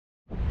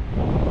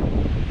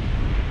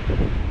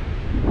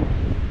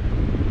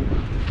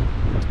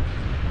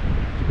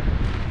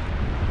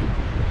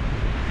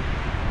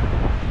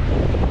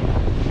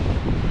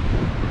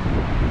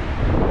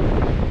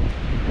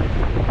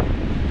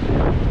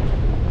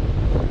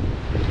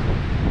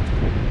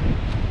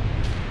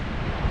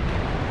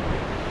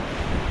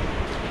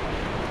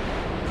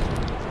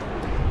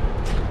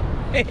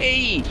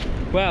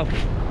Well,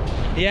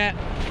 yeah,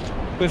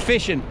 we're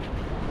fishing,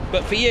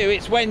 but for you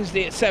it's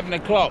Wednesday at 7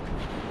 o'clock.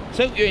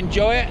 So hope you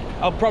enjoy it.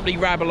 I'll probably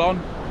rabble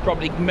on,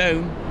 probably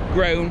moan,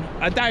 groan.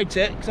 I doubt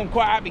it, because I'm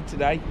quite happy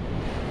today.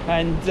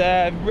 And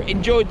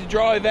enjoyed the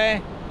drive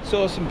there.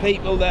 Saw some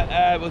people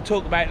that we'll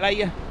talk about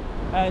later.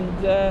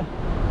 And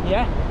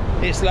yeah,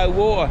 it's low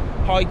water.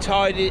 High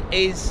tide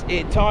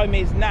time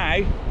is now,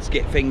 let's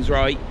get things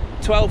right,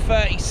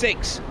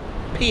 12:36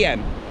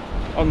 p.m.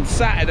 on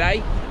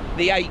Saturday,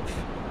 the 8th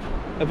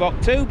of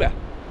October.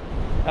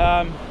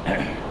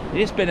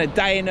 It's been a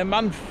day and a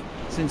month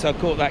since I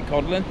caught that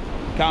codling.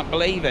 Can't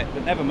believe it,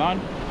 but never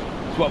mind.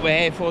 It's what we're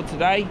here for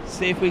today.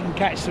 See if we can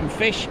catch some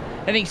fish.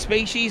 Any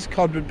species,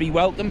 cod would be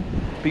welcome.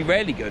 Be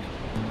really good.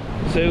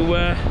 So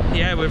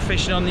yeah, we're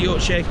fishing on the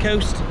Yorkshire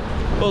coast,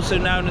 also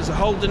known as the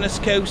Holderness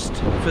coast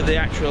for the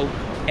actual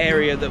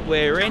area that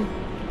we're in.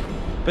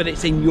 But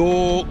it's in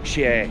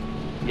Yorkshire,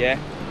 yeah,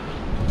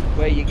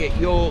 where you get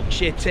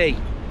Yorkshire tea.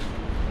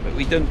 But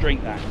we don't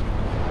drink that.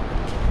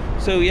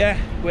 So yeah,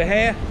 we're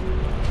here.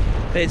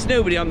 There's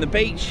nobody on the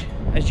beach,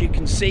 as you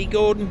can see,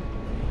 Gordon.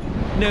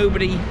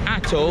 Nobody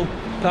at all,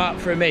 apart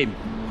from him.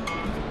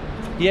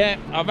 Yeah,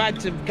 I've had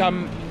to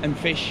come and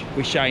fish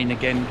with Shane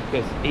again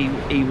because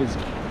he was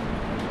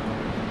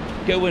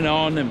going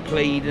on and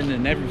pleading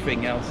and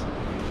everything else.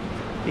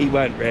 He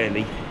weren't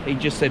really. He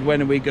just said,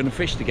 when are we going to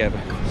fish together?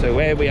 So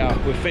here we are,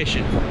 we're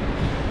fishing.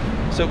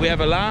 So we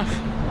have a laugh.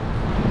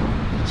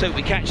 So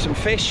we catch some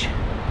fish.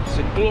 It's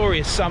a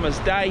glorious summer's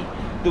day.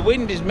 The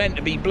wind is meant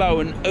to be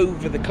blowing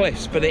over the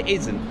cliffs, but it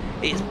isn't.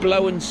 It's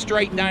blowing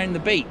straight down the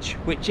beach,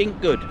 which ain't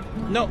good.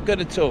 Not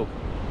good at all.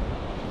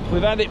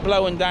 We've had it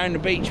blowing down the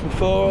beach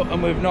before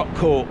and we've not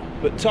caught,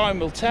 but time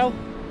will tell.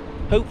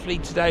 Hopefully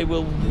today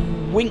we'll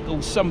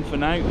winkle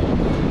something out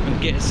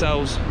and get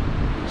ourselves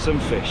some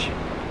fish.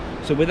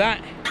 So with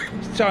that,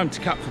 it's time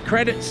to cut for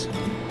credits.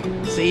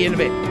 See you in a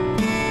bit.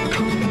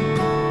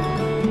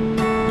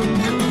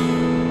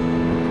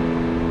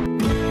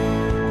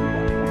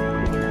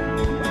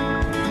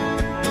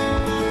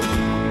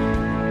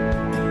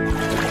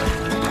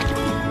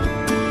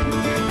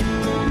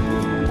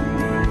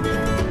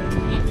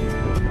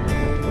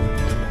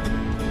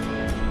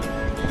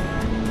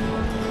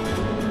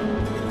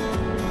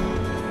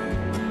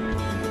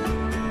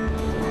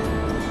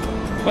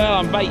 Well,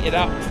 I'm baited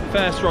up.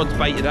 First rod's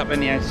baited up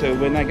anyhow, so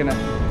we're now going to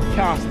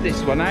cast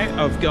this one out.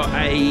 I've got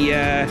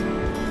a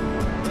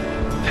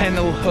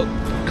pennel hook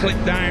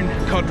clip down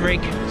cod rig,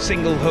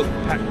 single hook,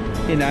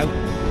 you know,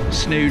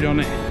 snood on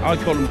it. I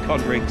call them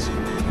cod rigs.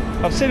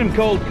 I've seen them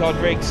called cod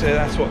rigs, so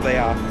that's what they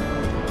are.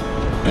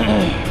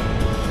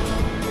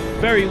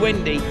 Very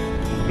windy,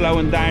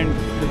 blowing down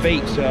the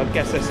beach, so I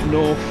guess that's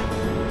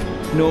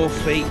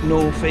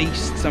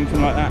northeast,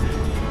 something like that.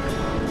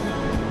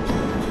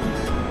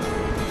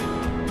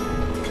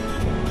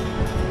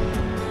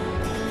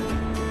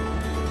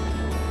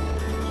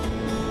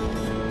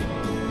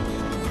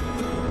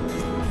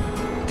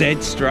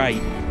 Dead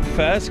straight.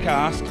 First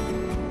cast,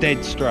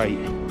 dead straight.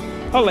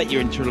 I'll let you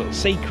into a little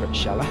secret,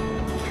 shall I?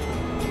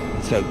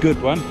 So,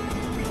 good one.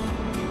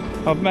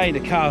 I've made a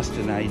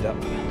casting aid up.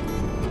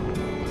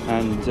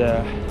 And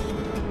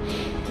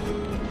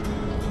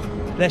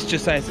let's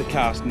just say it's a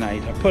casting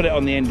aid. I put it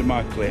on the end of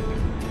my clip.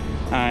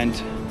 And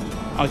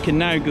I can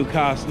now go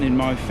casting in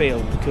my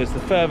field because the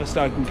furthest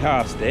I can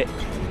cast it,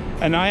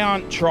 and I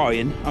aren't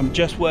trying, I'm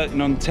just working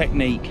on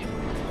technique,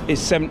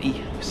 is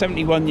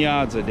 71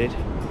 yards I did.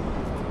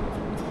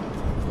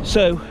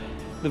 So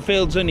the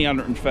field's only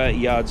 130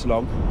 yards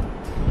long,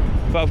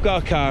 but I've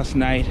got a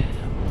casting aid.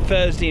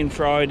 Thursday and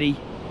Friday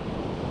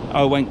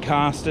I went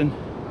casting,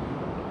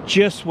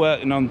 just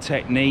working on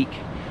technique.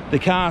 The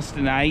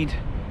casting aid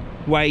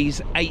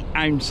weighs 8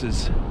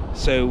 ounces,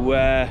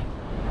 so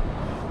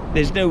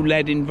there's no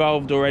lead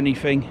involved or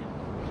anything,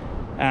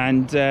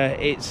 and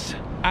it's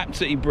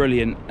absolutely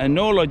brilliant. And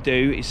all I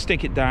do is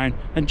stick it down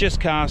and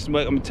just cast and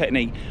work on my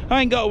technique.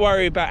 I ain't got to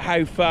worry about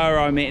how far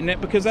I'm hitting it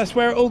because that's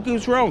where it all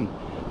goes wrong.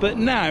 But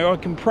now I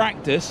can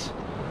practice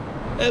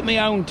at my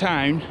own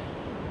town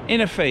in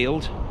a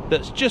field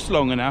that's just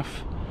long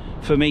enough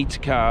for me to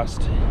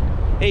cast,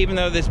 even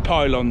though there's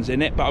pylons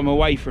in it, but I'm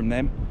away from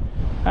them,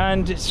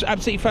 and it's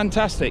absolutely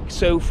fantastic.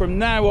 So from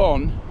now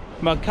on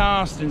my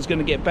casting's going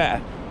to get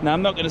better. Now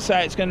I'm not going to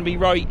say it's going to be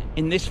right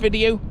in this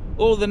video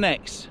or the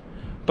next,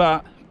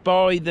 but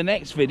by the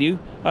next video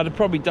I'd have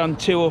probably done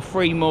 2 or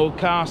 3 more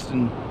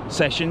casting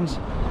sessions.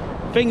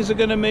 Things are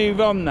going to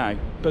move on now,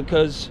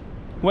 because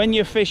when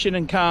you're fishing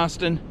and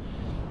casting,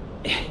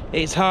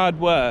 it's hard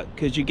work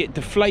because you get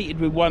deflated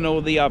with one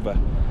or the other.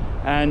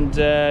 And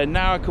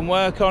now I can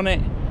work on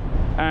it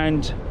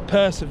and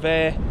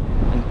persevere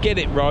and get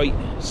it right,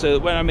 so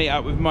that when I meet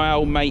up with my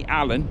old mate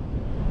Alan,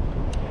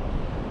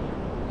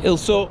 he'll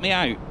sort me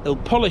out, he'll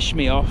polish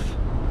me off,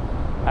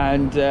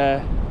 and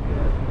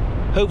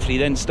hopefully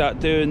then start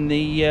doing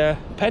the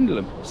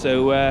pendulum.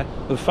 So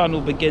the fun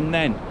will begin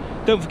then.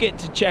 Don't forget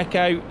to check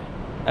out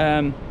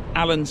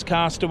Alan's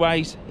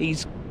Castaways.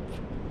 He's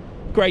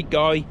a great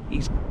guy.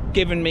 He's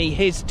given me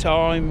his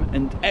time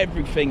and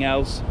everything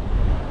else,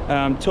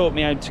 taught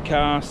me how to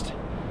cast.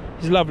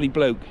 He's a lovely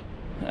bloke.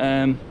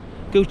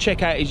 Go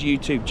check out his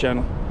YouTube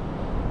channel,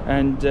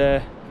 and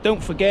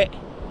don't forget,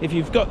 if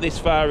you've got this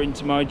far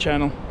into my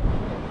channel,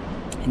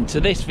 into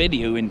this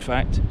video in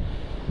fact,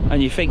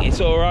 and you think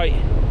it's all right,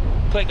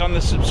 click on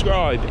the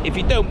subscribe. If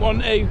you don't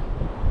want to,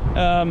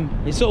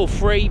 it's all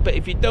free, but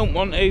if you don't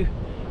want to,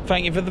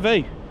 thank you for the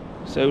view.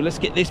 So let's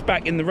get this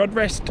back in the rod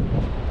rest.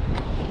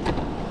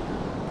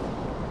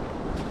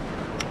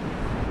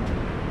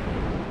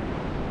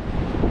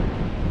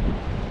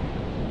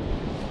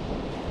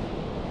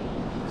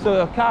 So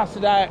I'll cast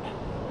it out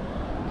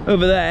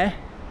over there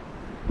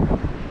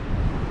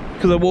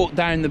because I walked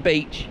down the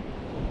beach,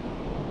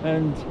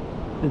 and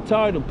the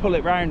tide will pull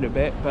it round a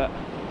bit, but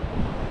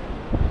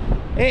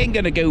it ain't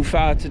going to go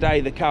far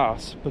today, the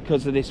cast,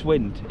 because of this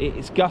wind.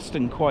 It's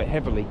gusting quite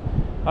heavily.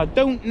 I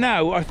don't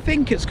know, I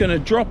think it's going to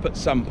drop at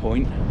some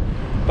point,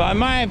 but I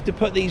may have to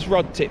put these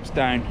rod tips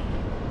down.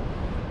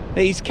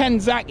 These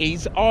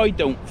Kenzakis, I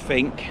don't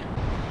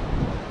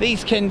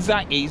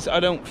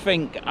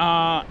think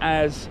are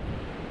as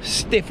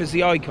stiff as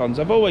the Icons.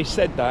 I've always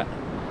said that,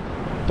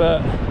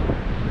 but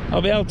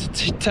I'll be able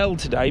to tell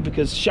today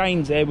because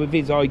Shane's there with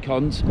his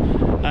Icons,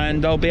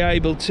 and I'll be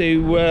able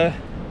to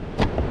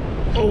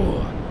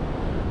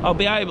I'll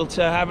be able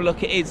to have a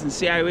look at his and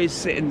see how he's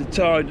sitting the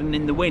tide and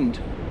in the wind.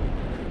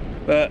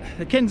 But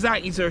the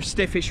Kenzakis are a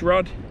stiffish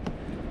rod.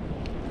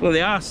 Well,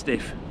 they are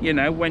stiff, you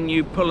know, when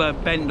you pull a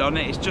bend on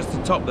it, it's just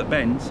the top that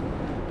bends.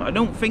 But I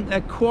don't think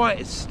they're quite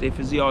as stiff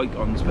as the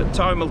Icons, but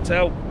time will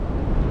tell.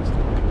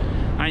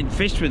 I ain't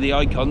fished with the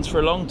Icons for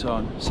a long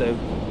time, so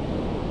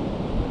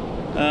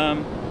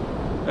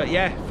but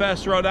yeah,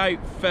 first rod out,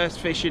 first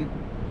fishing,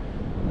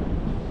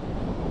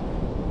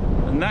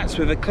 and that's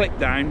with a click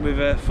down with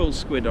a full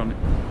squid on it.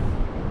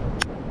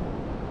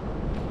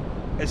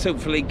 Let's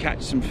hopefully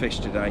catch some fish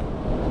today.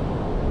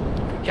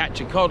 If we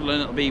catch a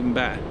codling, it'll be even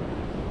better.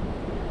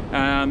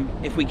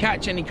 If we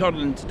catch any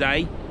codling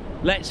today,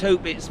 let's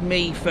hope it's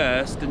me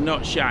first and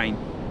not Shane.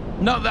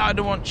 Not that I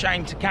don't want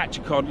Shane to catch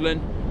a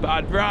codling, but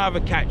I'd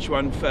rather catch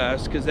one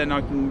first because then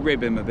I can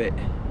rib him a bit.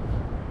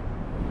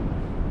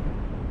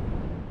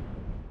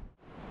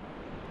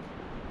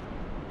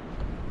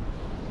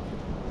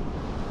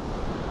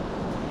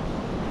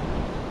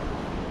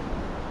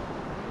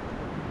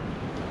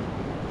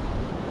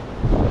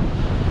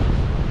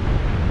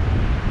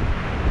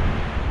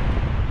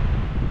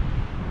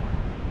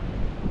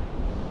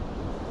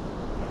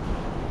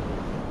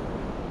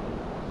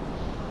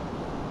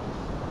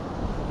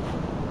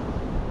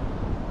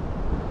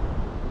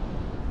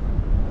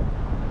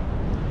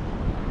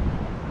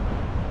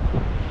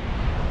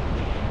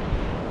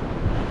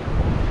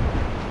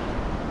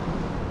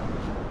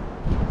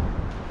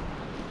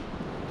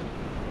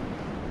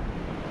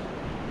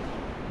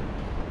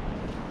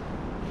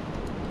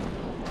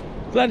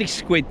 Bloody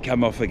squid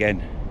come off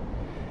again.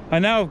 I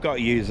know I've got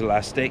to use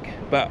elastic,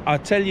 but I'll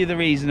tell you the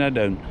reason I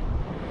don't,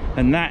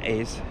 and that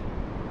is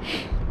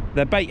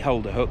they're bait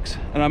holder hooks,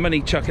 and I'm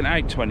only chucking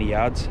out 20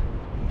 yards.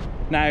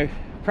 Now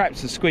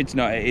perhaps the squid's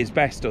not at his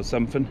best or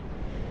something,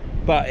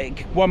 but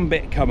one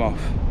bit come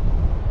off.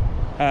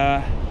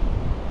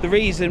 The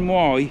reason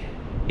why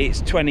it's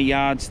 20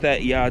 yards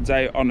 30 yards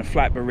out on a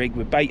flatboat rig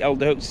with bait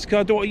holder hooks is because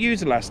I don't want to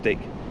use elastic,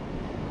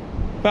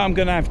 but I'm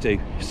gonna have to.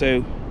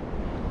 So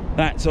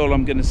that's all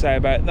I'm going to say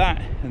about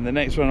that, and the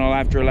next one I'll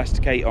have to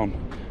elasticate on,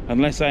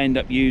 unless I end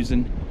up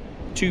using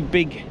two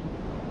big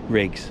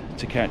rigs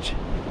to catch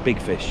big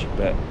fish.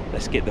 But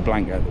let's get the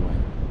blank out of the way.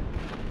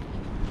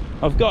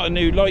 I've got a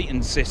new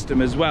lighting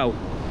system as well,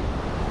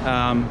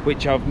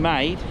 which I've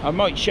made. I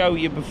might show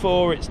you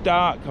before it's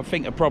dark. I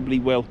think I probably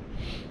will,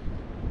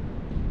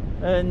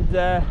 and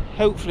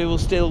hopefully we'll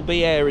still be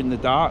here in the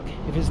dark.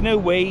 If there's no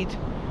weed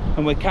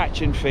and we're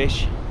catching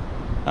fish,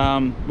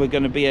 we're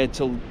going to be here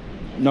till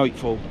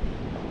nightfall.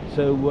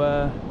 So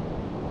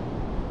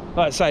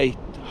like I say,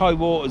 high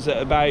water's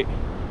at about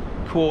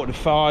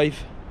 4:45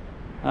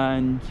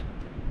 and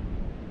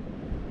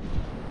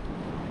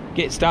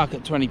gets dark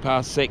at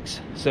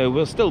 6:20, so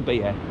we'll still be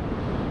here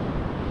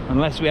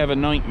unless we have a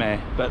nightmare,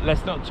 but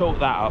let's not talk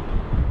that up.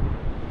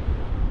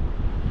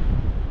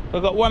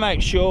 I've got one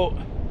out short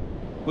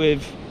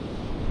with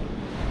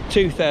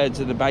 2/3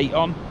 of the bait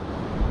on.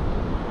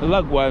 The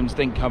lugworms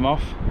didn't come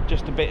off,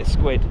 just a bit of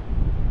squid.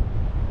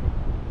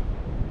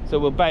 So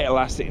we'll bait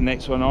elastic the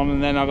next one on,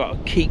 and then I've got to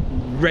keep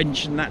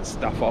wrenching that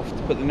stuff off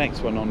to put the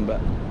next one on.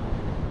 But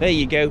there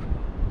you go.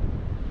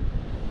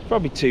 It's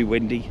probably too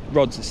windy.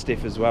 Rods are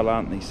stiff as well,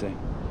 aren't they? So,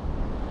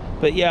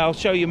 but yeah, I'll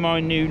show you my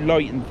new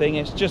lighting thing.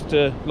 It's just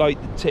to light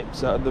the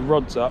tips of the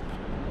rods up,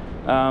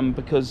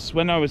 because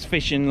when I was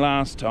fishing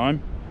last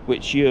time,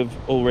 which you've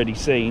already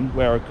seen,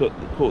 where I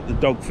caught the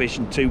dogfish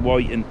and 2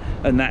 whiting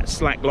and that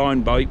slack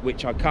line bite,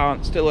 which I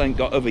still ain't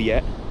got over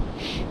yet.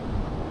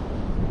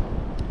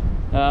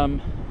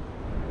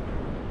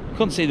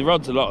 Couldn't see the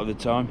rods a lot of the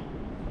time.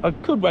 I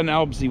could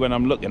obviously when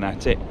I'm looking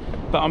at it,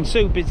 but I'm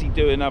so busy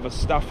doing other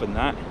stuff and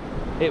that,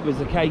 it was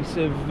a case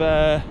of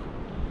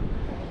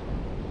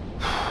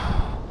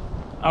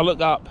I'll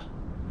look up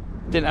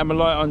Didn't have my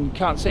light on. You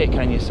can't see it,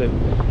 can you? So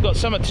got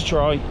something to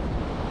try.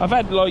 I've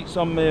had lights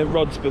on my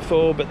rods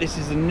before, but this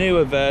is a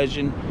newer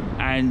version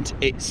and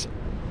it's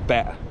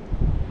better,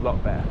 a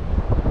lot better.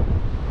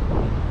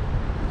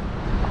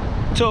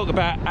 Talk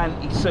about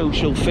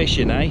anti-social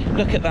fishing, eh?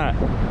 Look at that.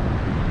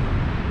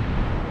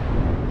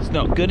 It's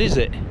not good, is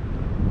it?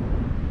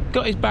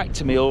 Got his back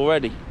to me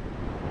already.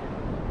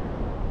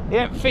 He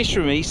hasn't fished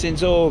with me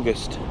since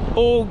August.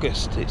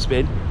 August it's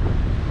been.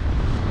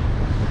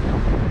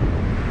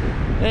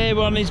 There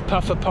on his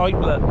puffer pipe,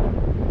 look.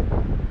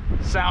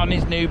 Sat on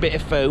his new bit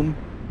of foam.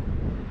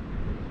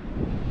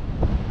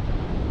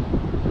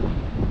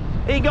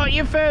 He got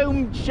your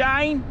foam,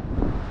 Shane?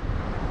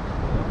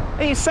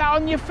 He sat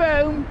on your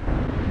foam?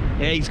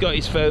 Yeah, he's got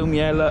his foam,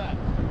 yeah, look.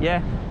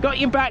 Yeah, got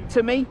your back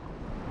to me.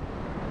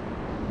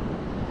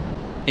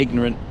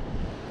 Ignorant.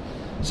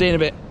 See you in a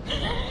bit.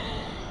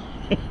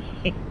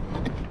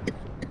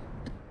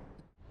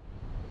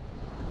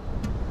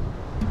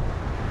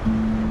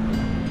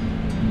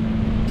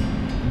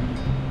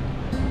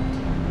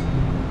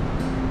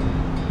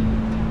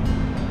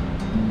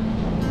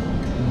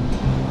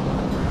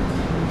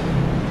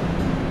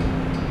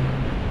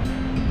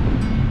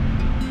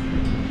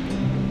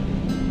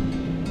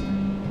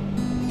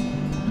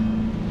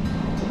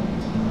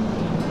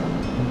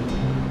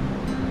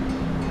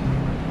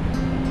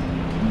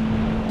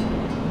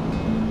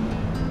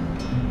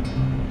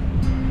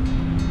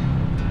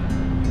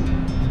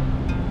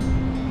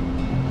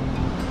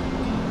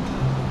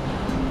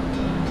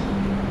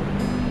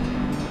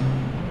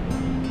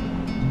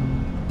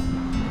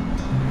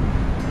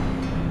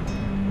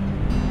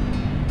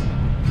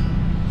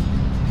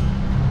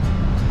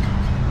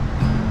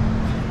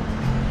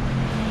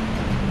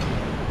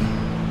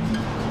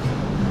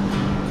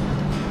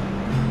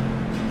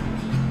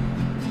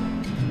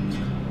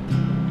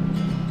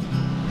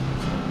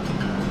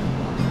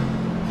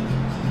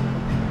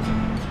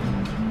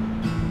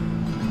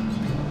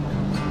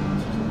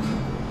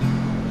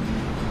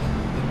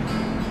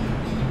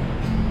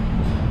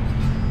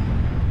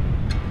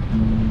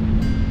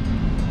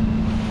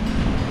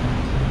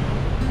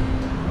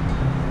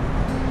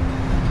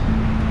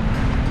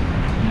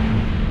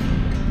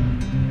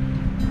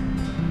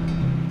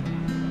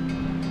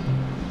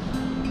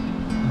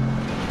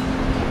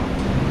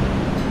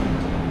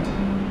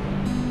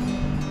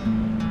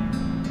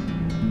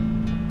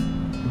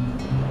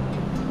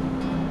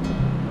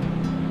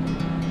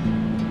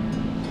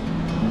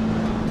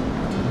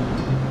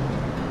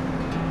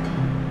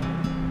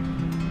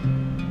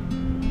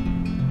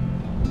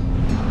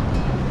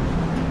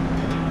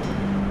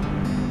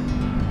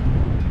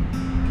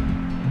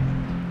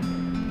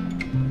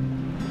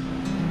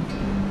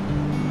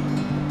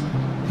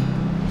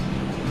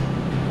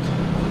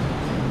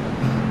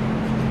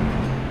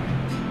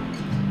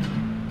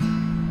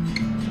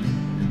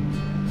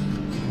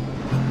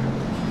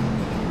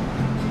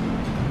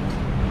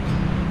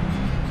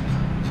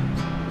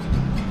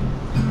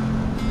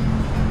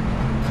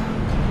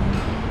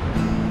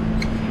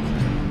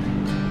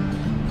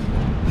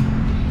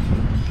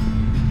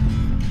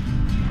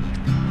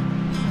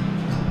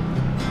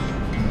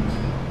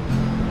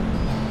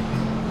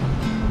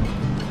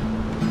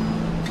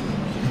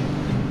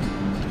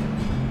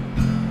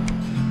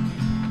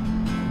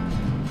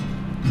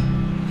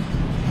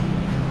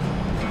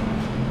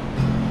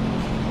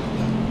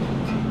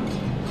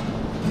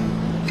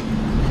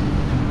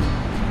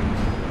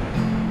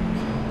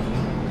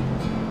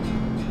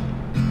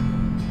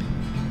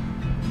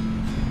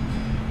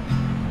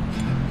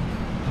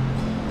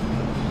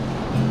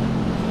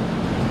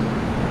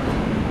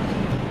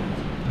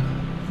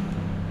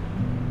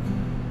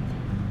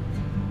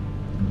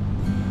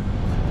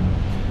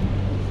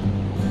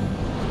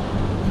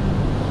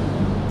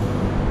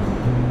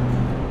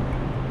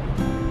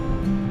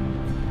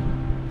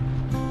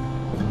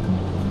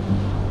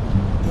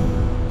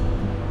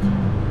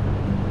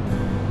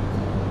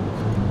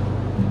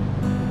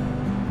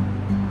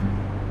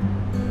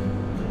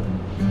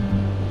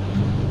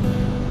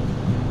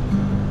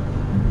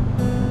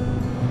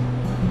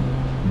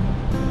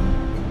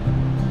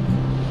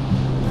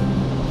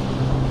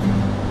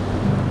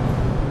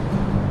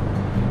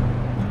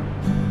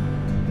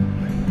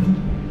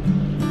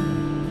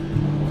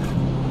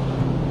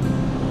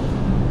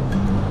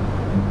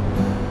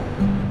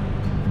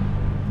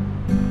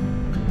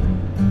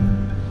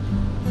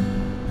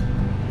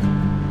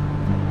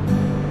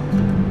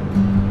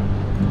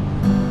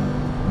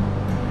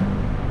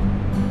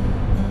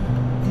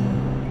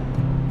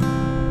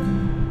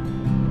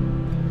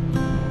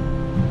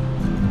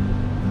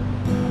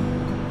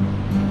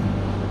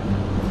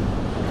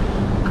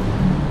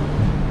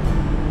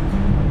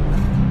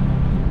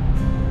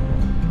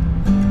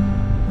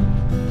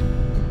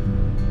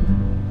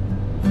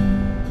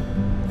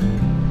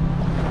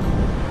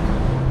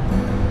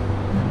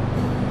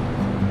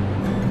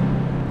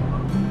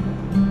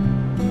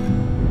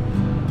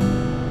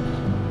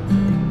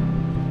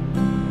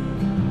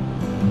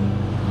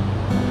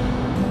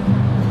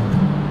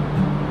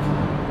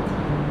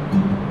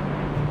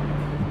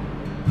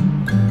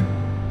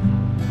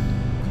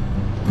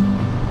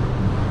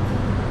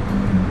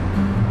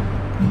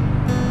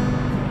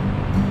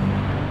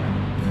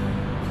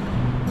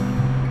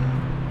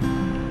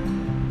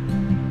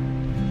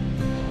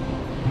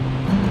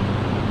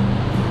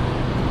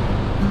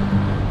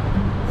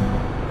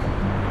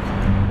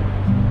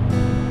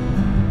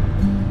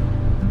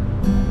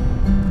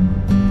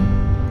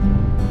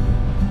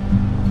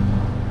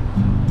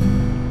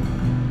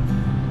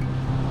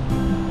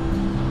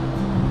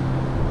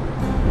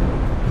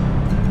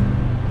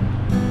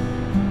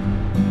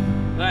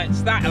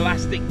 that's that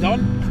elastic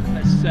done.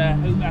 Let's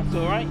hope that's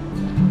all right.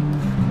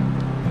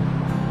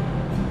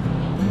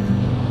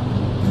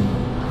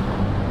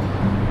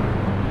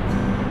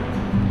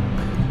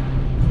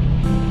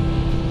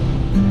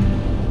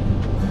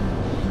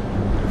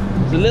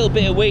 There's a little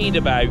bit of weed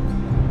about.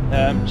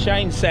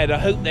 Shane said, I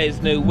hope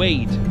there's no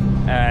weed,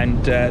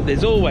 and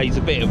there's always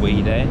a bit of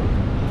weed there.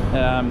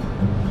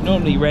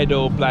 Normally red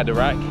or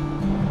bladderwrack,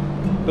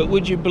 but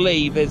would you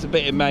believe there's a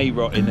bit of may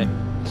rot in it?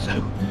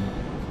 So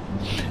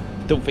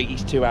don't think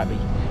he's too happy.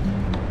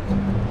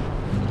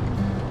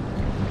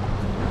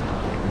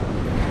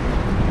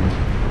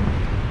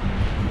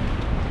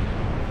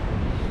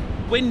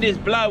 Wind is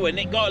blowing,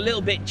 it got a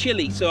little bit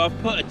chilly, so I've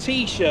put a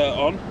t-shirt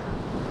on,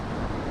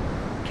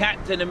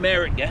 Captain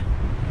America,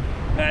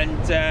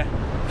 and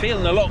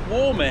feeling a lot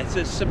warmer.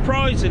 It's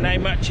surprising how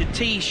much a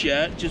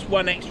t-shirt, just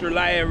one extra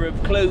layer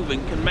of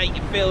clothing, can make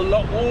you feel a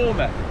lot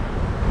warmer.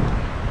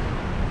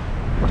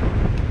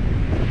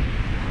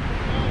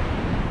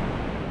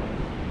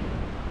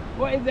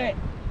 What is it?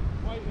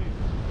 Whiting.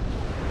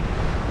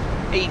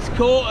 He's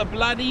caught a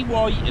bloody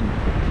whiting.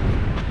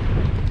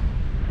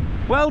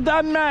 Well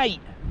done, mate.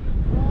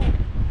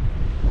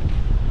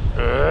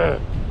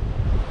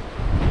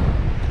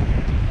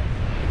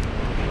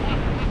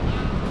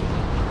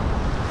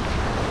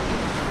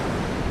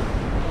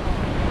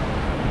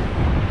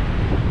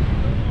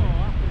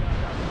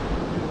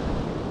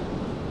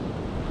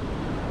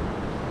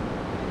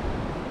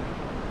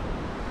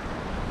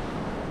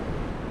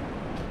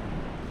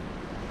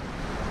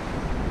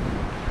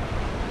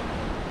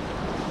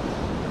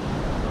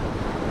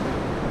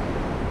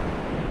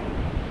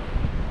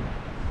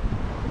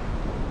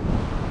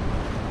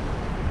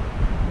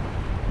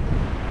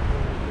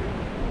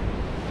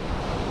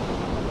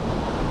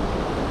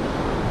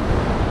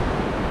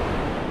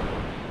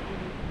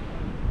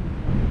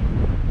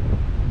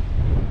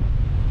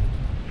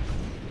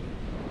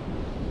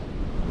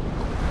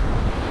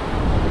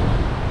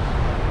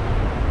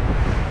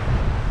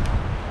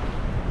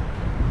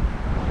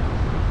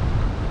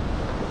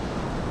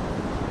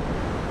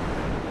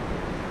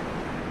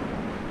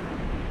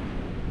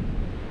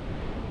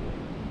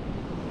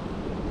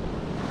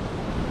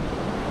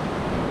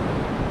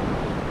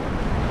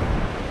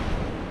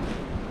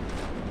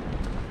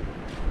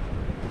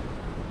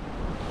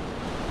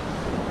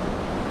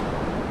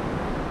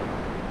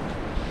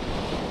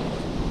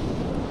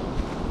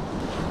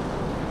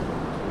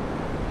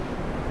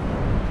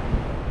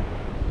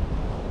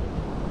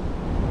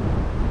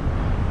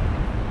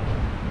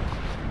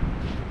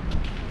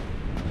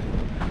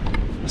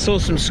 Saw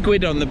some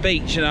squid on the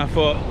beach and I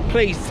thought,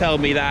 please tell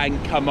me that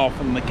hadn't come off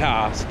on the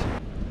cast.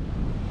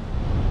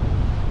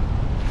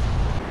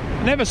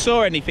 Never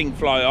saw anything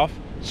fly off.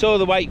 Saw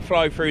the weight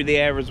fly through the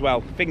air as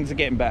well. Things are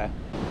getting better.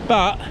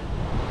 But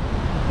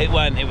it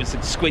weren't, it was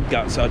a squid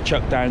gut, so I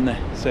chucked down there.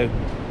 So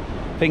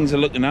things are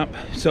looking up.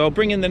 So I'll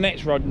bring in the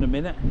next rod in a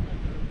minute.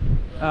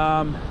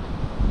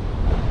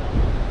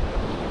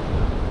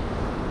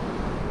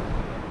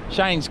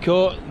 Shane's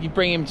caught. You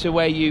bring him to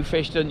where you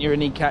fished, don't you,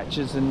 and he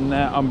catches, and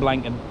I'm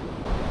blanking.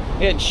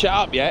 He ain't shut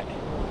up yet.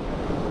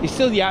 He's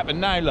still yapping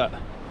now, look.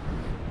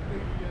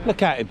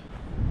 Look at him.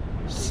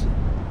 It's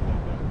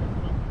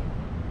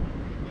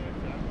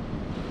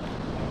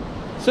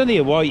only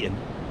a whiting.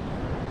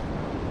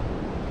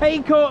 Hey,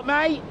 you caught,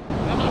 mate?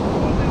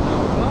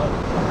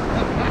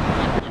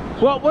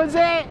 What was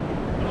it?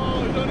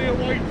 Oh, it's only a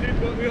whiting,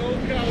 but we all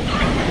count.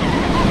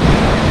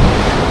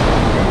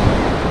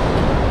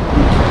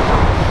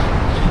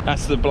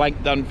 That's the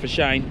blank done for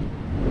Shane.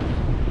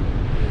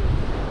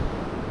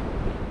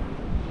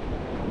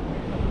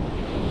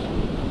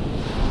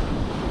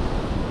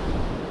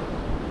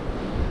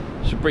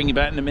 Should bring you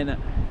back in a minute.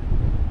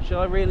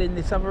 Shall I reel in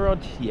this other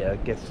rod? Yeah, I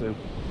guess so.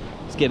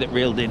 Let's get it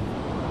reeled in.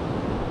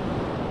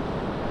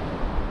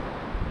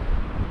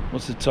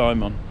 What's the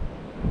time on?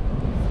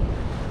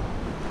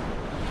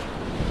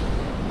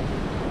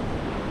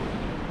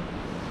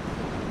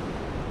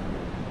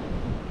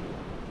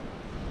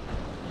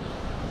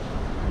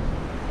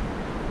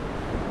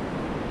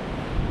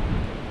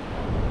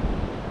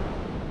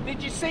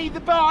 Did you see the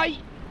bite?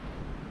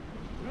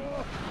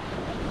 No.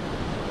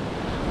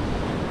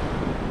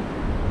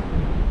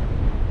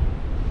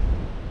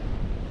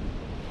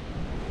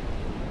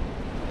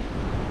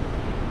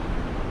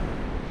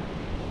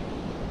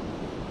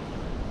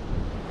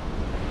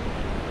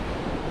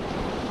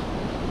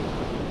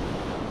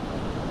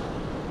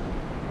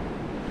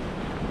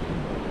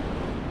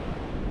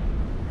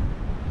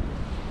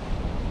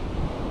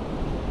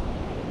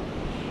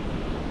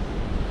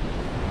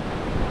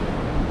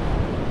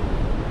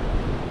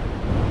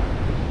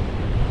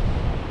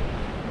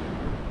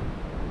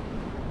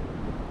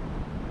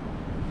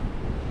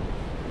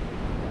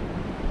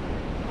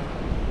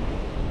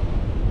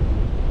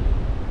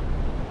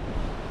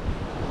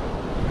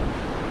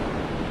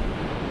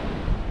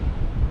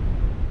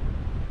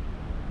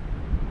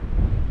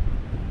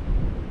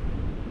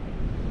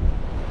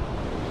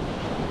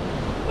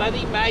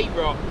 Bloody mate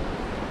rock.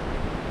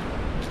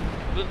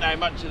 Look how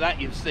much of that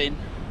you've seen.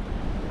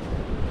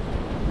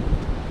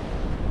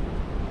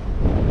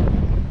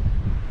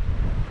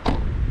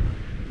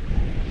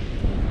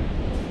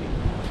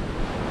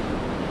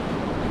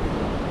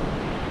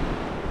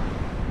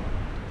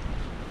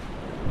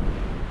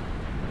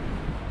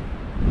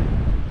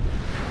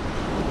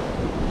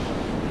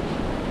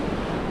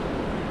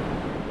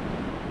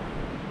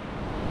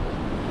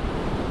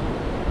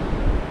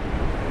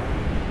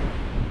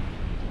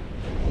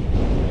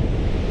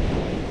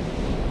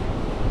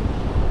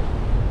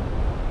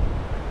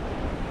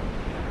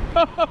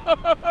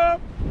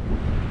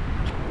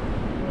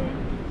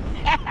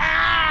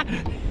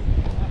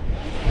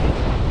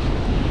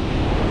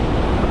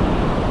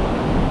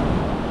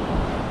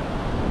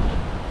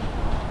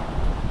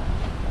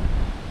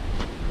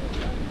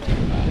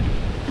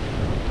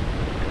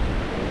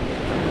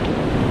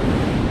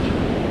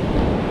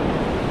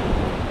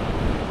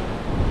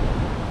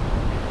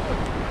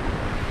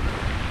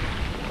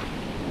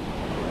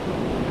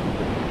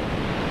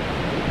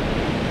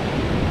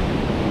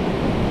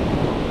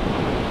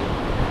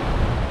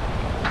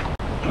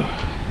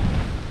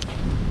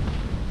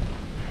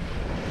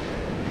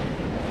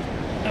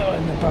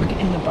 In the bucket,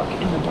 in the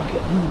bucket, in the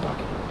bucket, in the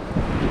bucket.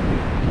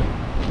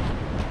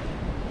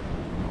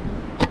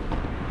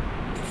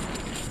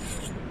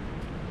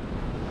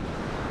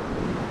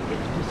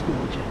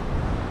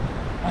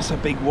 That's a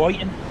big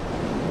whiting.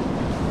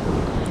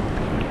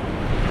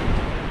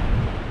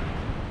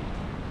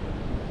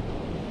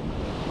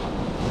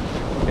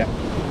 Yeah.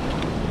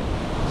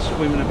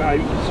 Swimming about,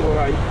 it's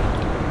alright.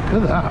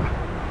 Look at that.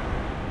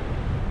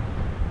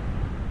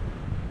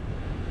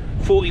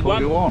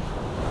 41. 41.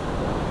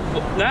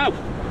 No,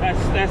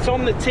 that's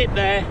on the tip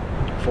there.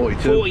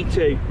 42.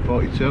 42.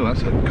 42,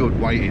 that's a good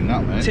weight in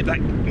that, mate. Tip that.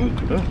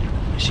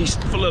 She's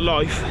full of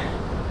life.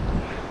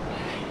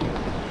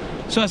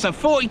 So that's a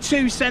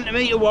 42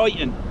 centimetre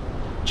whiting.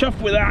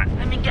 Chuffed with that.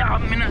 Let me get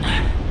up a minute.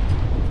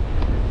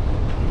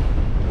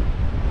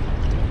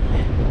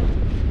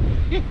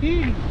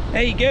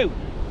 There you go.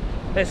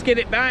 Let's get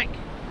it back.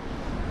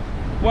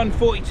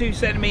 142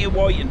 centimetre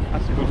whiting.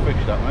 That's a good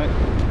fish, that,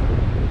 mate.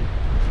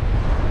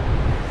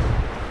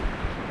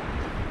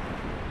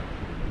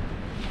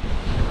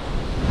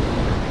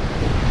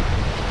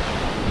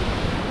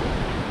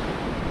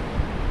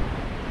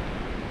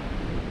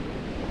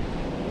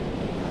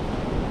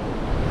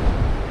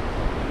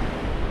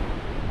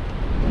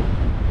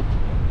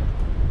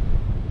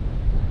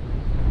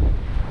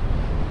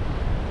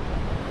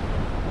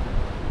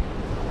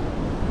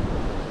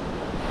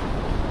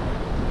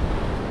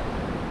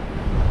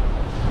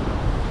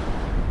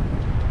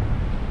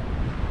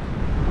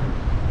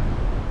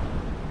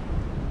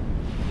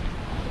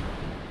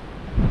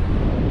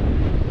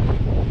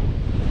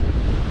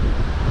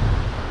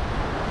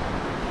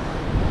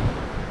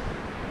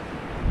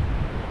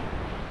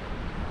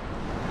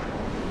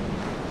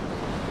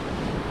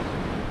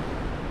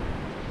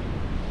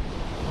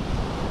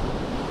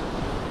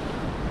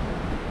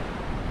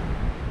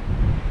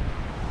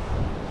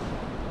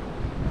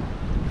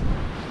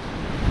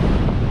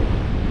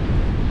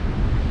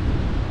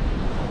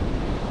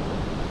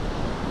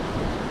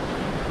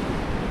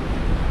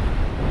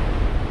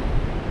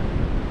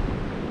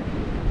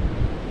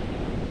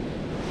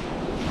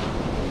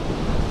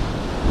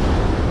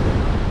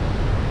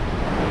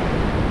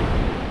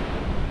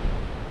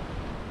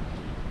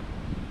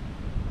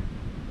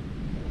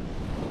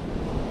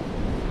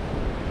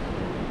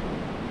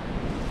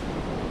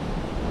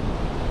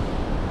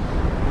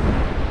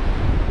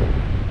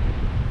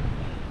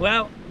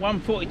 Well,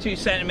 142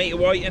 centimetre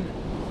whiting.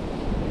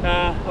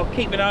 I'll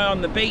keep an eye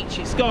on the beach.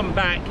 It's gone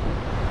back.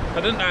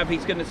 I don't know if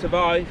he's going to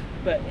survive,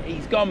 but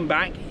he's gone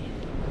back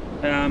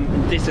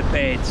and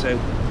disappeared.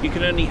 So you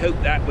can only hope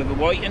that with a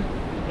whiting.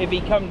 If he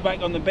comes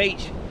back on the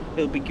beach,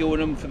 he'll be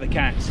going on for the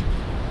cats.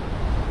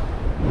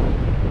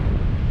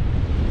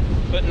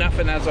 But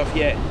nothing as of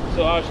yet.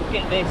 So I shall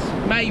get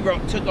this May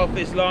rock took off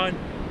this line,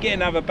 get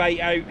another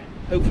bait out.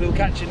 Hopefully we'll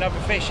catch another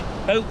fish.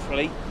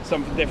 Hopefully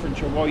something different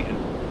to a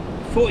whiting.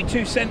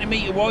 42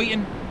 centimetre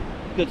whiting,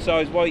 good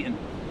size whiting.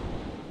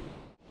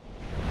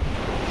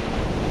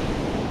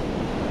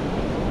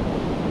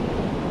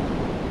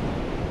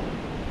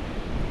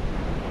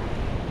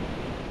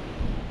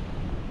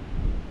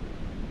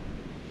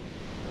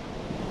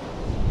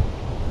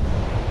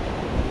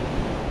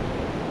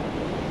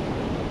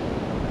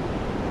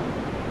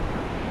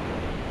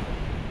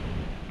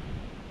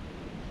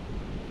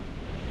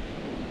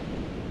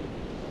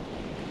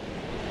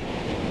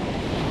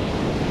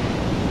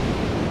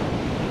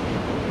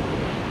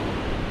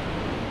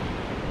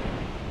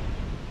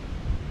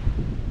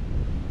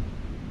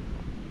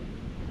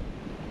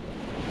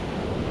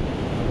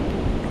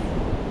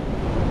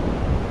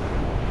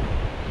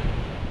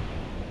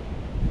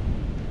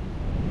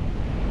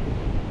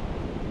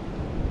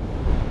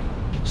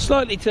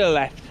 Slightly to the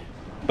left,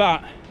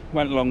 but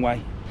went a long way.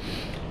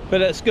 But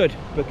that's good,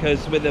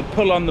 because with the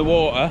pull on the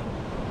water,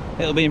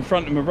 it'll be in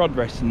front of my rod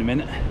rest in a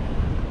minute.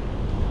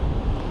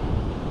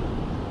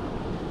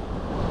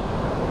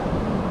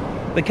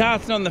 The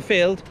casting on the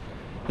field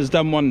has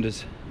done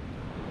wonders,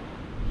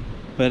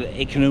 but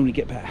it can only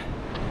get better.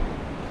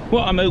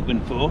 What I'm hoping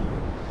for,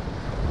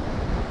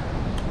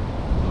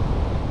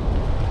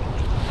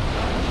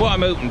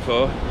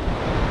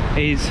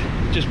 is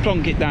just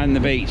plonk it down the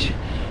beach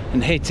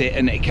and hit it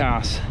and it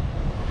casts.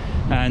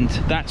 And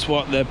that's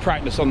what the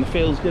practice on the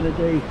field's gonna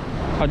do.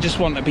 I just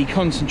want to be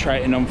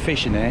concentrating on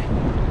fishing here.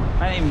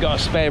 I ain't even got a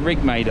spare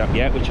rig made up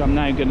yet, which I'm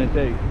now gonna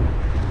do.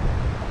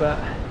 But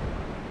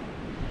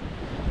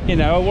you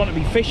know, I want to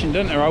be fishing,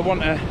 don't I? I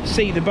want to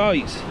see the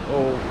bites,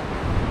 or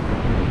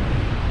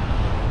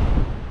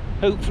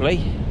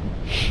hopefully.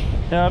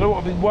 Now I don't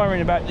want to be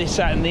worrying about this,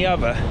 that and the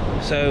other,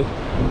 so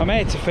I'm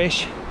here to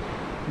fish.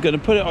 I'm going to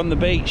put it on the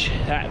beach.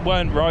 That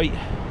weren't right.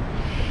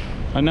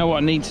 I know what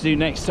I need to do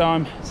next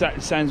time.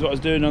 Exactly the same as what I was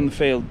doing on the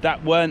field.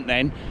 That weren't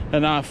then,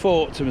 and I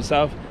thought to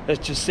myself,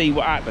 let's just see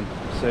what happened.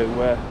 So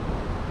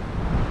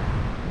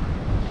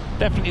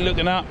definitely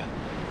looking up,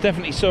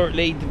 definitely saw it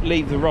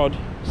leave the rod.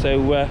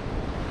 So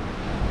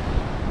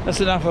that's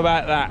enough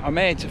about that. I'm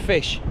here to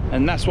fish,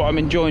 and that's what I'm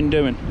enjoying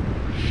doing.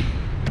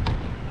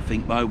 I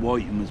think my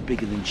whiting was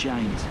bigger than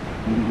Shane's.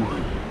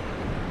 Ooh.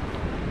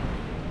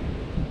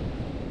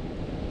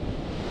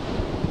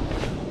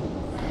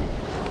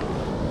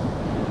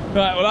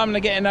 Right, well I'm going to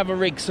get another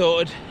rig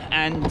sorted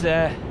and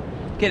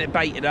get it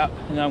baited up,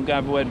 and I'm going to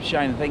have a word with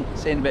Shane, I think.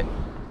 See you in a bit.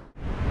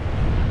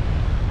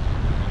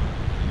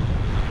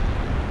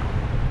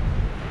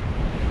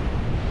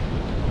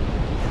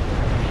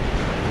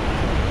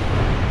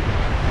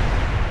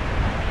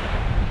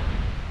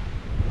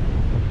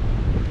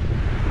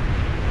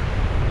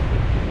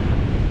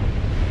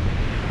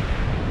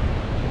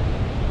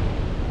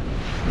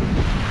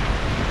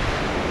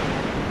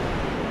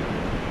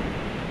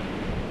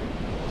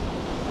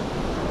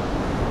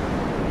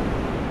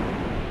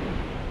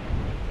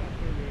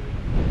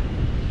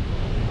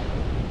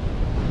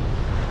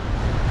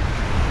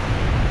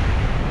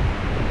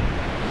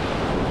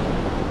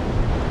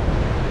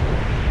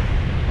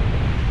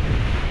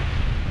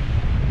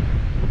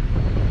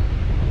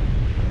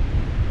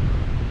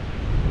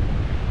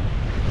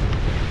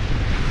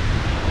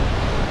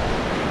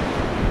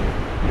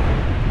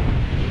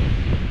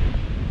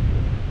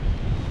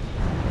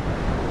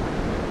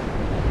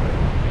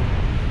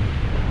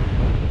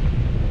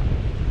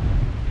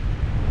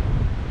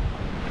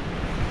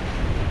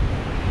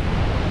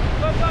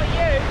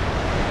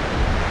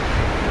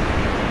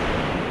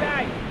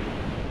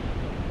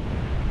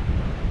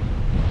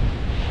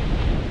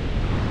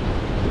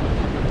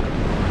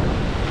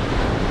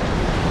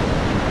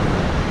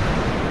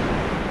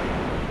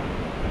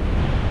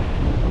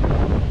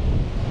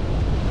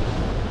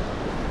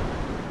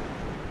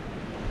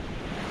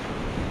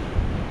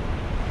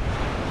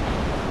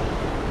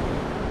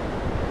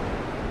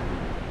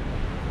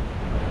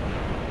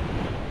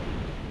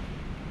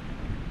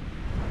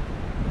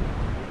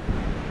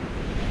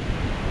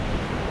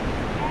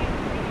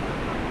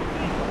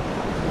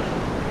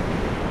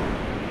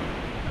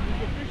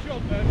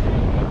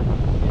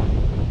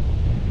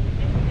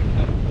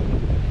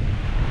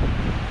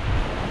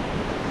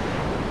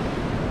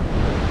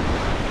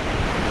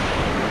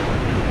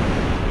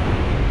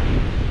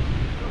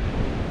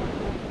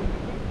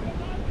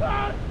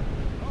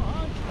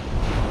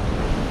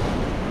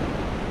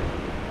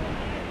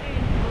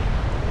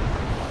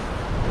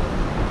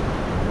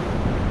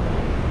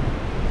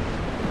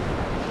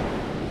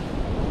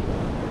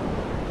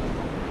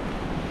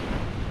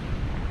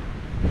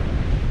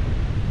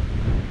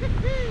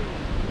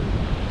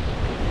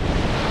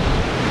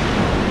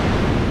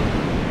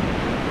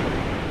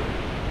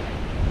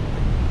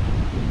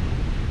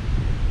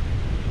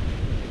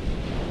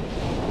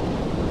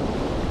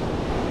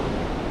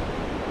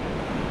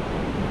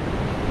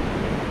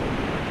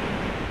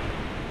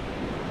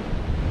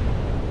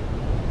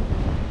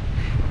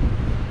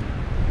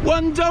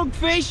 One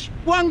dogfish,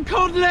 one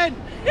codling.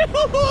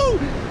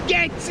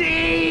 Get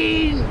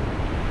in!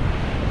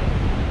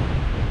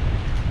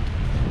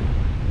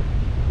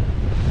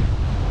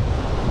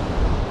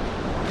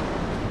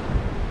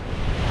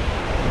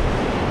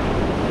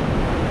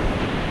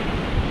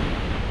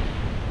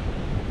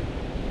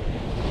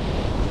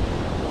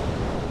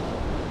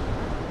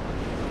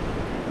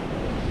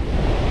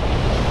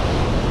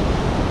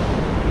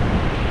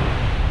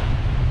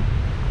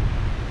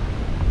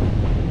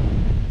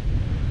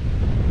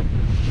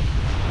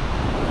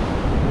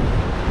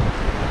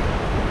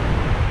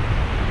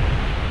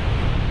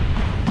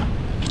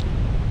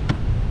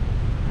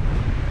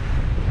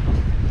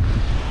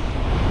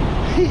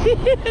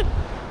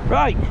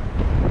 Right,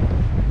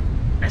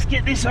 let's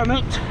get this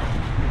unhooked.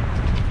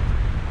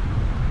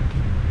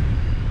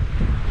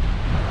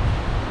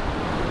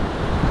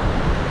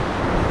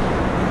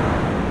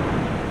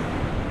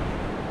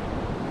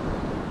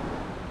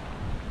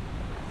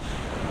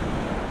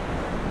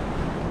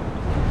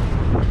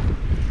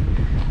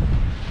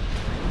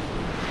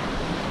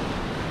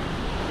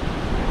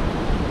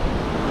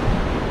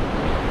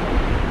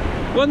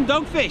 One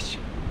dogfish.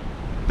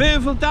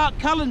 Beautiful dark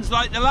colours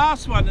like the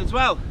last one as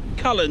well.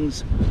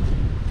 Colours.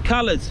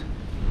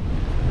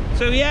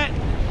 So yeah,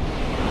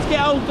 let's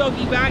get old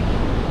doggy back.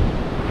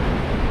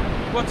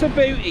 What a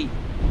beauty.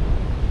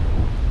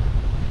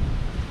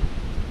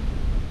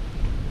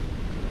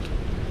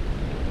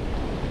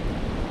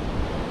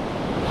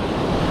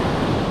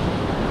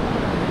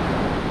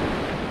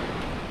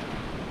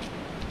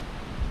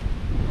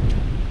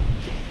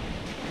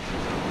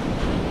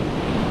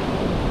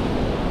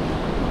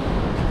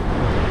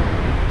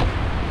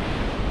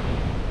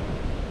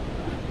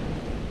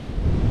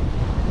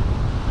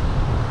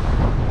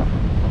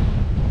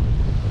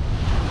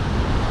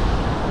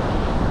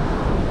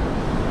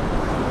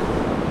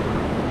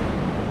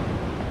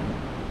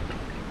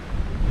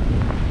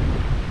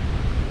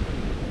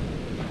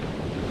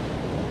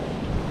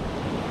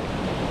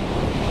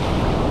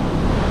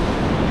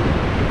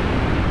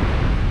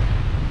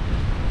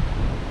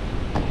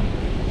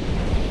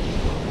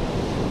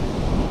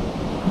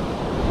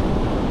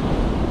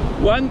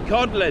 One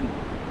codling.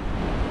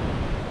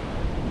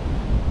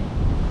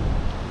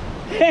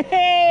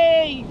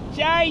 Hey,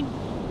 Shane!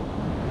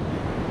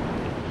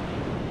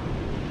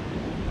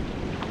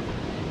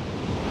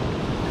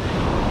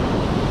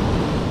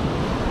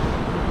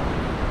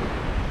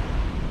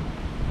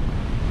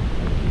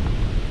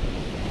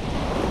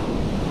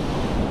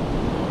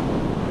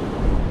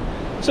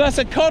 So that's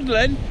a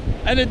codling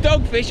and a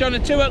dogfish on a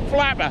 2-hook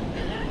flapper.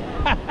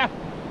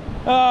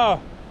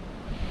 Oh,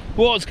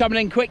 water's coming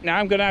in quick now.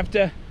 I'm going to have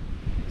to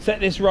set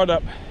this rod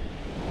up.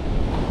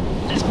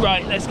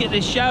 Right, let's get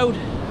this showed.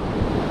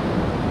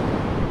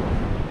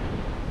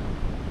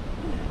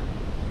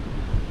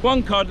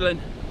 One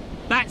codling.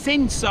 That's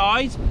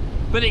inside,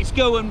 but it's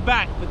going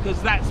back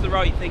because that's the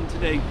right thing to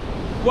do.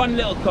 One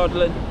little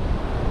codling.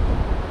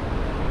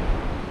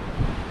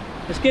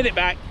 Let's get it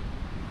back.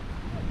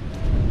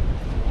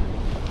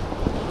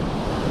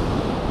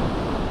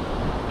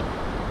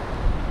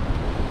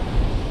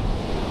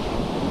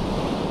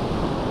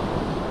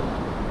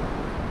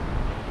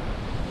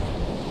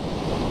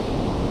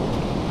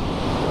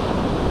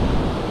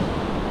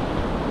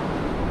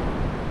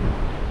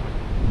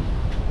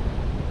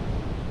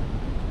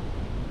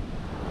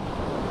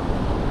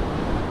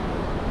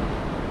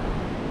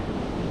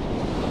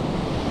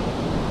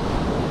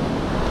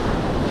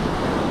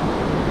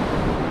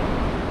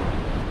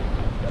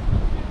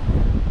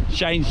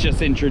 Shane's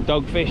just into a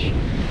dogfish.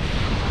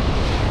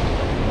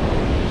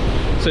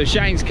 So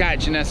Shane's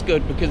catching, that's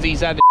good because he's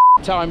had a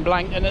time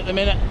blanking at the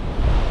minute.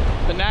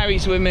 But now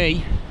he's with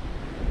me.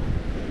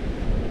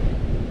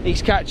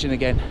 He's catching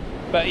again.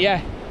 But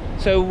yeah,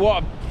 so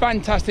what a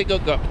fantastic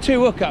hookup.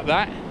 2 hookup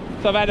that.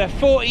 So I've had a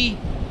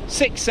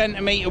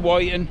 46cm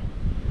whiting.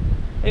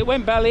 It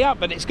went belly up,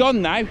 but it's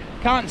gone now.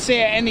 Can't see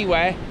it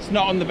anywhere. It's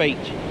not on the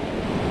beach.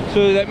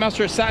 So that must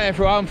have sat there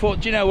for a while and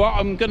thought, do you know what,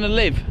 I'm gonna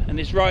live, and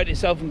it's righted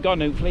itself and gone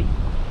hopefully.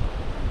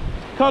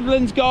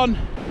 Codling's gone.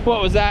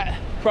 What was that?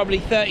 Probably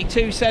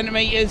 32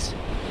 centimeters,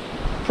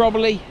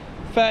 probably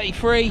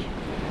 33,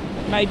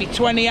 maybe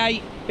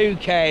 28. Who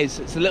cares?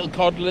 It's a little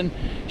codling.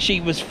 She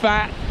was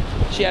fat.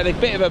 She had a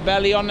bit of a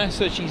belly on her,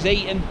 so she's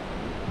eaten.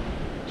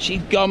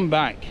 She's gone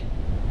back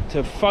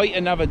to fight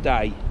another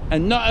day,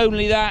 and not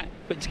only that,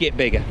 but to get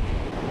bigger.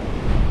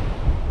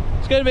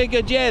 It's going to be a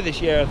good year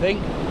this year, I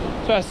think.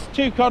 So that's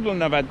 2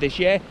 codling I've had this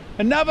year.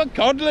 Another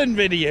codling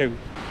video.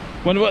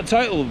 Wonder what the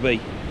title will be.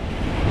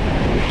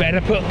 Better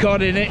put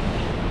cod in it.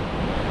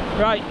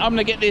 Right, I'm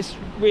gonna get this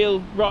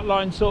reel rot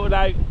line sorted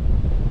out,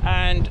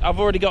 and I've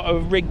already got a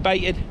rig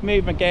baited.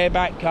 Move my gear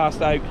back,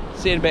 cast out.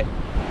 See you in a bit.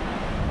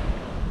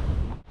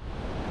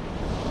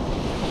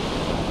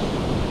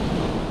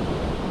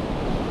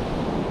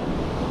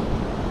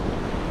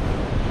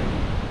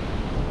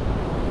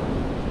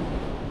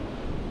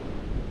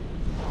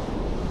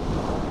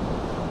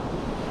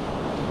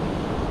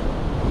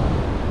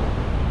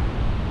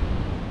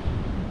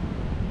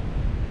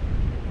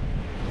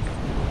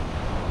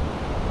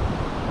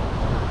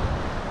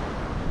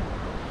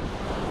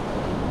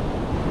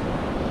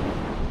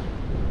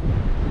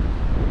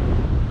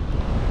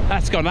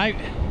 That's gone out.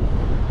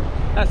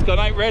 That's gone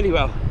out really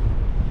well.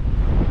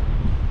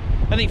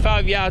 Only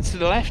 5 yards to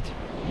the left.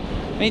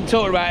 I ain't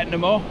talking about it no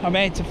more. I'm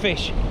here to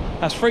fish.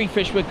 That's 3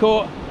 fish we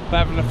caught. We're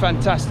having a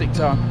fantastic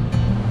time.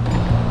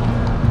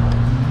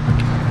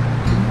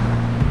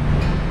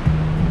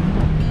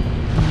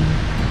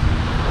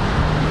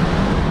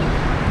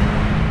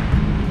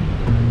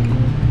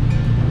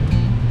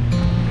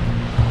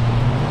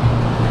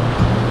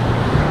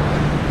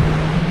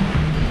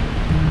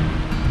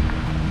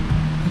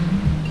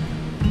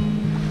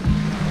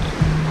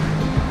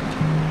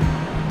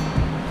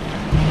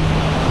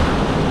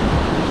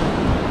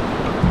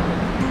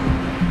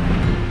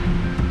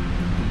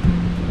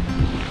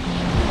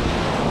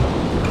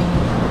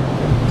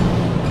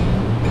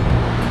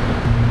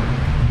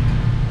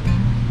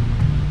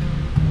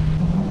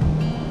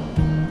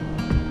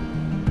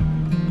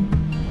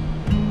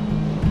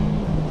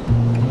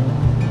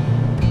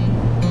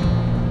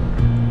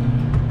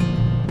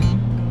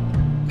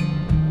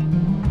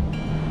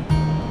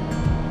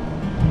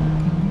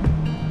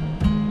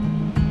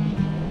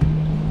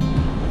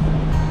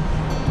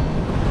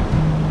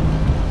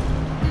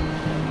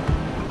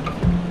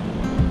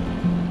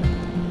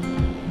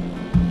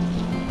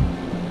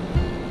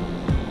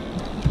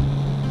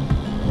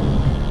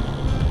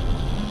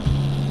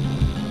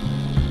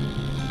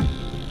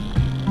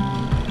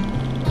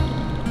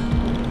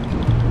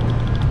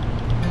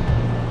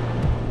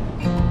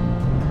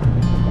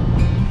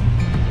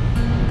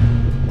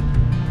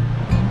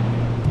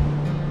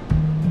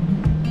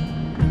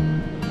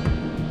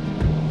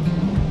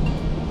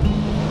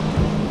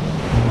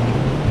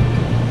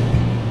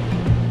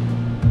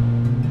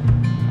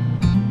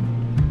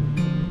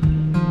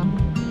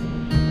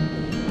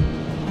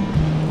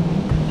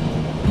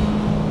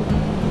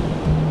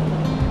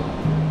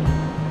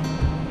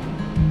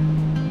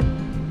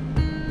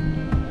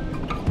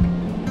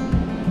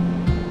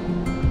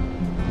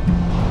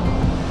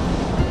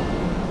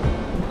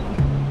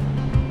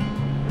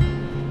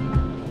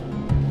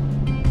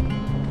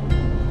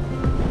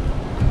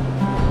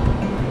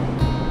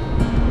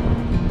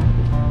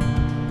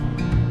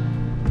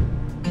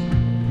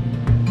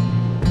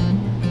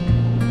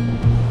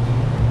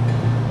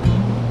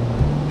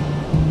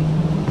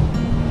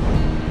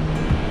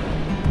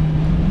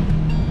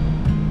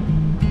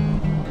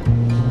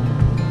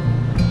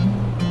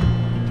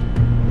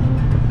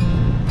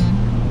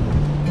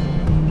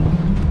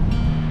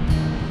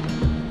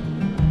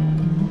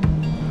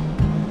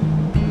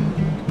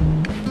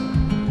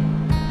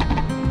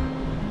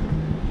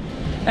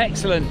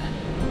 Excellent.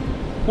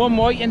 One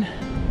whiting.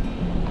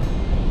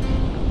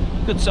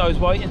 Good size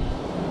whiting.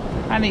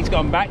 And he's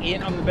gone back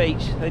in on the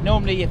beach. They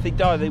normally, if they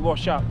die, they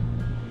wash up.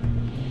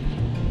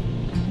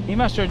 He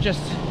must have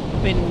just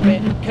been a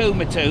bit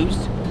comatose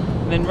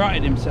and then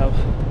righted himself.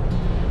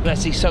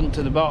 Unless he sunk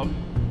to the bottom.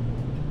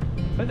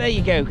 But there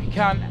you go, you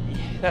can't,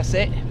 that's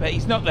it, but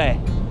he's not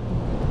there.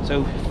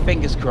 So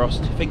fingers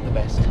crossed, think the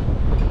best.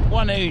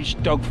 One huge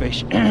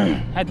dogfish.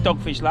 Had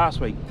dogfish last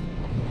week.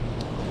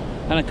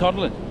 And a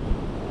codling.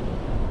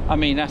 I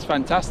mean, that's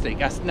fantastic.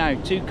 That's now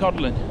 2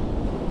 codling.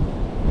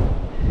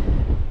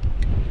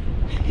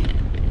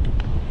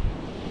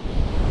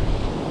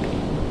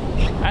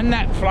 And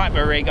that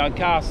flatboat rig, I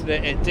casted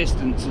it at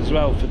distance as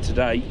well for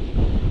today.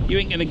 You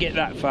ain't gonna get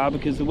that far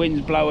because the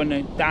wind's blowing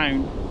it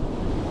down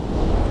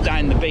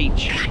the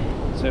beach.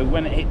 So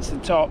when it hits the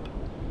top,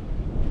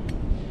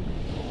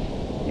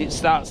 it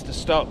starts to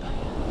stop.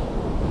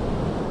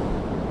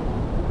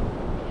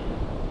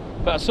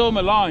 But I saw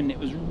my line, it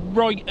was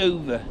right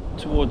over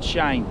towards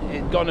Shane.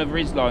 It had gone over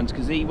his lines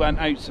because he went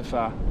out so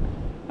far.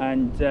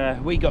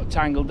 And we got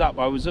tangled up.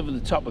 I was over the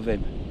top of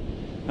him.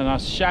 And I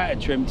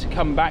shouted to him to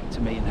come back to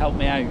me and help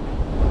me out.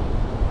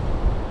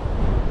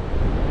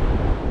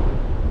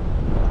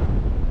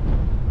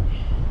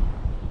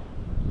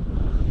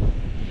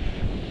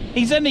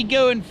 He's only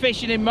going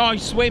fishing in my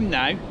swim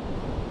now.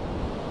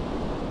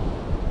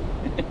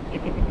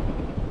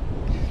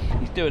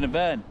 He's doing a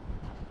Vern.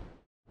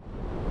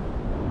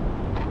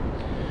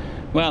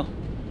 Well,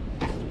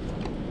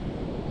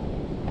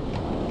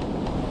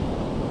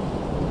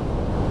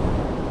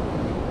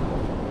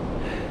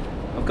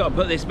 I've got to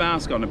put this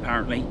mask on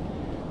apparently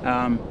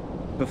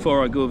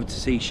before I go over to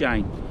see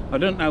Shane. I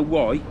don't know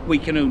why, we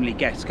can only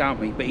guess, can't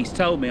we? But he's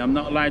told me I'm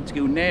not allowed to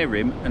go near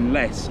him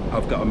unless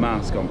I've got a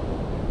mask on.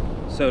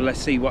 So let's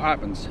see what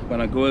happens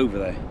when I go over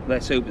there.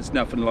 Let's hope it's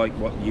nothing like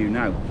what you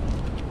know.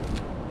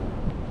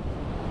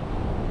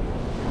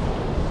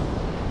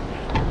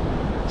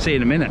 See you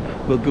in a minute.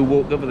 We'll go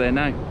walk over there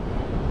now.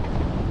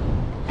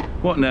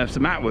 What on earth's the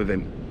matter with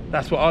him?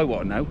 That's what I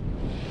want to know.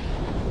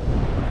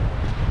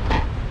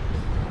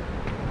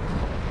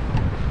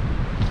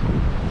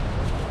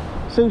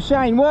 So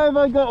Shane, why have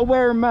I got to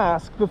wear a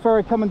mask before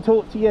I come and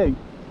talk to you?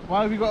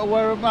 Why have you got to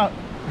wear a mask?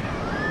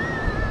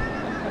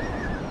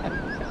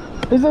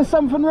 Is there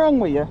something wrong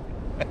with you?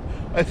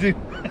 I do.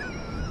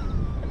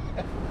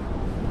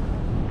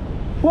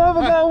 Why have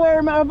I got to wear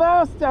a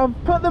mask? I've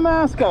put the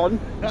mask on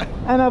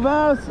and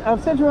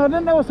I've said to him, I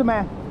don't know what's the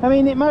matter. I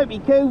mean, it might be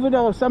COVID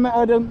or something,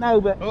 I don't know,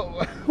 but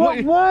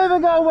why have I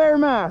got to wear a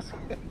mask?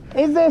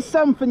 Is there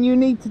something you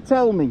need to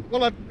tell me?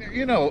 Well,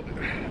 you know,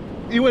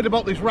 you heard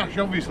about this rash,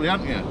 obviously,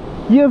 haven't you?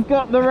 You've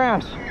got the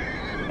rash.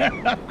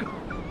 I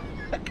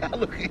can't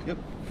look at you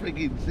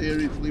frigging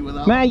seriously with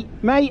that.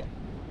 Mate,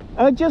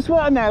 I just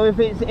want to know if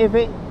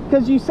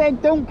because you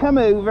said don't come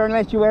over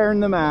unless you're wearing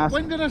the mask.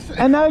 When did I say?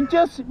 And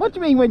what do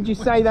you mean when you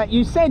say that?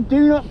 You said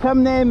do not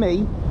come near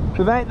me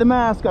without the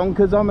mask on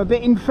because I'm a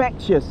bit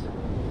infectious.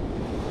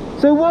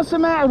 So what's the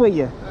matter with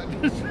you?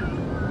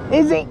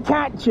 Is it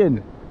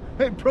catching?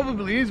 It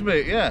probably is,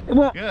 mate, yeah.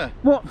 What, yeah.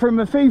 What, from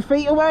a few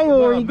feet away,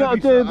 or Well, you got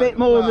to do a bit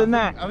more than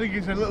that? I think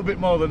it's a little bit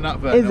more than that,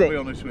 Vern, Is I'll it? be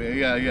honest with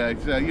you. Yeah,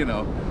 it's, you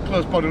know,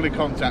 close bodily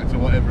contact or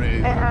whatever it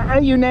is.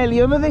 Are you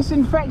nearly over this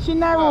infection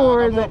now,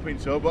 or I'm is it? hoping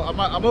so, but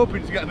I'm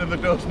hoping to get another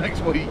dose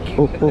next week.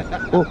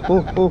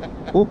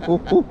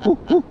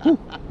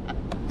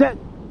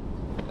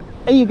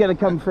 Are you going to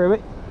come through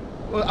it?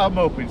 Well, I'm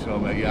hoping so,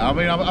 mate, yeah. I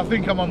mean, I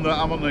think I'm on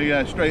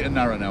the straight and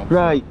narrow now.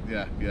 Right.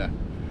 So, yeah.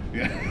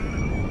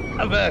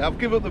 I've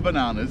given up the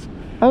bananas.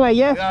 Oh,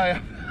 yeah?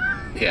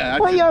 Yeah.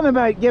 What are you on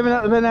about, giving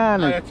up the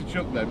bananas? I had to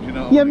chuck them, do you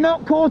know what You've I mean?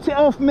 not caught it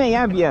off me,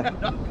 have you?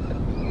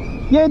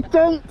 You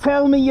don't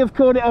tell me you've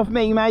caught it off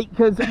me, mate,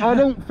 because I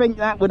don't think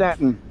that would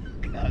happen.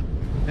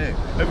 Hey,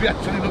 have you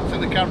actually looked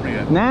at the camera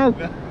yet? No.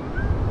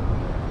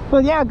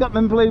 Well, yeah, I've got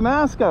my blue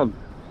mask on.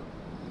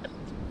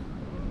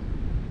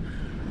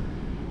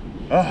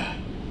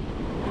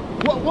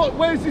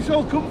 Where's this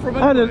all come from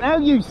anyway? I don't know,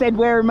 you said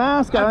wear a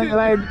mask, I ain't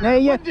allowed near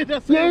you. When did I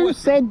say You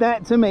said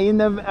that to me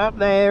up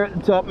there at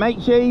the top. Make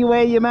sure you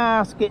wear your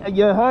mask.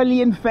 You're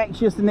highly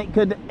infectious and it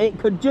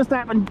could just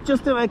happen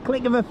just at a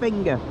click of a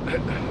finger.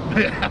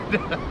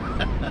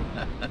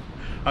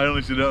 I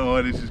honestly don't know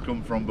where this has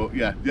come from, but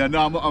yeah,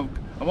 no, I'm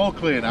all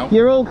clear now.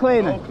 You're all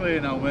clear now? All clear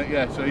now, mate,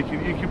 yeah, so you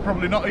can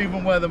probably not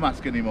even wear the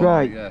mask anymore.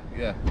 Right. Mate,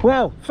 yeah.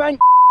 Well, thank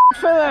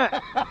for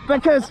that,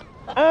 because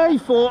I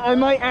thought I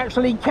might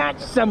actually catch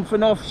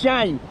something off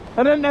Shane.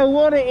 I don't know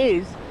what it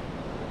is.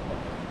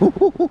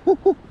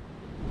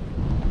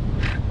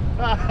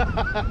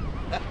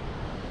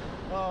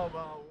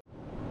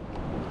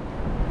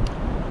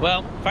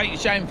 Well, thank you,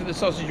 Shane, for the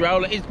sausage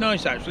roll. It is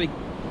nice, actually.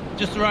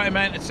 Just the right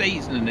amount of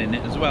seasoning in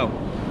it as well.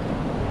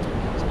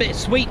 There's a bit of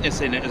sweetness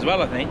in it as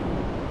well, I think.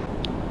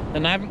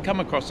 And I haven't come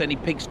across any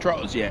pig's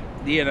trotters yet.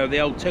 You know, the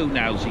old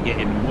toenails you get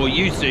in them, or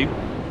used to.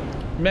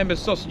 Remember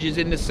sausages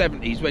in the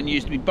 70s when you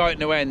used to be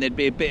biting away and there'd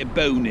be a bit of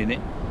bone in it,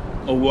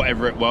 or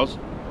whatever it was.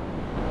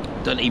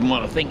 Don't even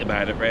want to think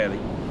about it, really.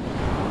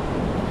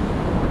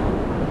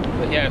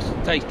 But yeah,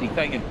 it's tasty,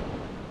 thank you.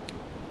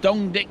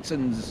 Dong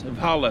Dixon's of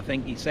Hull, I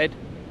think he said.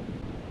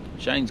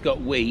 Shane's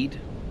got weed.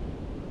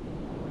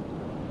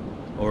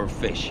 Or a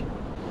fish.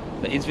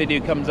 But his video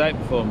comes out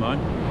before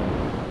mine.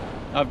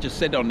 I've just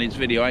said on his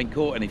video I ain't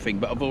caught anything,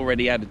 but I've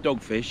already had a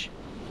dogfish,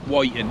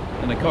 whiting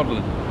and a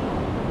codling.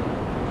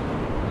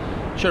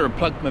 Should have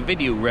plugged my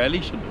video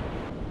really, shouldn't I?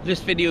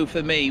 This video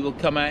for me will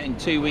come out in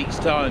 2 weeks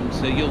time,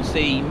 so you'll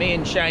see me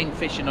and Shane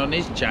fishing on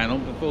his channel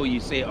before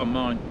you see it on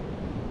mine,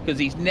 because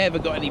he's never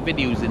got any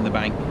videos in the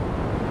bank.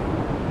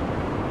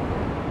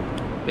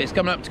 But it's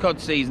coming up to cod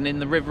season in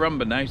the River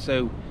Humber now,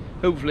 so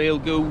hopefully he'll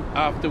go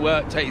after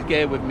work, take his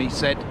gear with me,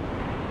 said.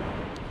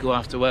 Go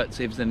after work,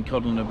 see if there's any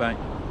codling about.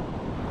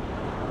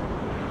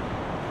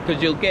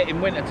 Because you'll get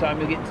in winter time,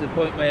 you'll get to the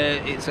point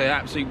where it's an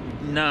absolute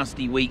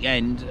nasty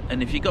weekend,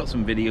 and if you've got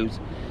some videos,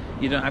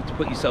 you don't have to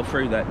put yourself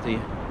through that, do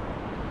you?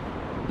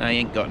 No, you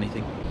ain't got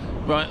anything.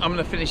 Right, I'm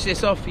gonna finish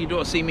this off. You don't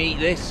want to see me eat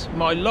this.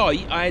 My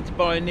light, I had to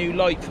buy a new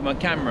light for my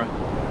camera,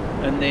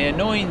 and the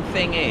annoying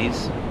thing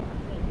is,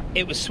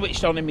 it was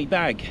switched on in my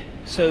bag,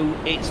 so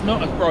it's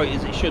not as bright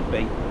as it should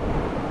be.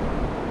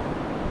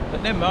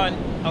 But never mind,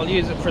 I'll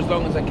use it for as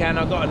long as I can.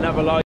 I've got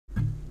another light.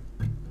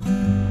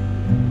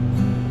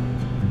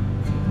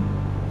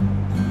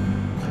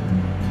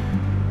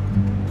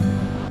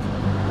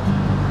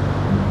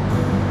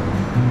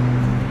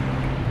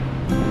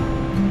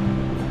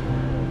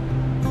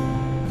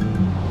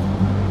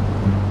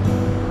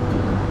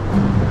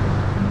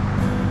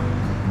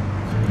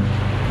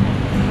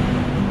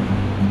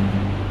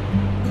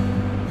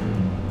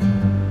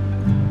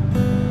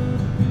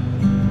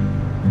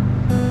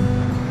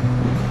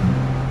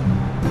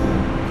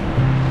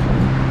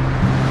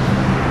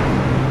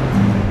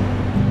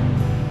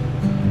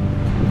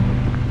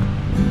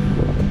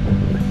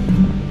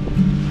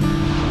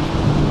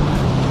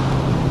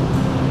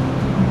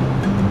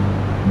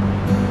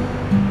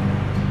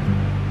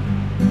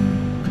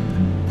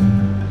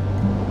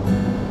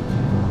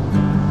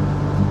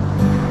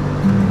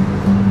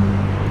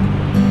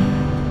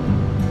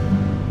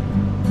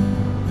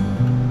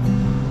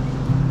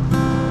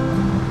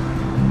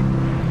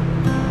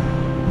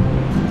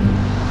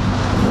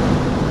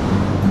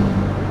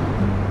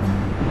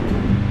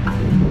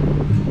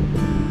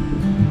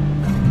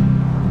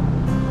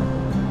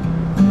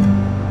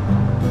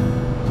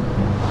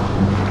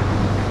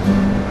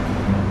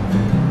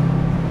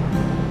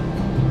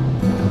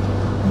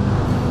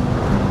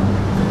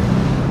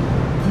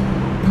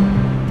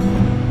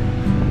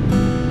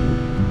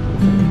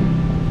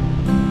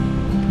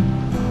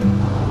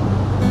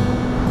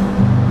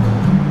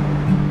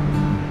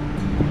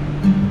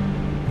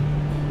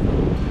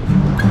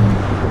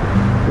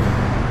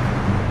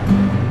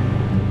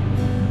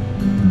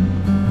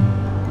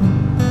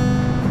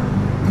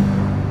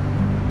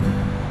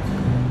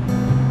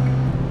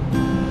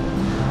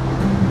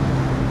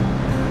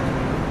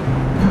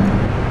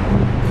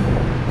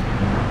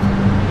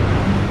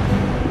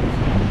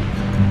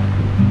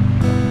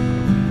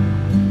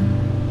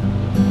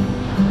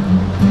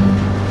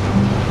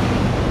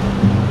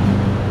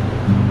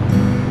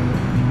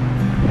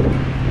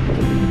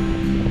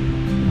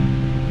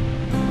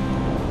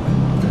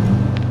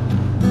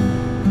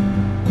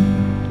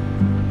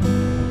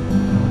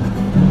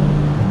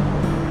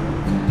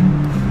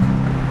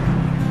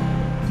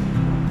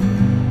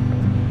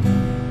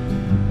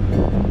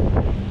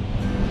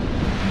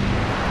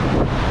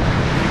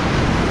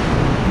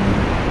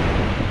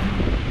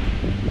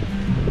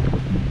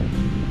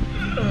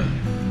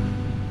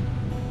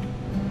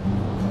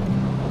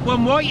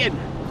 One whiting.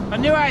 I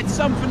knew I had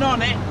something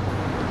on it.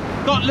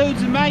 Got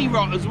loads of May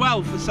rot as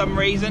well for some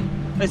reason.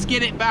 Let's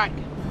get it back.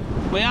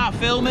 We are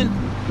filming.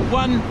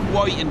 One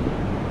whiting.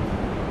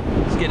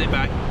 Let's get it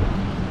back.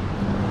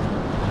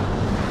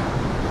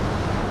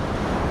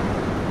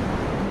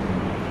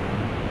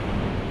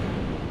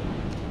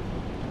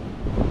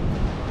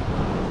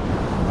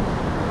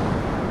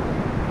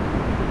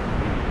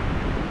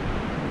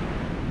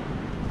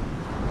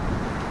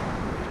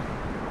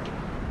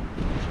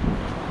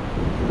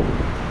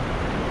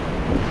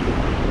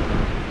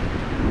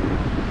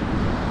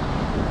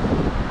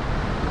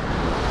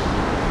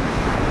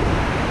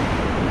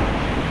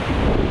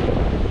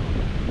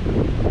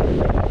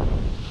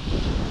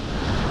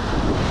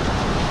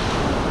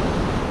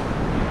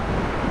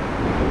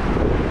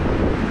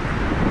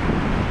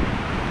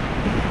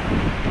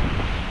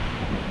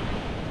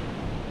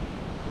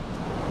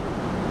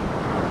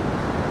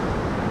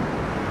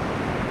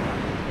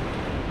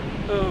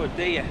 Oh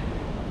dear.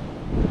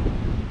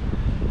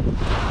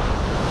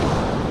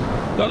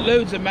 Got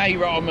loads of May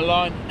rot on my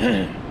line.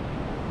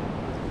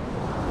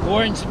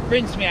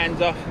 Rinse my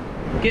hands off,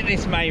 get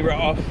this May rot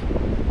off.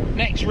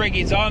 Next rig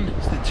is on,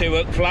 it's the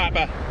 2-hook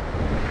flapper.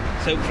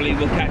 So hopefully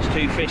we'll catch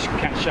 2 fish and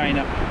catch Shane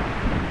up.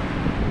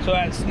 So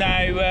that's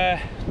now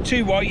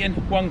 2 whiting,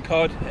 1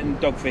 cod and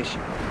dogfish.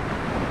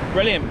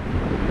 Brilliant.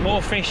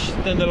 More fish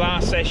than the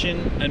last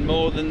session and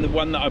more than the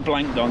one that I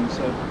blanked on,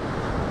 so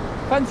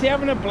fancy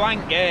having a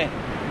blank, yeah.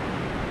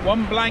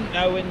 One blank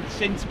though, and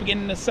since the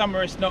beginning of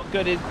summer it's not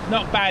good, it's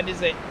not bad,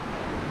 is it?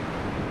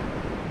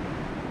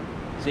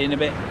 See you in a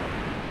bit.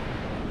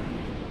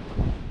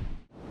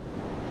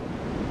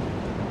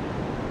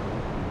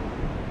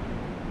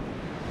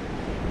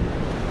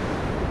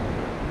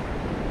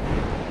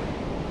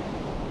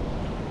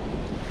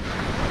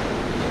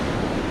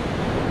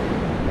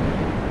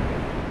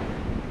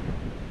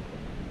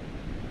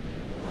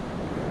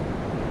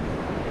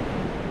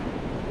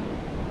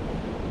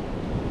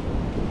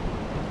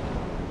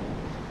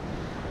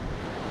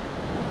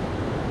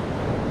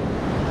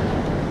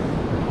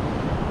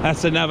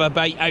 That's another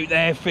bait out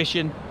there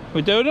fishing.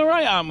 We're doing all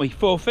right, aren't we?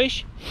 4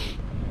 fish.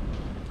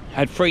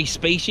 Had 3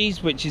 species,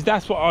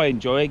 that's what I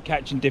enjoy,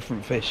 catching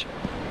different fish.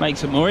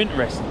 Makes it more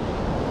interesting.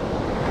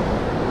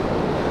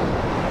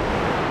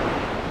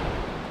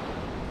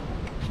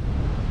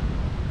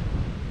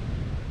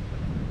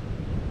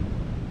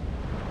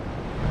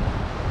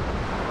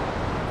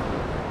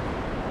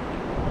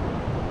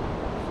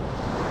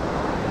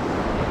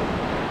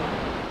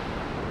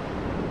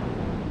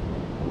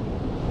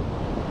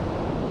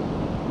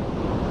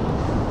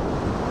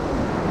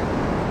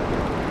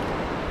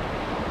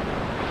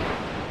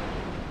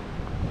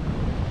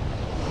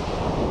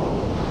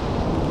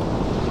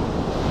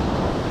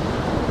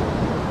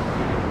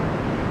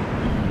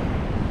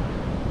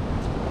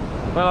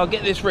 Well, I'll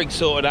get this rig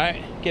sorted out,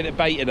 get it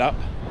baited up.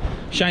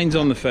 Shane's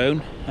on the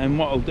phone, and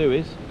what I'll do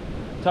is,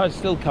 tide's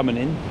still coming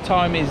in.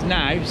 Time is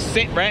now,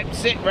 sit rep,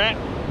 6:10.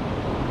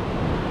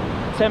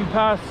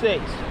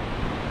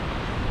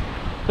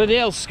 Bloody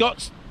hell,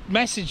 Scott's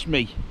messaged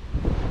me.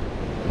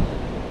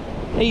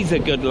 He's a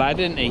good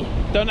lad, isn't he?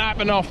 Don't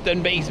happen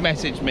often, but he's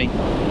messaged me.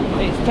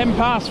 It's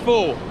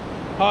 4:10.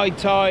 High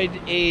tide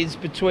is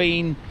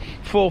between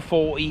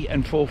 4:40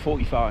 and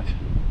 4:45.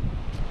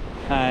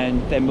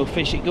 And then we'll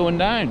fish it going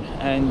down,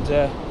 and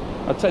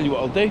I'll tell you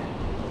what I'll do.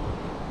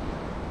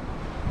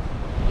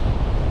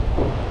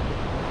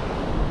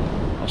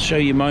 I'll show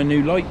you my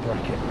new light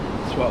bracket.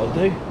 That's what I'll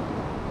do.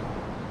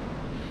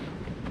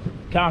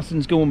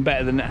 Casting's going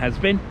better than it has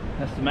been,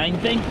 that's the main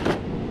thing.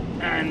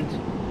 And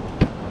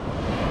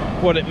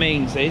what it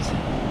means is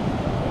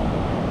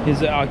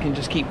that I can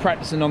just keep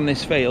practicing on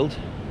this field,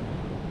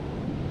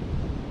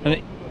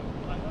 and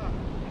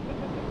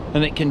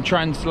it can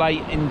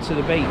translate into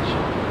the beach.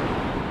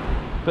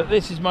 But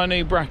this is my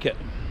new bracket.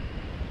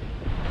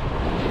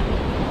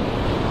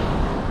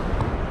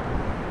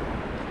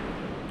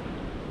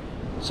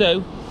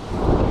 So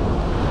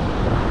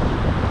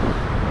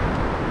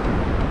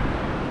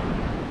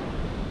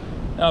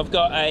I've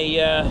got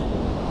a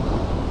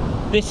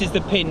this is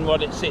the pin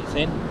what it sits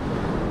in.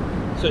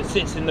 So it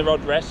sits in the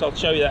rod rest. I'll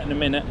show you that in a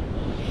minute.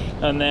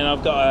 And then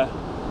I've got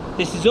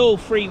this is all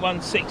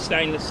 316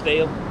 stainless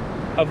steel.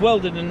 I've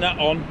welded a nut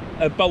on,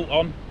 a bolt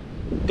on,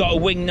 got a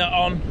wing nut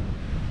on,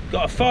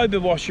 got a fibre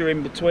washer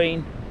in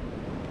between.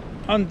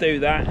 Undo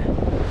that.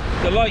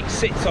 The light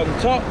sits on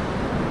top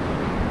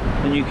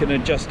and you can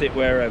adjust it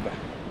wherever.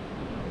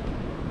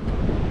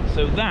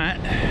 So that,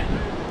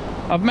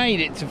 I've made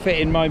it to fit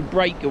in my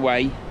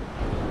breakaway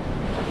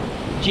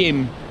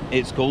Gym,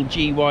 it's called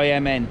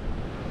GYMN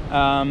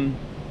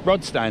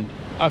rod stand.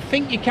 I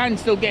think you can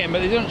still get them, but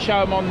they don't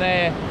show them on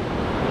their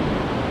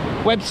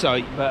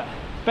website. But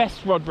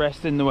best rod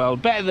rest in the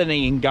world, better than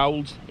Ian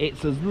Gold's.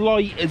 It's as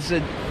light as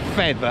a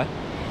feather.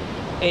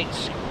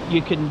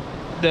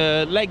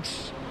 The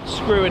legs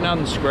screw and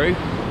unscrew,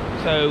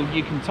 so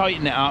you can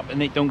tighten it up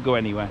and it don't go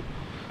anywhere.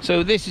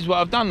 So this is what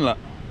I've done, look.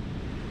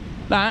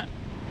 That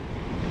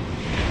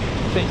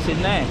fits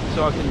in there,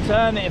 so I can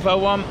turn it if I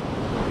want,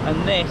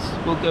 and this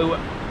will go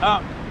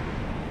up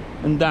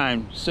and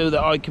down so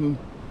that I can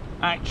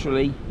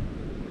actually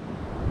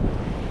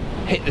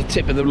hit the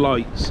tip of the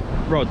rods.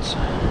 Let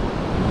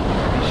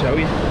me show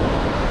you.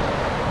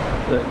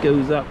 So it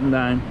goes up and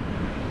down,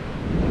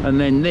 and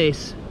then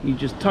this, you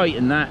just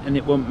tighten that and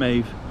it won't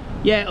move.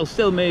 Yeah, it'll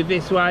still move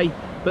this way,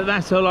 but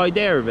that's the whole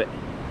idea of it.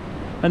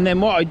 And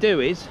then what I do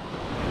is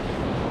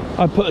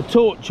I put a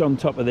torch on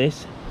top of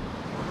this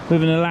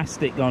with an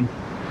elastic on,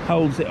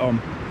 holds it on.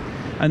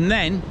 And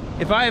then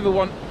if I ever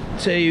want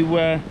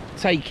to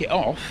take it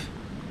off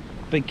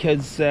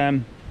because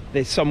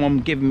there's someone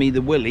giving me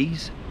the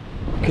willies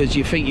because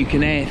you think you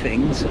can air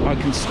things, I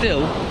can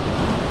still,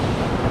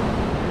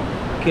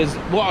 because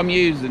what I'm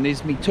using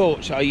is my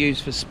torch that I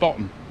use for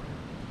spotting.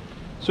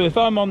 So if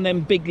I'm on them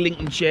big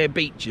Lincolnshire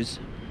beaches,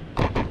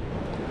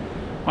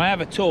 I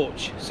have a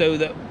torch so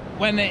that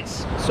when it's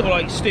sort of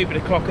like stupid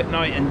o'clock at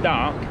night and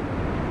dark,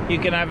 you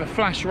can have a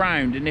flash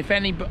round, and if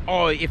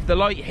the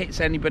light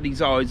hits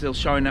anybody's eyes, they'll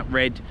shine up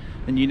red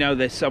and you know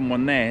there's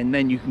someone there, and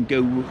then you can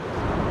go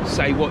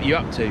say what you're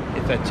up to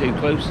if they're too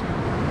close,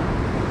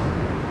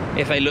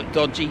 if they look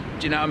dodgy,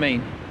 do you know what I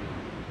mean?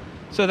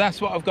 So that's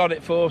what I've got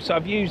it for. So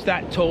I've used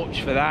that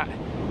torch for that.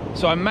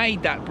 So I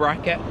made that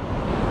bracket,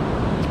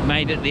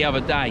 made it the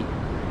other day,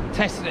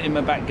 tested it in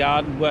my back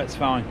garden, works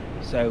fine.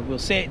 So we'll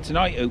see it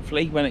tonight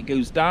hopefully when it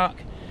goes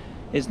dark.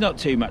 It's not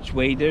too much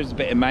weed, there's a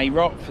bit of may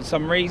rot for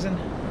some reason,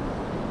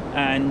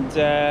 and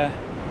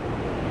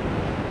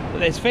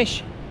there's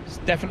fish. It's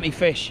definitely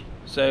fish.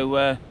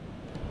 So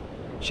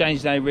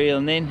Shane's now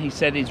reeling in. He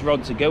said his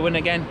rods are going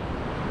again.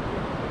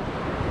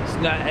 It's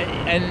not,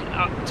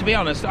 and to be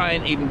honest, I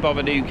ain't even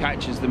bothered who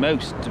catches the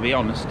most, to be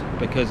honest,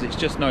 because it's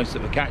just nice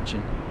that we're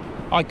catching.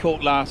 I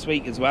caught last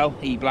week as well.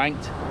 He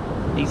blanked.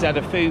 He's had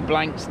a few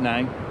blanks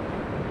now,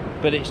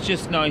 but it's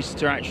just nice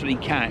to actually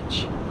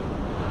catch.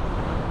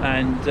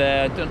 And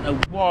I don't know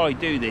why I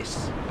do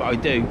this, but I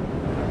do.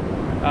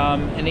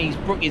 And he's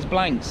broke his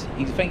blanks.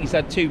 I think he's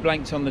had 2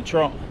 blanks on the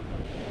trot.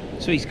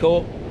 So he's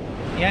caught.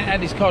 He ain't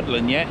had his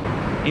codling yet.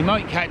 He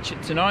might catch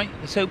it tonight.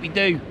 Let's hope he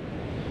do.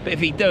 But if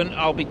he don't,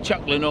 I'll be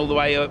chuckling all the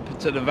way up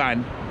to the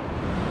van.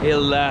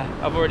 He'll.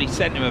 I've already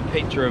sent him a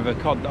picture of a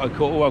cod that I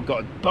caught. Oh, I've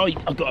got a bite.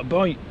 I've got a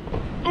bite.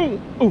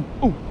 Oh, oh,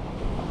 oh.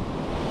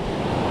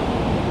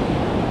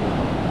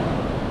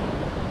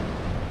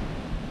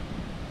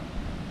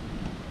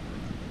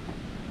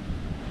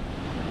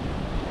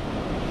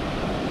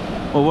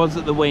 Or was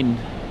it the wind?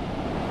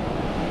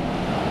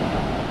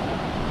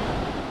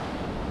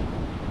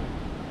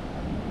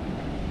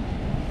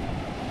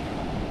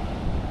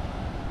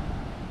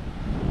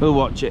 We'll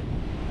watch it.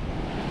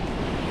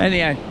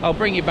 Anyhow, I'll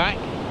bring you back.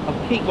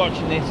 I'll keep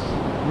watching this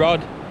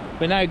rod.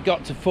 We've now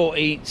got to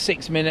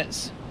 46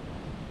 minutes.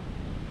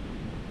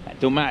 That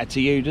don't matter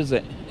to you, does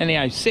it?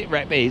 Anyhow, sit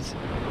rep is,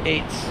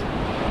 it's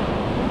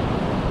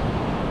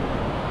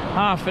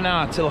half an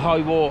hour till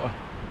high water.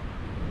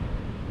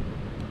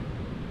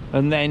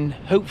 And then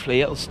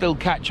hopefully it'll still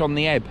catch on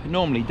the ebb. It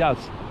normally does.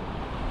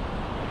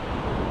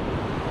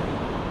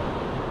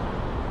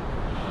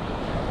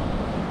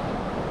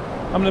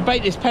 I'm going to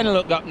bait this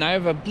pennock up now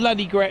with a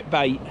bloody great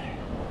bait.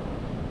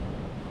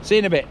 See you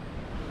in a bit.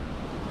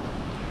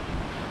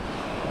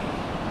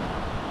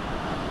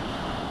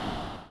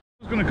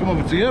 I was going to come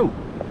over to you.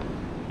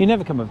 You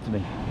never come up to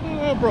me.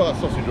 I brought that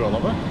sausage roll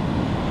over.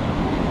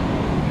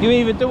 You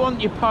either don't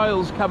want your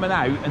piles coming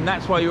out and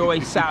that's why you're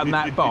always sat on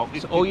that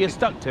box, or you're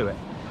stuck to it.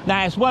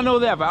 Now it's one or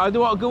the other. I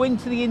don't want to go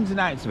into the ins and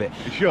outs of it.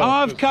 Sure,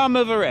 I've come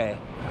over here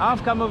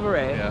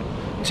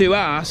to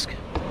ask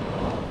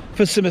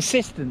for some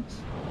assistance.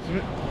 In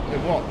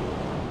what?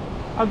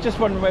 I'm just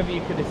wondering whether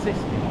you could assist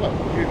me. Well,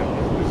 you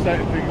know, there's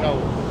certain things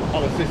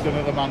I'll assist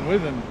another man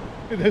with, and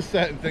there's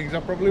certain things I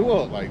probably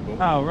won't, like.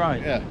 But, oh,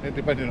 right. Yeah,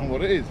 depending on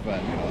what it is,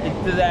 man. You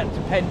know. Does that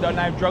depend on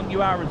how drunk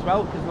you are as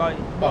well? Because, like,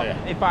 well,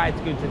 if I had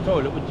to go to the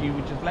toilet, would you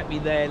just let me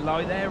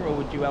lie there, or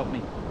would you help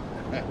me?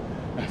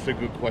 That's a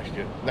good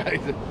question. That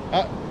is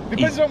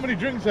depends on how many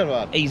drinks I've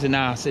had. He's an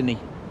arse, isn't he?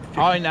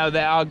 I know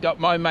that. I've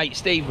got my mate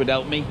Steve would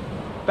help me.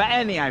 But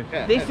anyhow,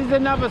 this is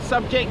another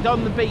subject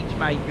on the beach,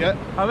 mate. Yeah.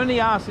 I'm only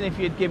asking if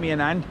you'd give me an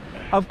hand.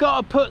 I've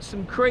got to put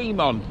some cream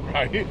on.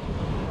 Right.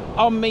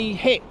 On me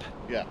hip.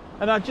 Yeah.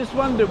 And I just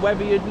wondered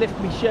whether you'd lift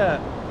me shirt.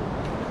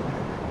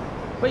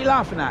 What are you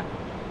laughing at?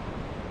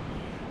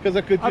 Because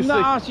I could just I'm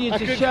not asking you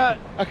to shirt.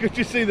 I could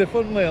just see the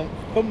thumbnail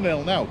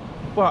now.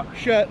 What?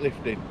 Shirt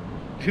lifting.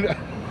 You know?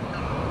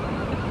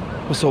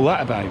 What's all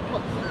that about?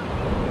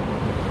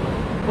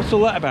 What's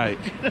all that about?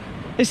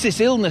 It's this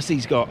illness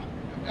he's got.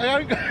 I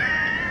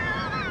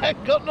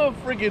ain't got no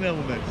frigging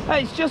illness.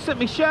 It's just that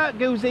my shirt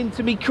goes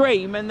into me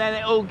cream and then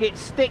it all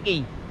gets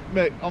sticky.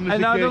 Mate, on this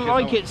and occasion, I don't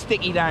like it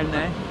sticky down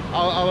there.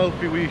 I'll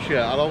help you with your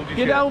shirt. I'll hold your shirt.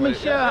 You'd hold my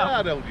shirt? Yeah,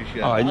 I'd hold your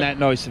shirt. Oh, isn't that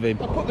nice of him?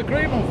 I'll put the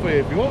cream on for you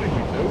if you wanted me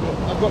to, but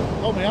I've got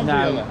all my hands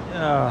together.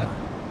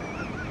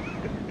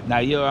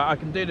 No, I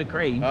can do the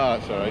cream. Oh,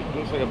 that's alright.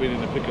 Looks like I've been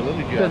in a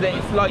Piccadilly jar. Because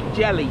it's like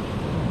jelly.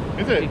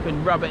 Is it? You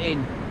can rub it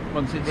in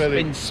once it's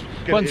Really?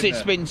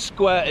 been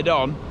squirted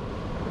on,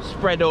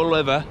 spread all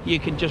over. You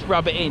can just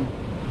rub it in.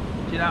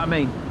 Do you know what I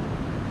mean?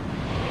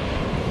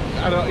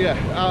 I don't. Yeah,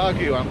 I'll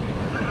argue, Andy.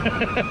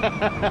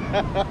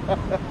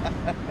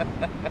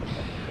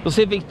 We'll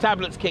see if these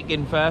tablets kick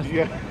in first.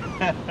 Yeah.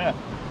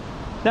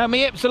 Now my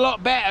hip's a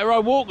lot better. I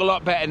walk a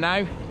lot better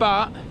now,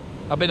 but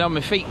I've been on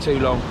my feet too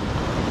long.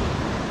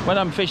 When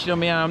I'm fishing on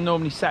my own, I'm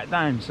normally sat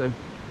down, so.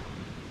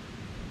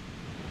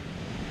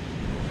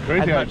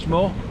 Crazy. Had much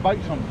more.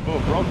 Bites on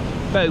both rods.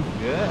 Both.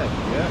 Yeah.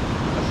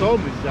 I saw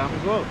them this time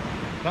as well.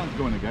 That's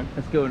going again.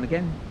 That's going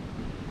again.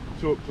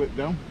 So clip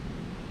down.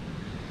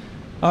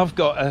 I've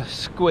got a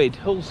squid,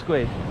 whole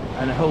squid,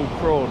 and a whole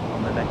prawn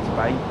on the next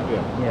bait.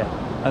 Yeah.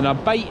 And I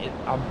baited.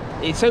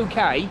 It's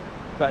okay,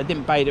 but I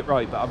didn't bait it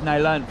right. But I've now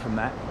learned from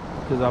that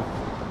because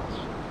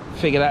I've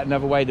figured out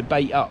another way to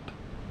bait up,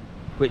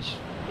 which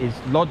is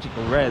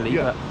logical, really.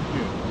 Yeah.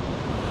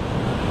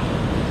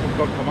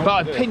 But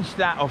I pinched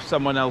that off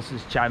someone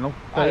else's channel.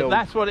 But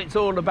that's what it's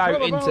all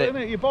about, isn't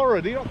it? You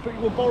borrowed. You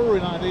were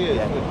borrowing ideas.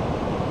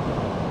 Yeah.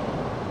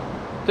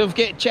 Don't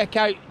forget to check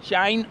out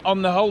Shane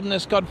on the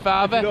Holderness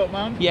Codfather. You don't,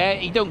 man. Yeah,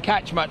 he don't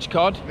catch much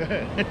cod.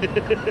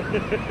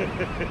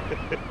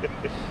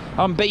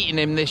 I'm beating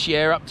him this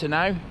year up to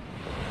now.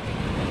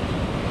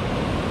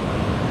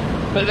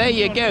 But there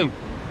you go.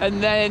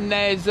 And then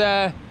there's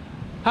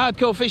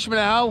Hardcore Fisherman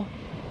at Hull,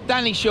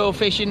 Danny Shore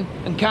Fishing,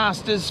 and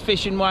Casters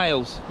Fishing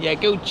Wales. Yeah,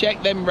 go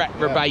check them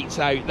reprobates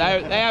out.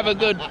 They have a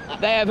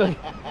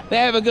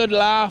good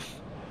laugh.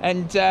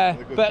 And good set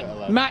of but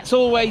lads. Matt's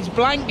always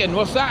blanking.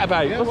 What's that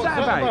about? Yeah, what's that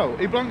about?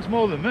 He blanks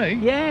more than me.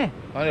 Yeah.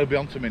 I know he'll be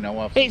on to me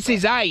now. It's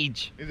his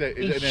age. Is it?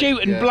 He's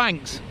shooting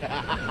blanks.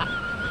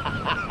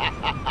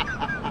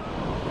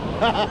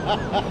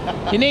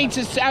 You need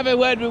to have a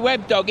word with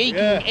Web Dog.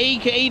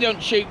 He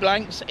don't shoot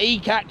blanks. He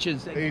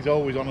catches. He's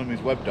always on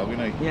his Web Dog,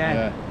 isn't he?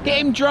 Yeah. Get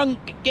him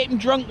drunk. Get him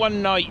drunk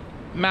one night,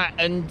 Matt,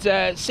 and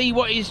see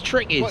what his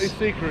trick is. What his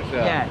secrets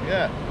are.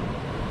 Yeah.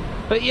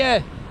 But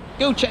yeah,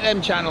 go check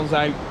them channels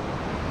out.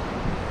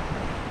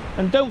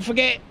 And don't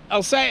forget,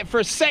 I'll say it for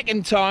a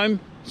second time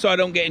so I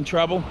don't get in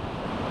trouble.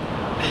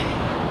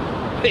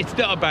 It's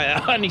not about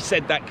that. I only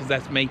said that because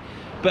that's me.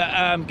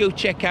 But go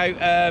check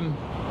out.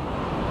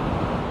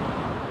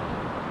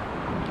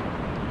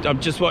 I'm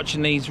just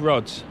watching these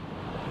rods.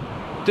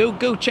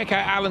 Go check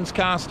out Alan's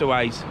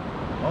Castaways.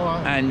 All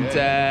right. And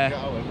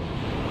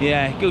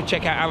yeah, go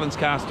check out Alan's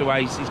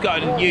Castaways. He's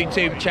got a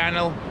YouTube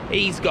channel.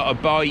 He's got a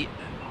bite.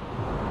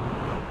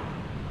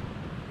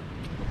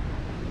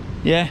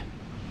 Yeah.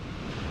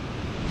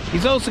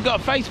 He's also got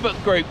a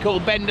Facebook group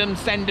called Bend 'em,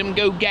 Send 'em,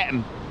 Go Get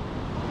 'em.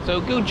 So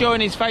go join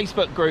his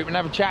Facebook group and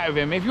have a chat with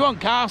him. If you want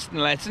casting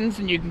lessons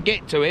and you can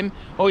get to him,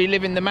 or you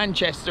live in the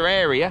Manchester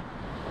area,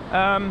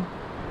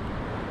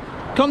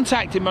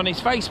 contact him on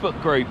his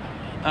Facebook group.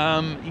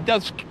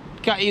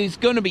 He's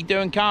going to be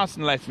doing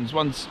casting lessons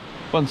once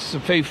a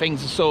few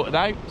things are sorted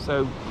out.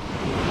 So I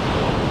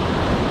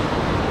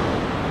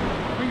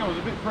think I was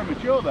a bit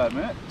premature there,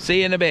 mate. see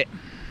you in a bit.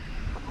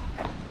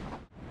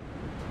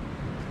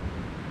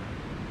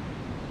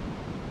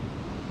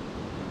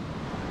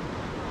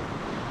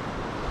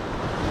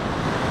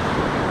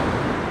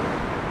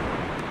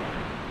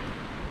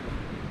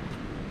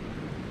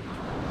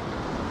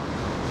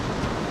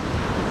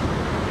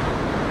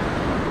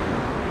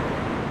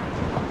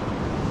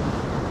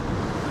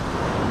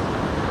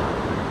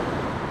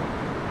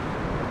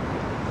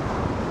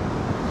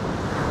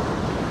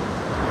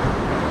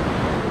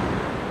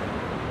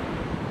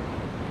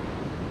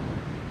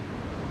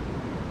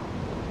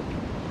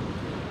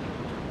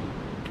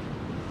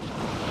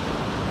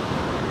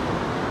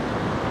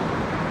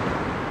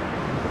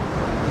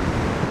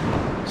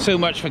 So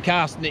much for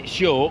casting it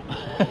short.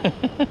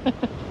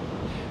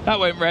 That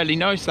went really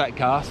nice, that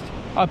cast.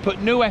 I put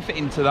no effort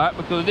into that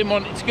because I didn't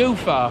want it to go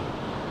far,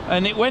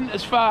 and it went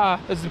as far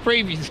as the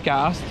previous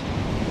cast,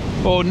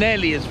 or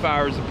nearly as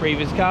far as the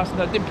previous cast,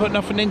 and I didn't put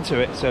nothing into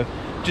it. So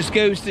just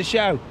goes to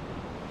show,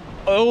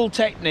 all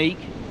technique,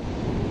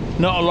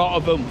 not a lot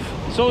of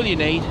oomph. That's all you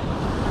need.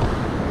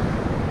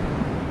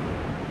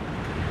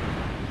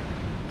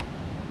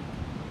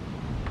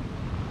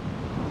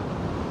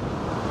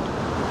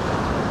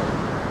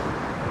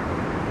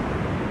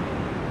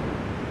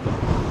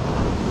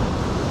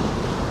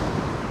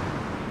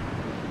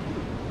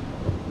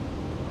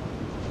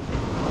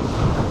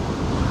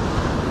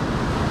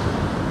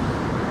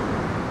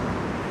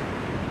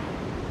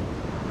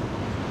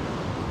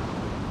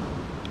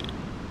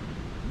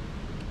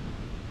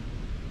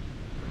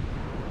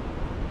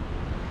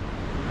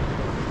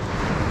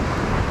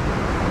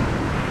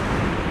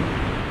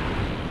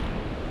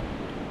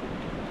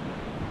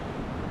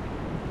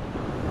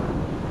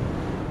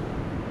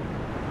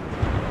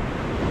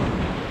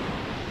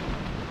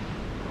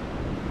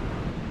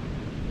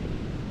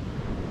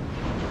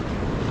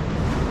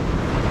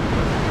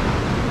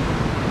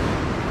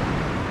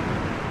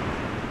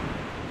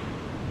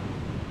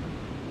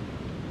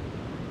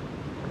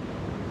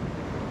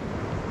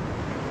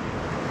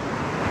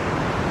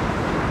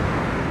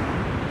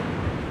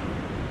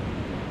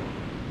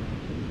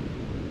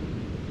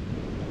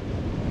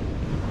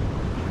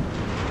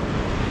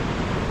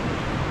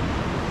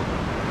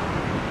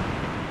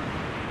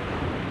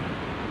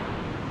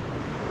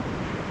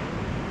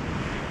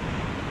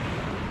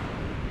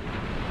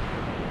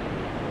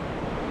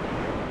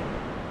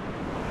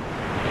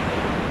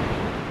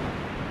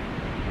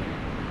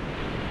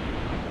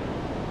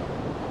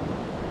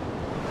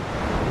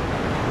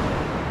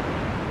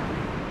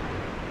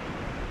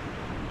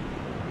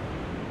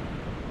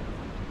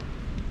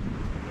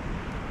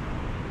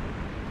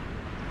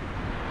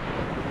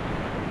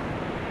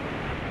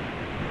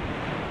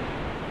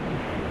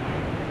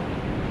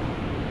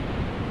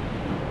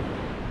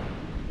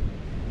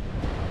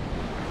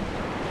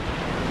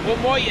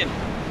 I'm waiting.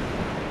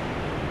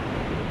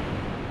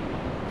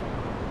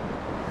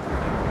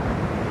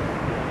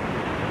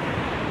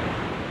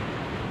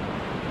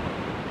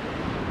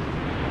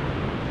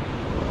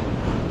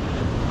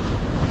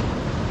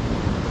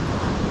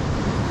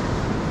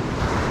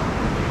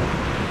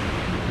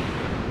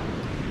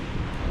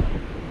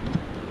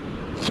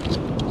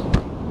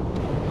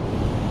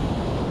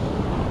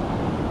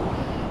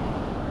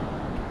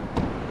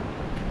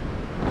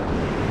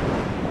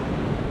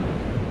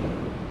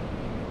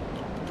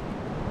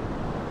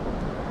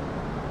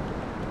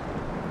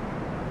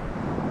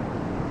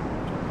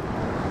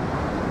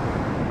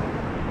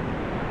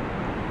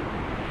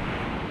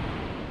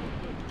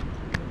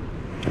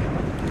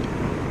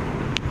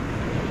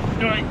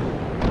 Right.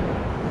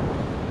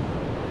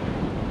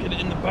 Get it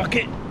in the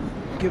bucket.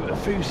 give it a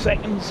few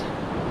seconds.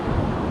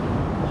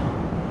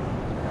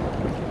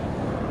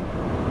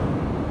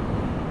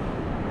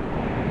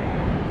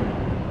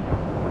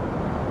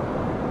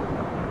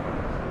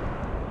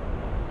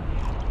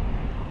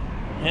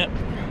 Yep,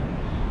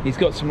 he's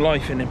got some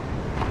life in him.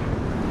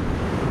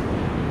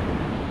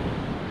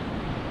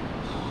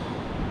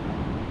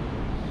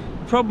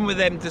 The problem with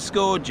them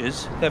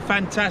disgorgers, they're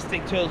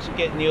fantastic tools for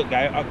getting the hook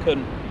out. I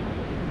couldn't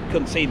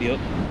see the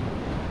hook.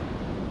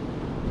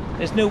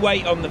 There's no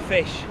weight on the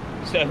fish,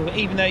 so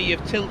even though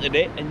you've tilted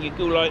it and you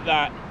go like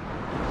that,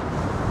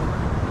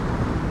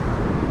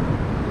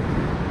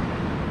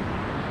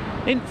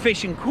 isn't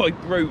fishing quite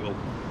brutal?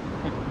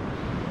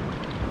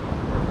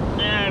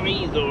 Nah,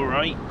 he's all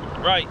right.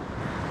 Right,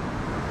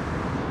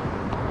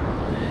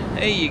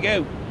 there you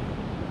go.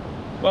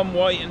 One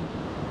whiting.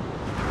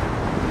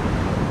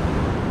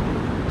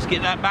 Let's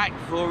get that back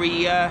before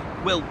he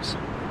wilts.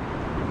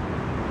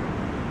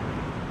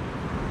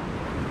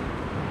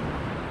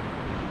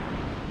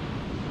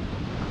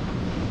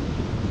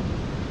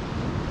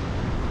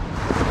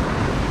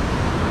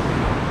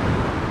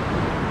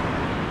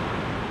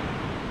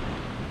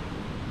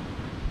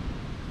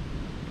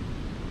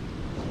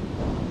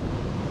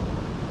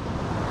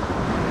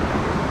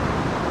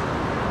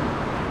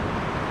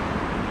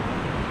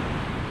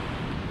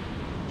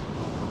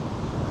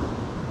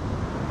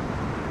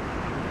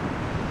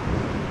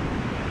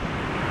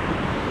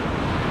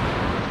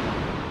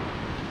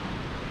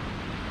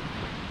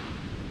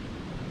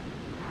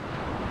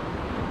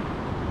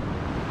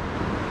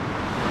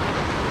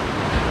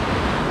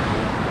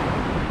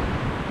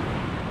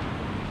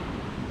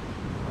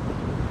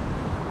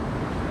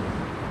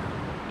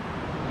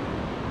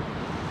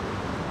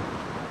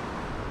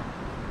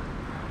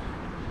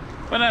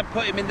 When I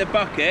put him in the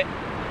bucket,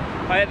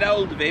 I had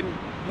hold of him,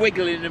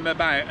 wiggling him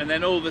about, and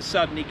then all of a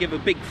sudden he gave a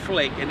big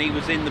flick and he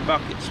was in the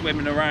bucket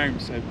swimming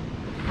around. So he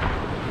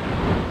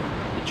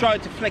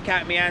tried to flick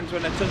out my hands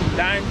when I took him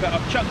down, but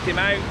I've chucked him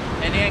out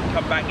and he ain't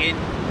come back in.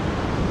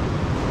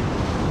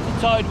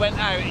 The tide went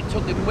out, it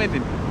took him with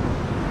him.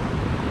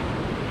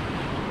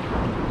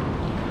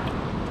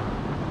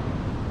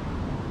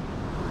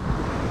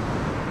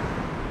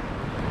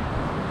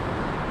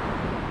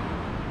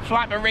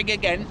 Flap a rig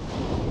again.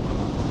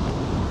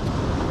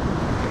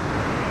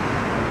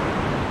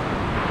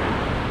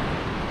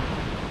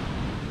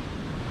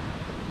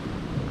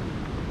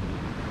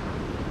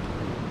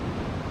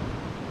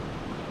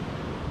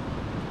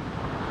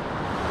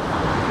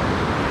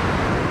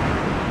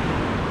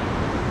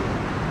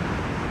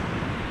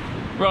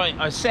 Right,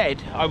 I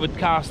said I would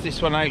cast this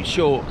one out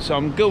short, so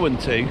I'm going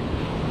to,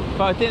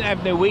 but I didn't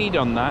have no weed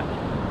on that.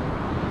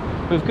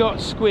 We've got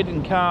squid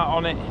and carp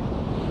on it.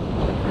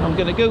 I'm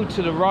going to go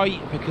to the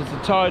right because the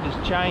tide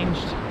has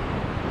changed.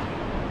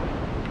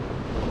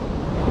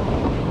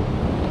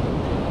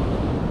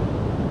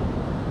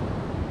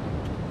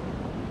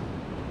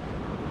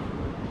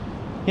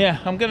 Yeah,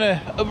 I'm going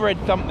to overhead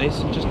thump this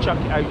and just chuck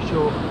it out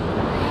short.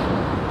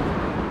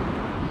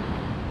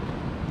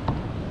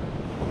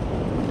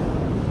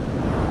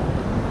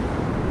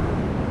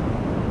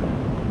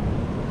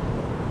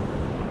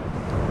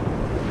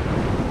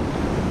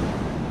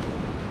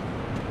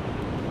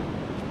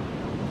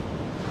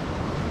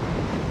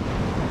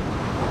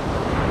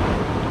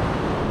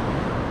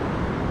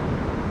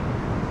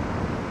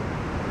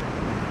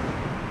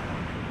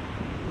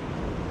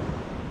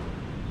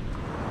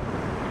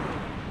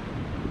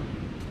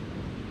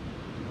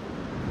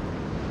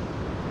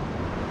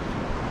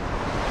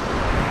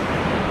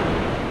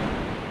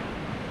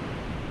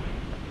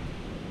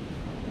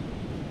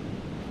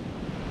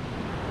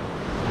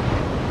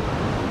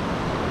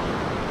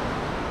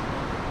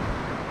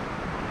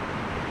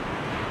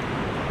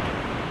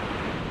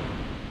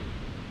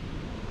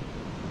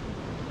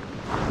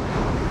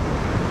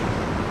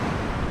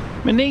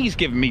 My knee's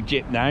giving me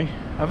jip now.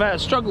 I've had a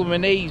struggle with my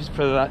knees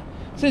for that.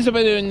 Since I've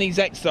been doing these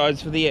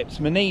exercises for the hips,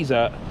 my knees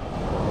hurt.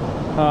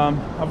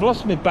 I've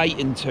lost my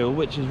baiting tool,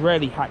 which has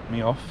really hacked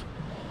me off.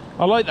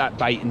 I like that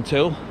baiting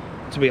tool,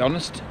 to be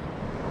honest.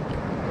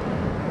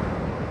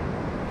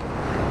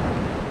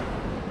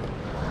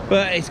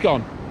 But it's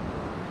gone.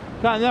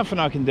 There's nothing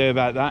I can do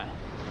about that.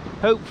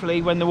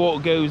 Hopefully when the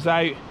water goes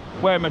out,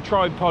 where my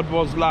tripod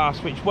was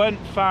last, which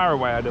weren't far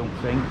away I don't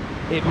think,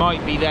 it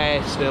might be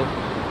there still.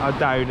 I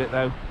doubt it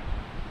though.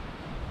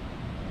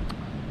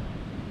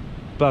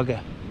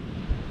 Bugger.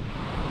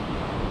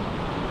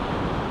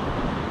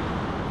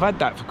 I've had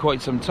that for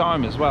quite some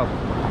time as well.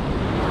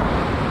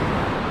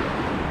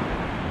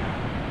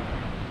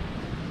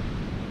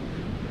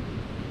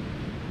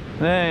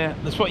 Yeah,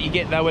 that's what you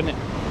get though, isn't it?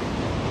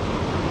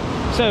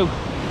 So,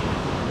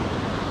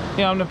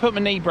 yeah, I'm going to put my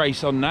knee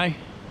brace on now.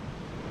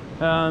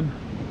 And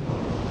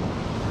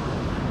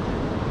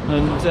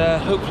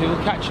hopefully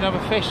we'll catch another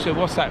fish. So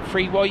what's that,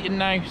 3 whiting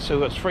now?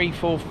 So that's 3,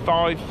 4,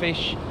 5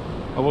 fish.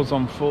 I was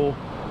on 4.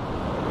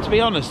 To be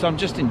honest, I'm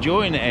just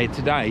enjoying it here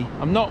today.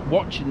 I'm not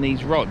watching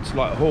these rods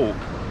like a hawk.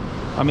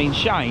 I mean,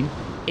 Shane,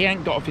 he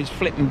ain't got off his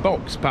flipping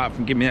box apart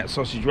from giving me that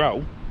sausage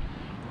roll.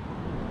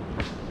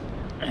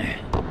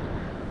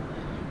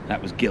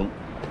 That was guilt.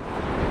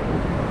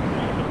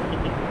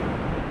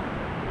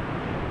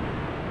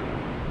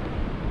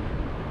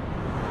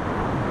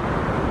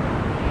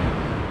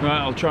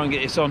 Right, I'll try and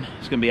get this on.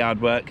 It's going to be hard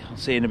work. I'll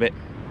see you in a bit.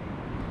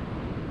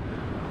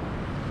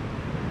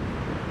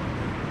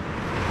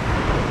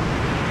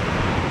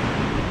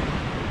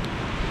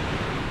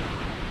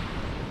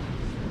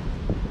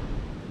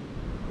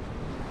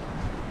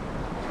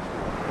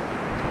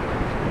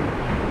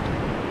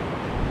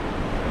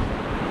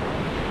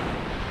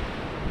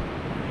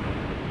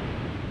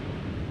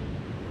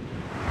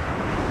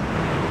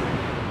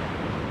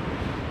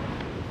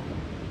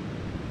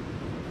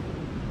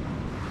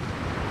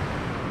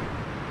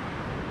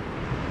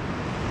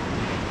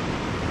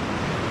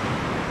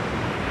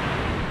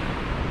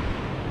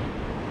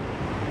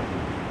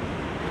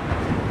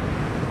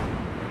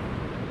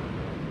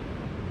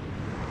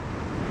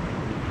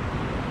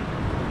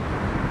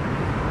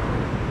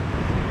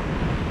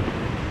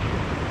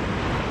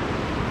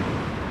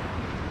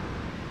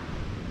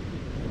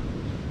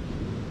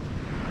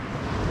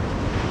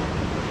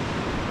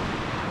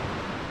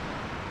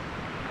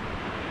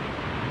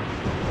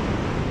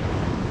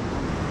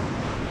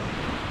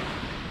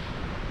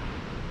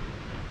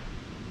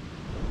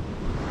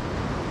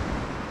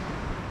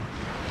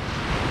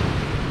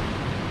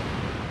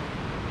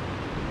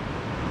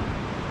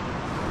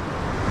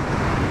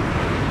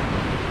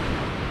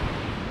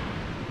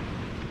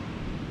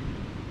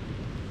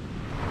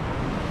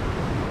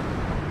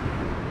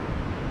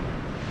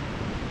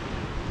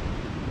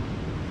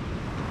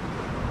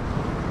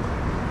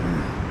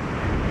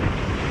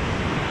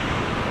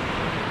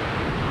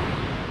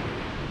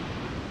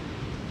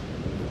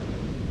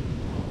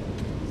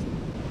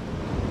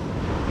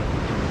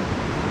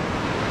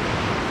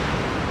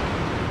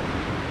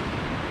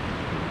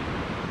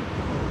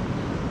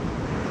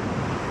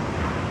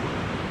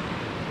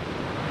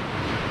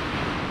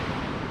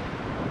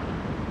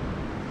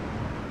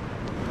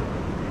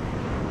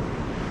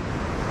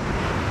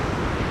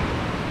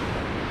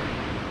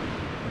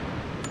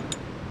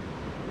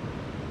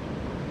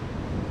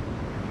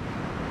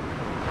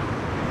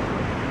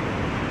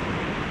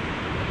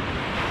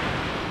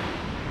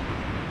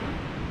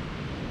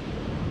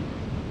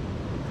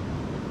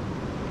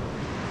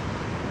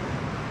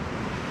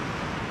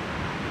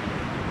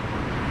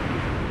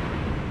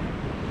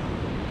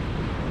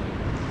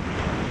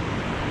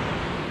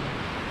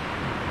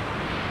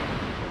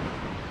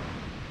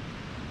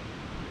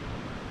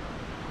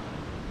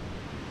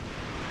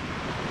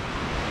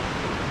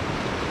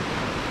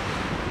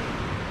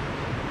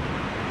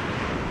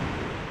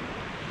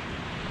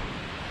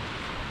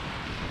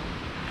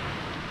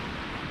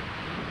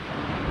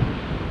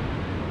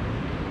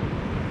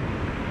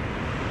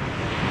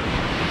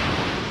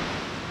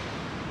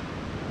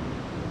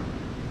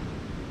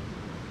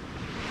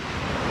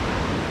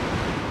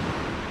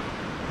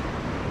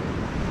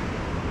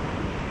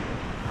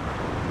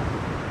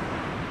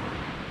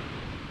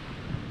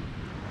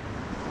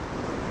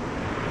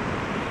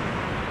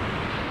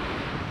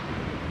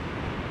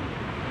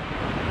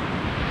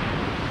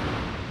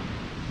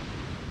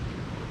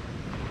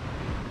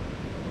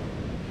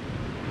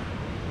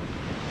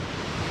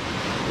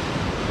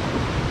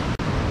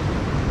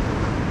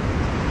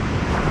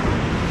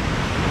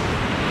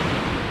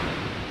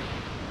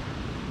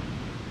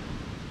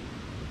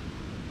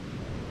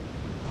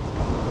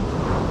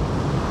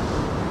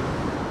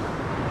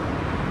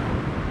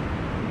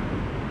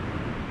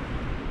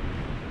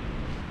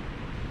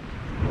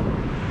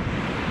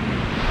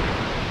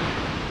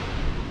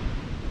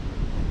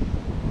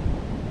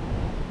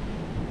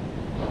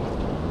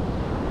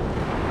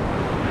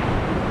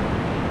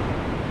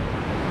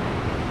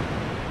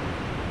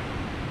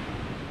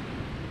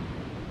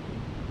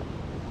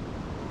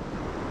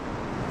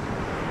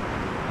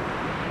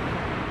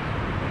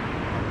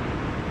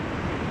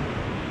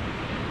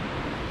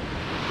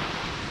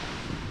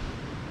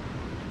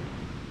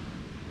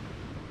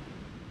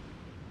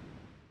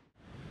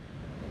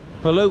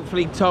 Well,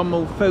 hopefully Tom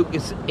will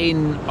focus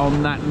in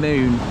on that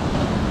moon.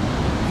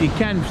 If you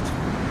can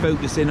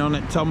focus in on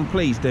it, Tom,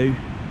 please do.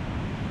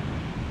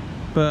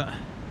 But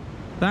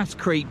that's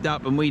creeped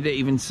up and we didn't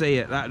even see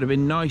it. That would have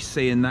been nice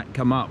seeing that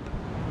come up.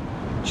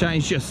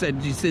 Shane's just said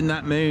it's in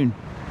that moon.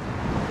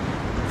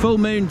 Full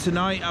moon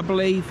tonight, I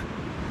believe.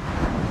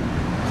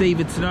 It's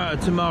either tonight or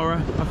tomorrow.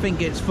 I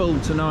think it's full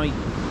tonight.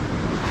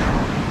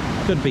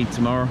 Could be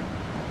tomorrow.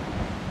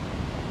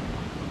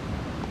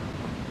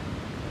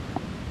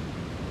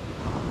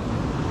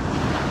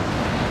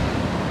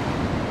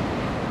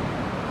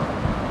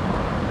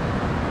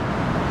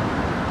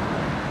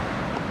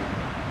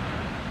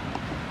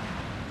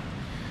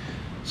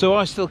 So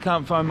I still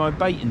can't find my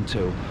baiting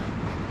tool,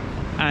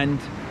 and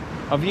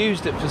I've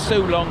used it for so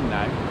long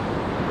now,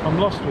 I'm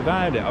lost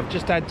without it. I've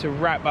just had to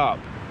wrap up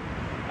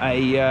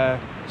a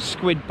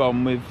squid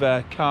bomb with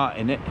cart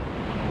in it,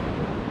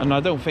 and I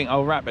don't think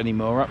I'll wrap any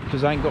more up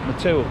because I ain't got my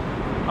tool.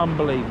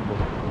 Unbelievable.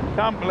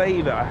 Can't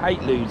believe it. I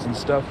hate losing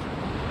stuff.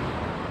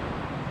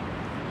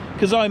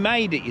 Because I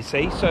made it, you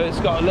see, so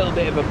it's got a little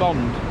bit of a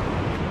bond.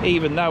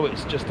 even though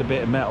it's just a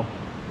bit of metal.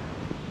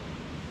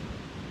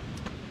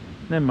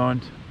 Never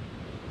mind.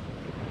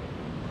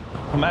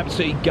 I'm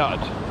absolutely gutted.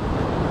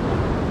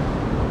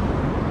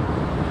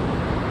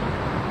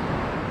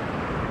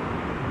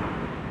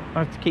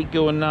 I have to keep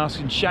going and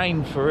asking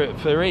Shane for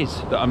his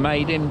that I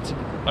made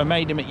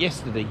him it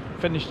yesterday.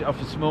 Finished it off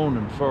this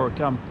morning before I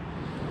come,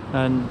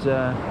 and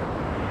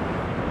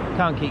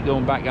can't keep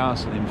going back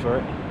asking him for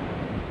it.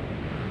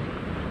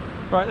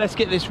 Right, let's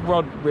get this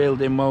rod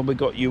reeled in while we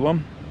got you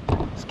on.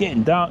 It's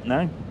getting dark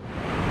now.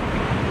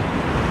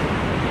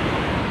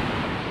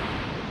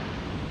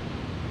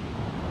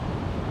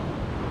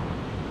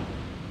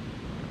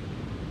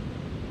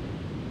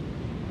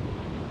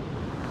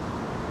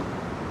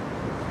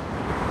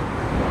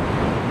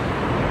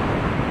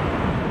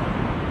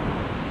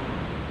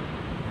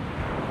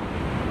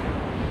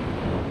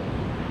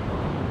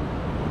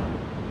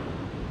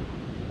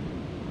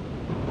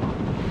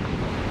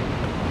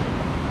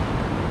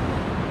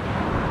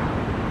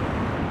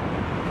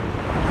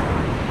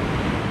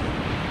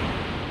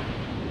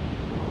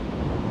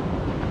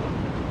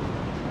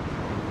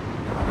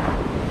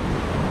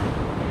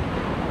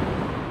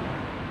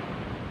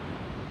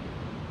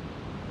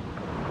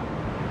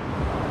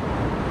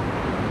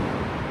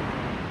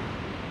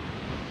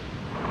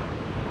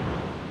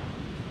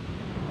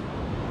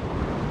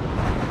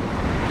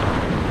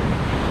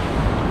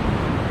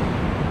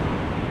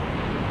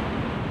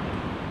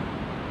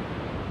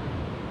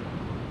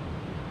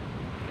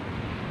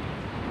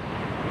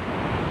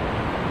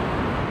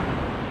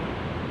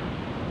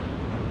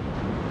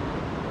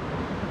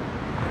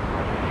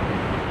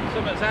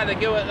 Someone's had a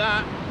go at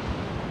that.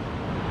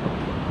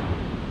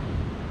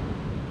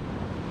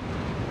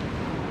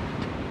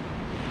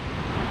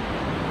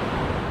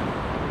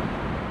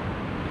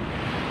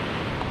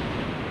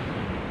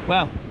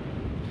 Well,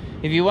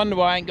 if you wonder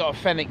why I ain't got a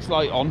Fenix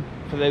light on,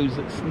 for those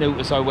that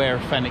notice I wear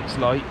a Fenix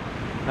light,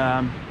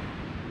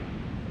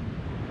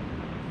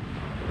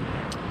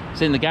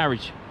 it's in the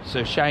garage.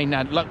 So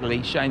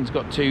luckily Shane's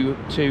got two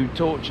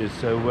torches,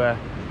 so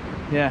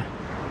yeah,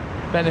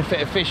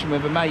 benefit of fishing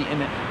with a mate,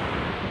 innit?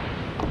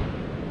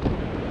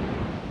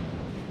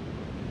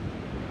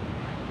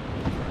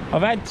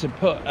 I've had to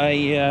put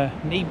a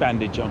knee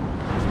bandage on.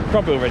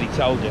 Probably already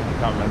told you, I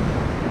can't remember.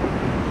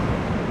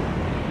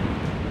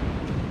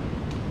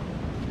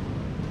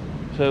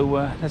 So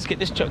let's get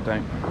this chucked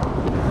down.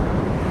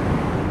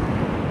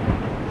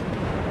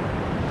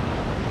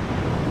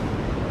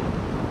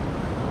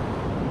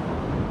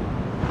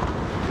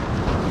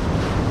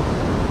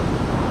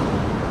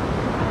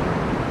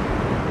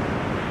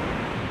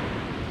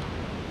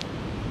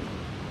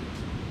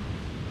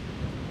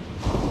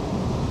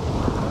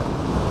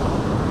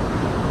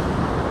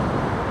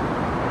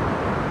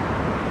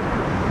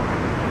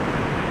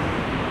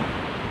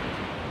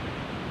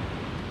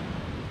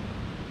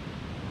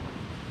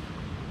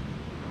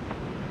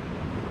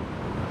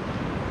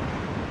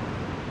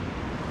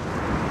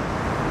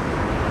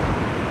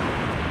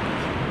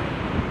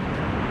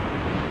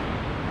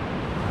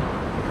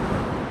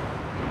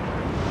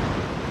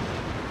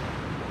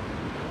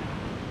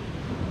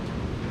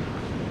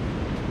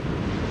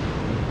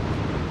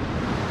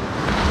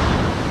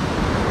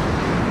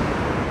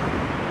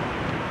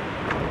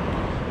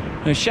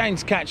 Now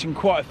Shane's catching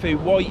quite a few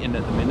whiting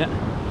at the minute,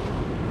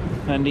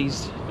 and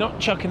he's not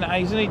chucking it,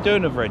 he's only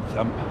doing a red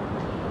thump.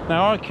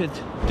 Now I could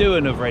do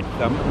another red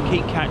thump and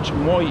keep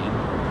catching whiting,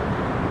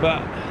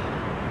 but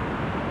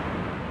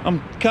I'm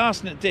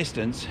casting at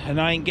distance and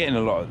I ain't getting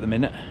a lot at the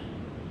minute.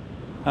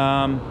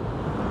 But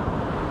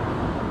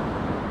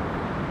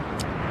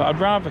I'd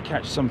rather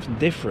catch something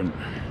different.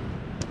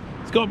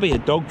 It's got to be a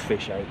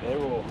dogfish out there,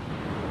 or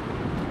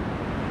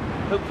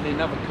hopefully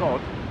another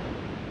cod.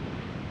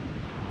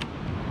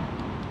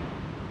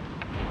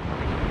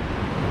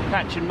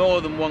 Catching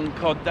more than one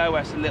cod though,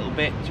 that's a little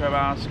bit to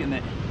ask, isn't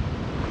it,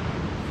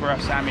 for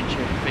us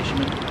amateur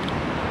fishermen.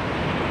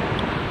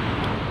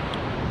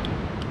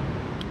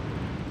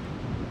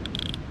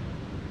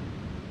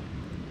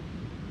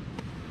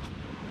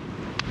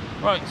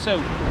 Right, so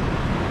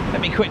let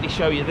me quickly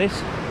show you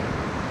this.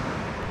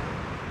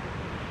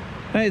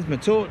 There's my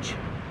torch.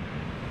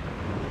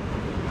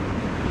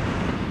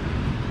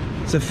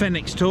 It's a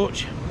Fenix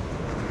torch.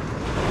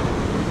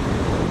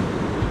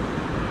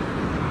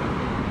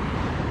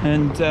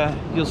 And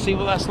you'll see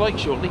what that's like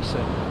shortly. So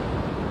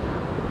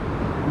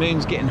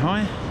moon's getting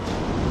higher.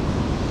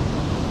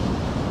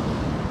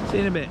 See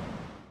you in a bit.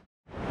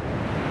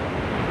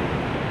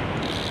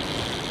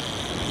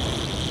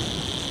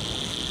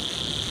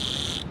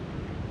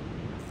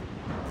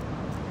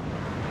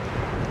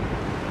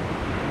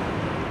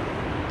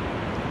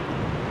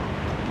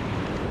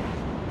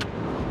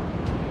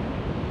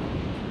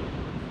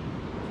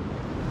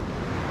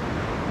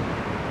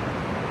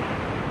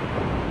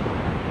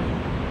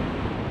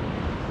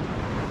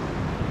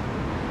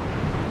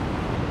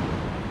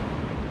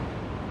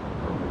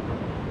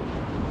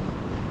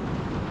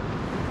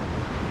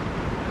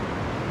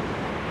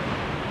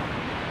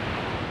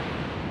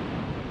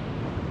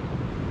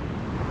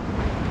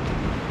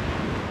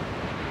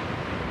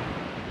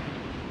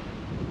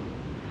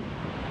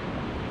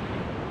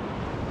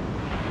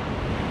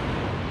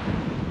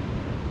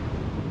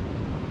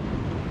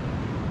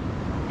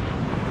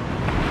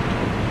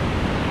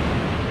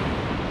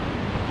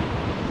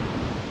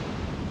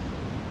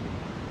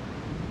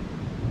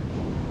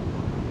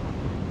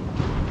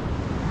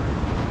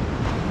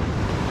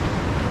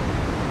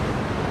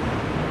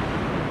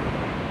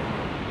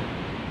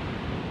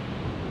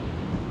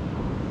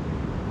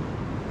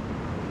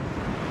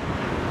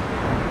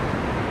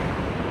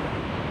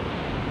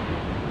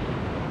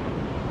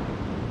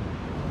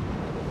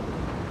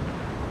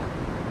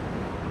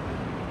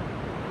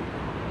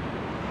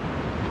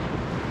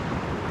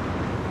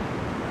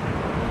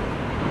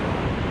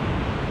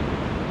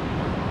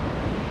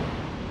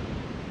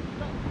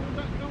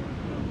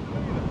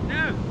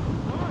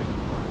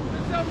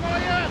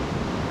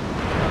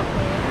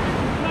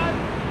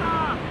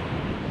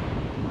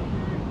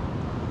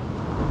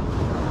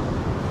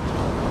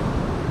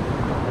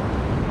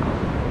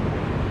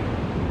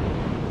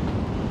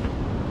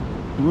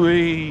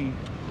 Whee!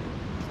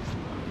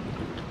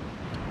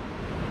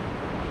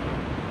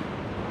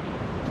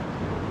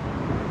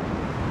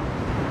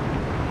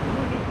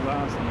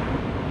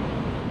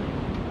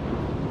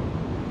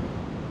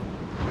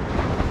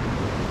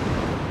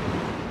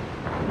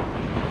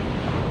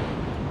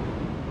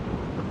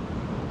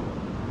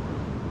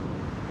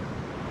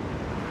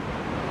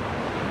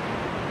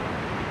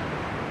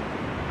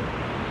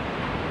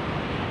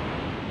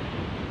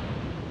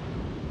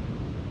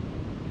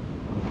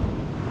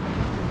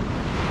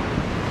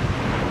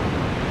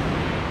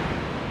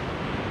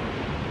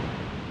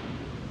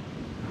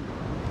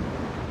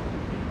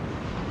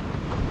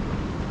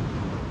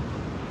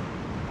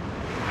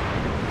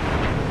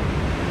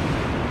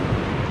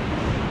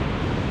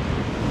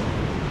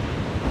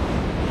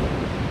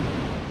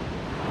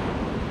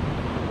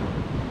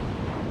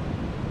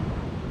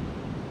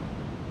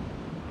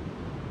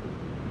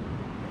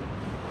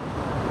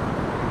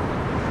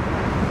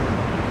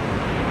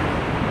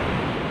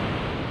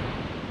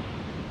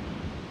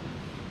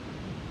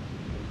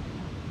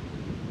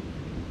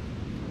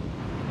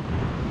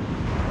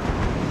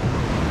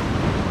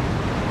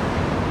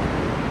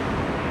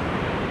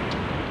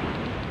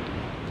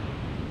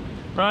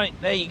 Right,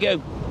 there you go.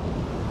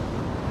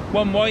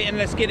 One white and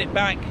let's get it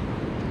back.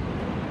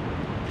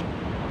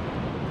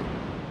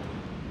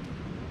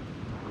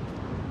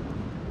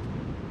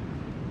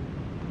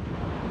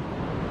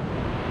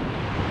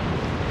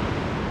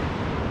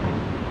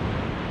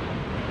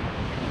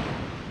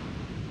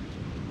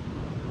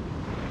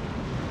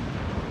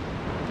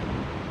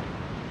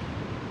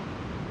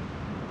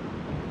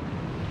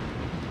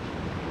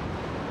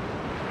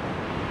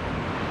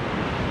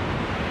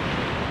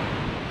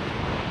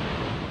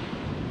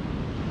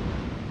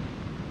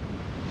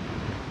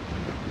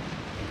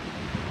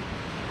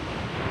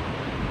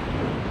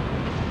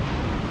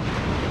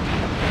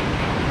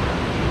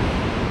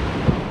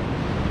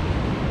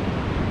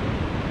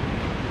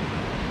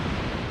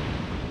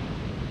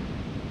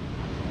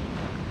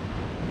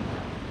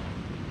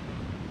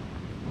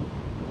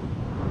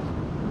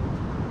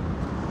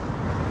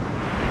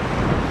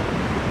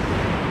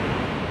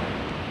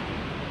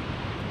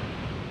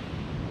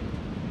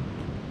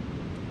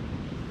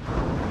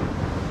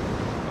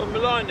 My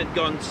line had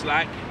gone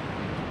slack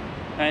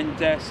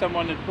and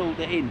someone had pulled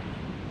it in,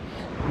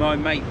 my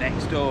mate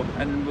next door,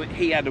 and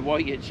he had a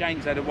whiting,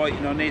 Shane's had a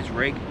whiting on his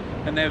rig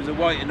and there was a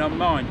whiting on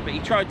mine, but he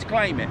tried to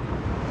claim it.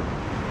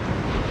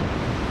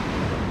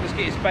 Let's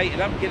get it baited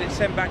up and get it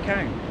sent back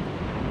home.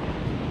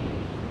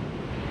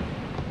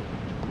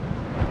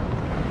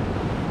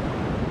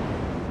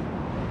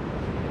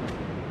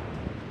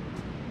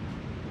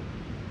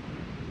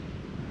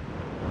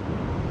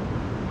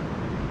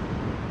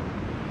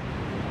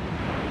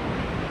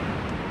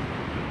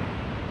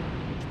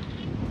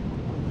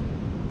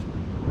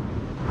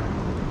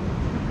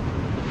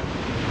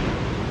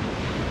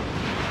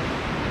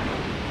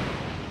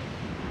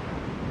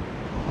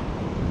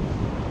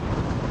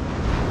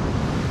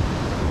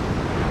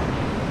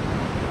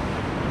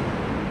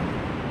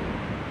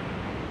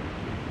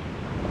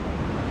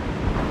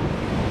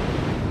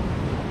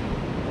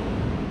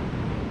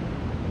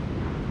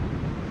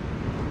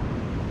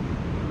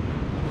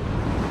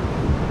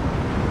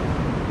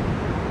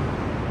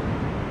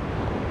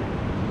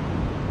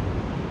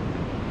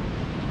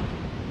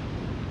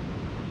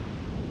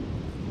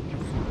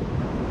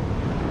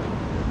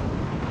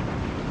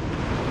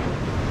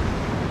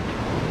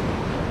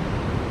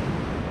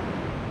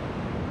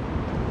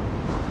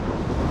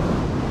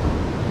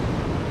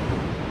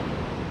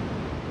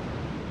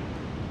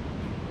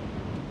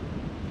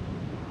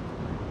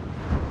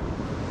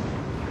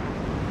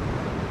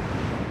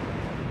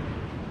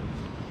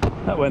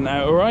 That went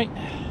out all right.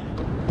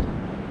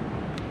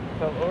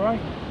 Felt all right.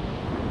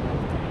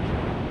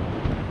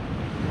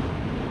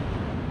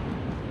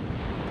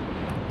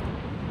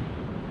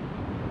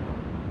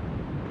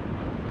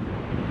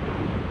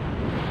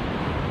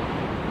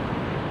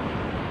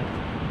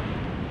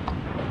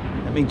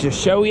 Let me just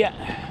show you.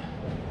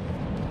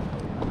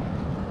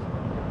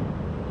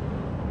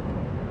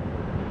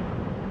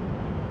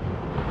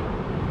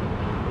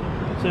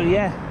 So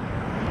yeah,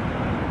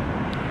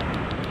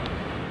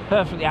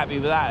 perfectly happy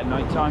with that at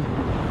night time.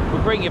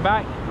 We'll bring you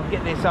back, we'll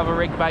get this other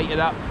rig baited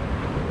up.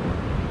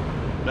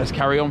 Let's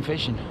carry on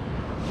fishing.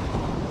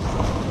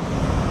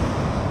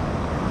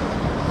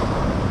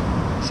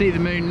 See the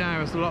moon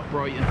now, it's a lot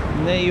brighter.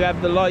 And there you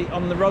have the light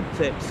on the rod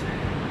tips.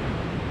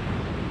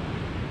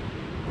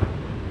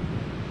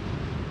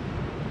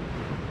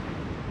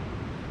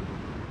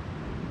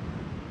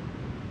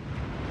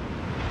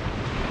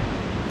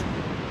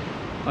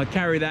 I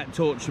carry that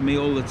torch with me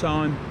all the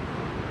time.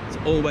 It's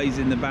always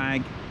in the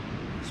bag.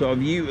 So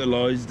I've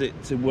utilised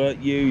it to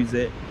use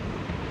it.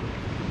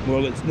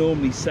 Well, it's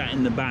normally sat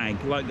in the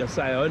bag. Like I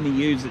say, I only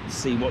use it to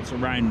see what's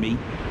around me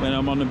when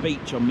I'm on the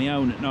beach on my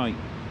own at night.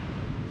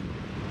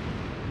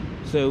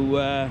 So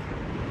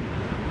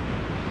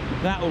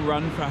that'll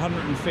run for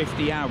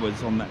 150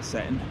 hours on that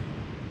setting.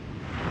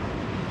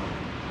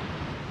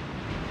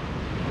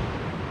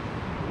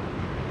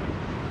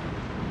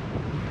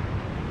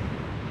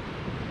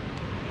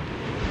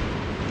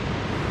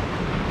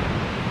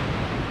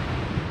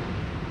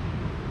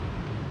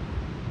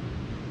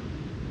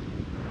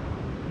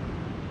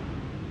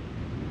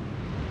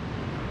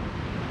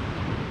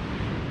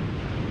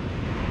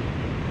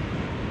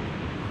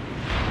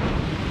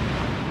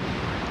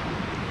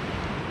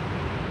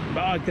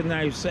 I can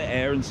now sit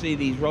here and see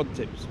these rod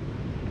tips.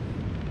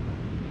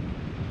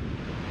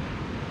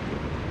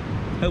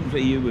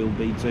 Hopefully you will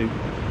be too.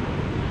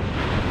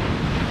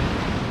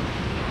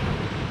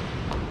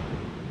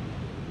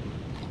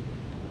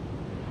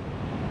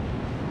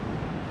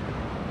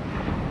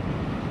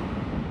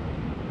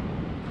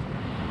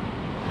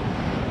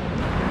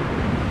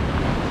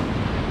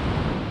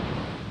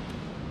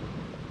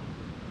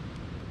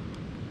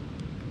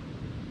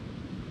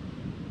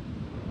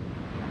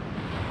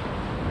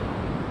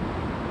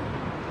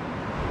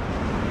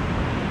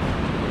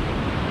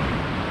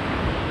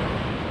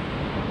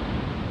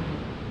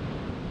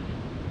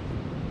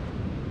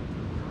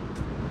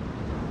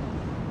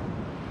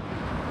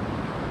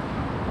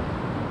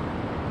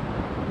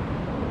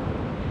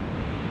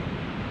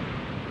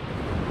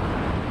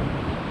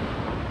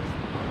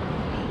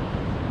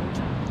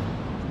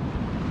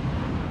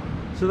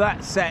 So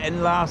that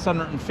setting lasts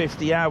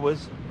 150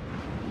 hours.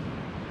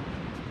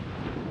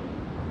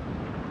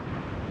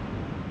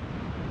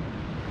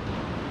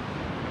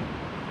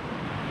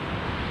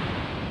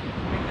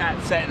 I think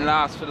that setting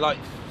lasts for like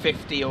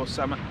 50 or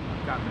something.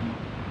 I can't remember.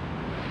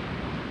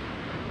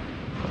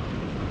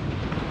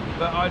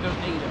 But I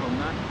don't need it on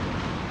that.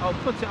 I'll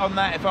put it on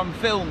that if I'm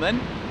filming.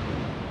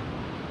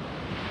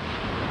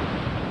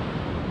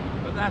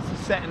 But that's the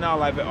setting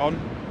I'll have it on.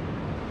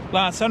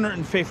 Lasts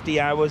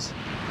 150 hours.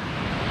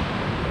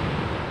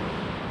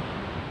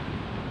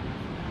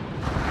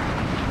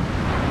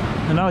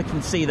 And I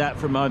can see that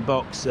from my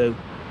box, so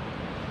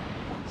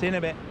see you in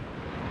a bit.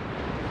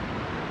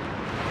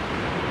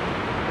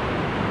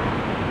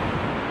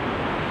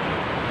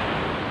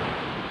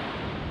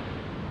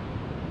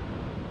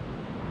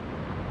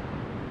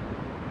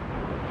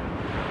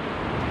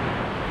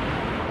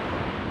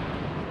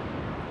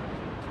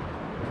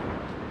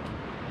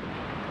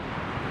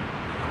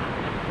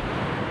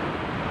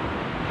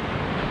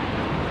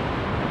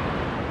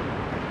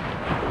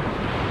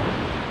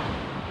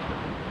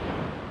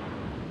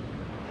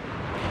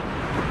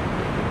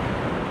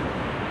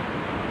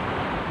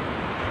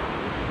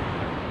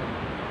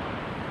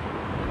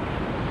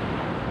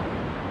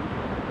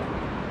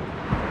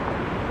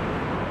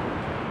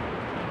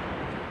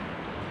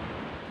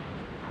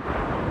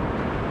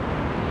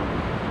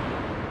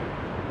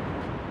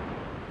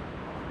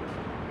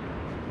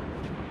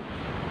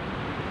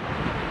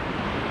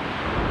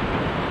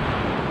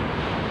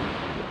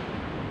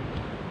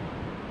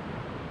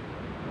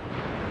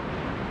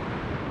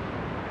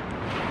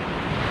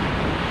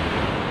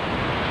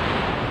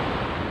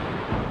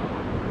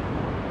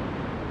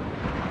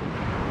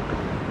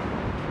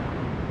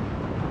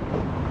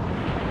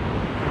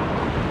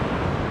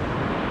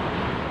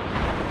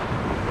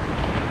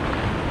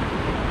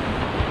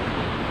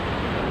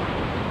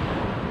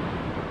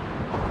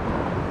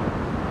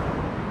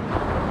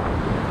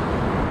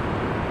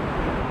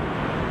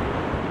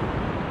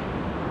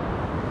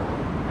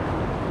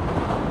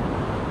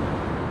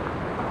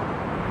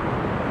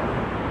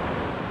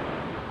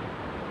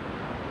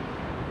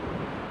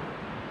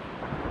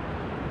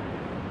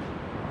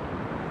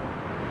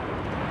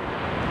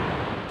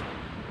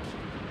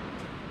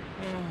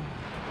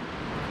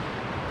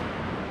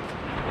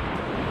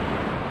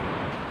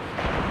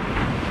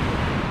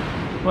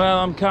 Well,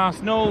 I'm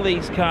casting all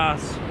these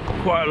casts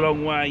quite a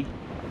long way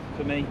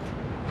for me.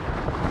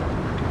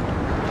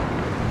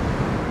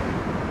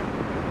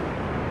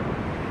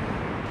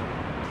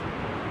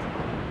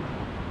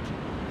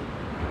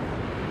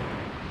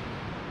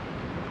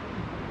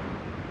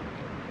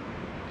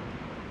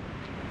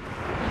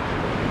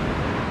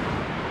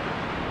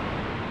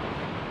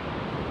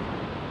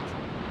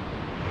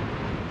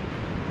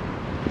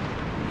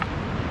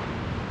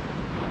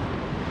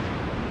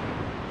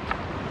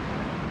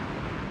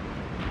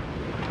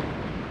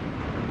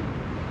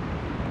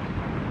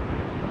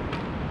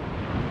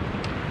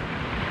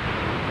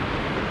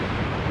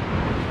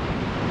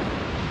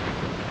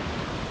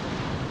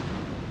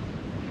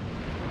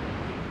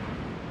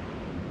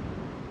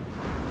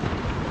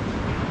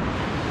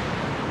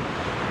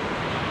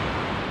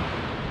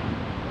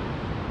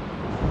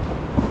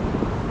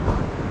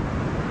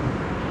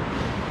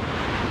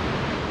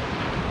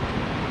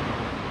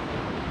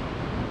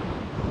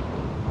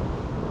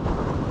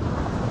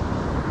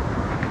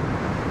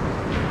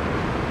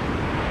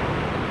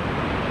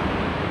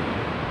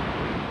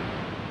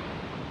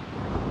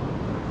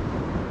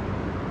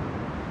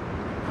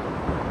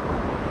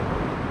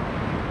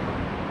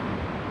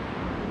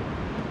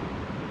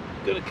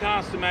 Got to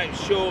cast them out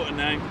shorter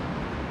now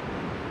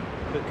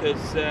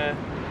because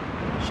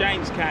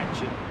Shane's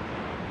catching,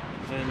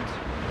 and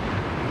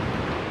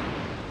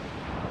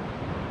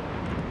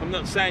I'm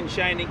not saying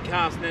Shane ain't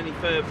casting any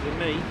further than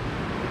me,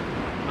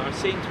 but I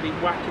seem to be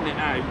whacking it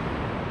out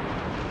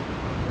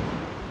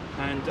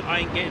and I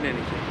ain't getting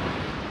anything.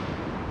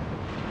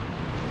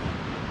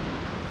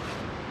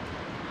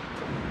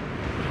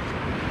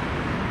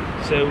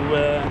 So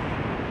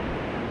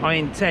I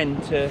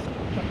intend to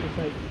cut this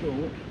out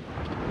short.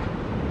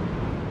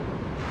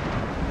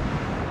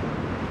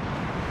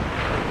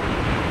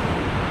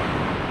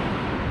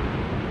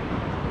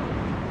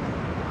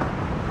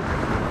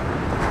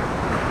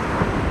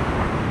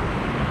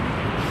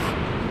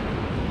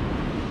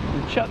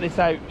 shut this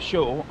out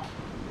short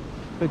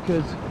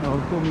because I'll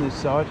go on this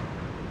side.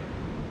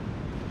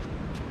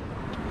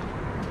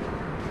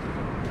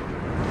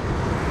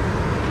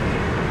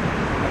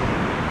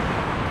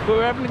 But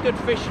we're having a good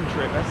fishing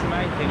trip, that's the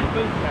main thing. We're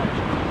both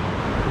catching.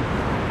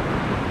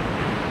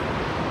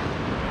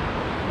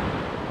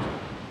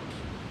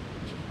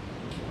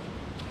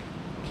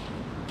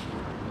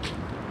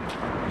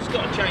 Just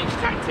got to change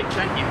tactics,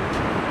 haven't you?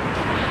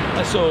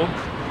 That's all.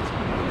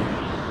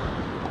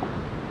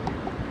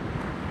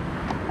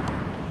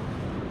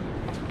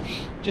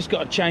 Just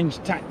got to change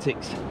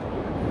tactics.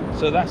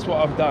 So that's what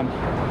I've done.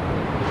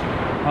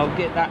 I'll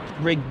get that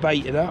rig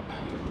baited up,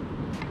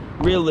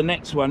 reel the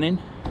next one in.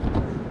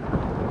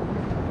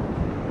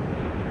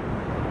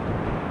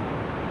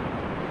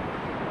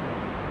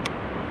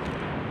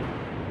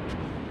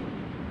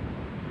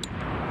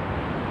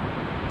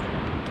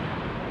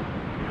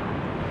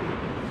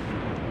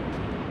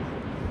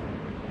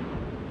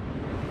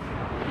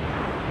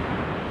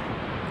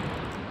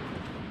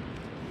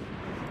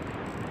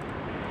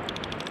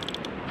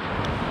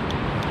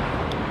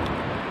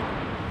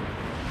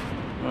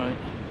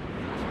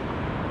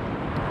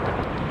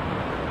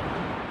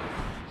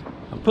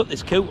 Put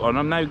this coat on.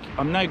 I'm now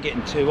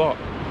getting too hot.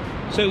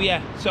 So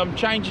yeah, so I'm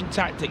changing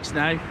tactics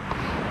now.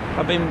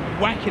 I've been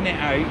whacking it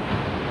out.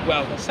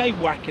 Well, I say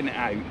whacking it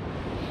out.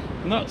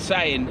 I'm not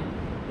saying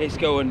it's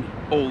going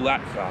all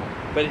that far,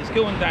 but it's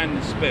going down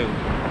the spill.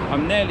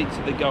 I'm nearly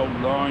to the gold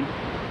line.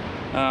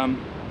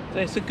 So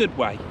it's a good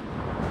way.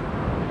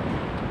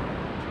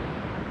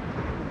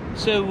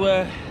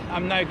 So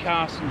I'm now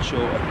casting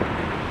shorter.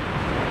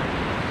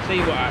 See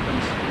what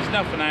happens. There's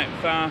nothing out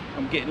far.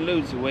 I'm getting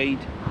loads of weed.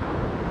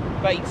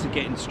 Baits are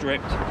getting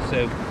stripped,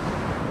 so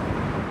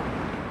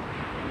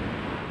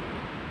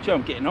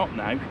I'm getting hot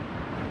now.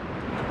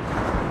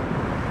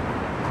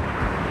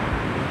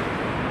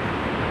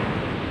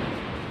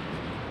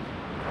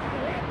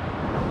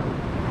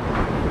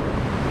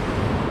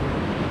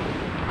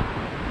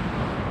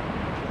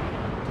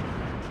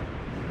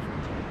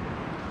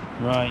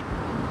 Right.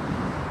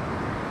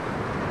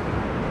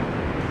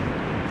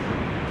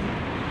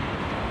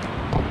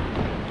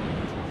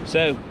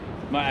 So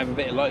might have a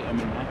bit of light on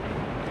me now.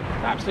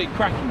 Absolute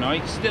cracking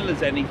night, still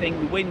as anything.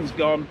 The wind's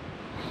gone.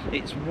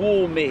 It's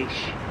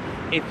warmish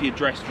if you're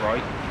dressed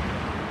right.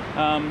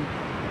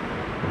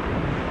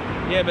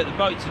 Yeah, but the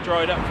boats are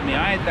dried up for me.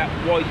 I had that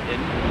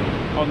whiting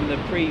on the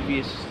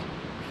previous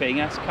thing.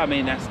 That's come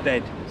in, that's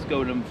dead. It's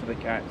going on for the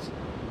cats.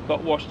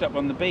 Got washed up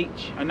on the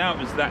beach. I know it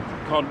was that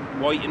cod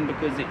whiting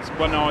because it's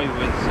one eye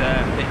was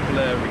a bit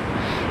blurry.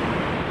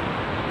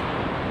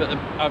 But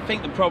I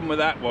think the problem with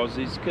that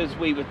is because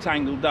we were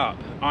tangled up,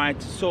 I had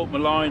to sort my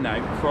line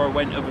out before I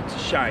went over to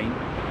Shane,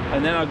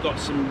 and then I got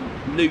some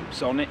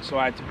loops on it, so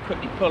I had to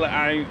quickly pull it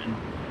out. And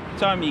by the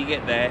time you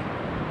get there,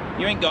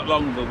 you ain't got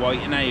long of a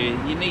wait, you know.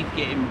 You need to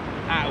get him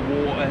out of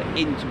water,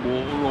 into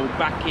water, or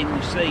back in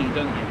the sea,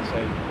 don't you?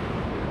 So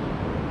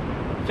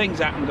things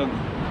happen, don't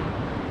they?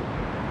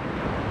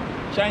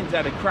 Shane's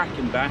had a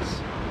cracking bass,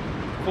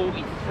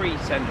 43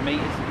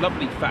 centimetres,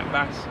 lovely fat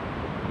bass,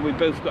 and we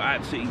both got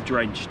absolutely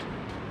drenched.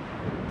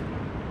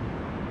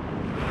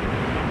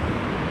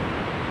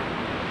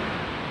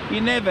 You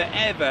never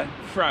ever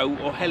throw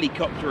or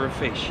helicopter a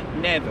fish,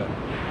 never.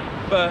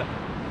 But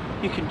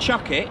you can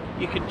chuck it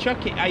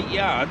 8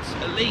 yards,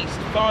 at least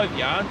 5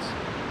 yards,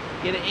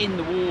 get it in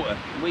the water.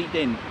 We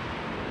didn't.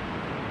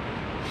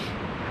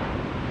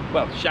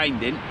 Well, Shane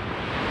didn't.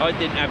 I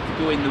didn't have to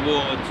go in the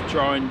water to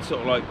try and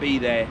sort of like be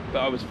there,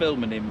 but I was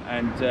filming him,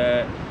 and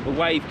a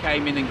wave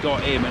came in and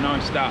got him, and I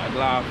started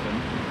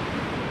laughing,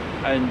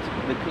 and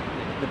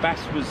the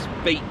bass was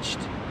beached.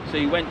 So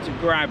he went to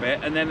grab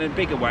it, and then a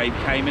bigger wave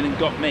came in and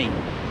got me.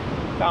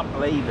 Can't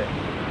believe it.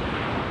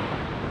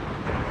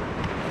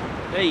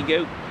 There you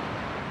go.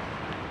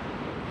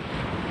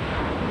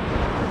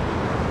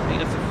 I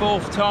think it's the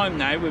 4th time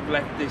now we've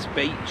left this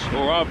beach,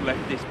 or I've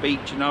left this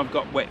beach, and I've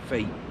got wet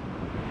feet.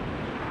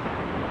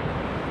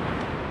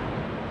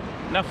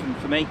 Nothing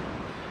for me.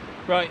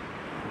 Right,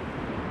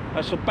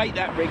 I shall bait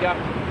that rig up,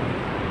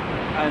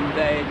 and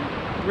then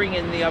bring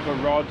in the other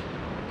rod.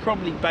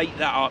 Probably bait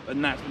that up,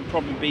 and that's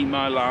probably be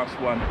my last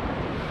one.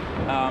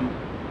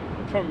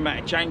 Probably might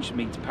have changed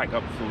me to pack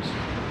up before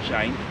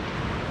Shane,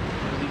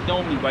 because he's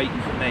normally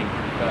waiting for me,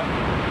 but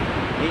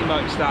he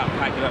might start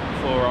packing up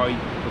before I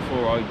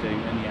do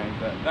anyhow.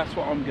 But that's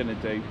what I'm gonna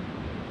do.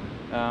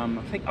 I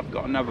think I've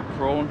got another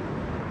prawn,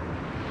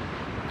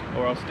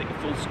 or I'll stick a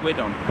full squid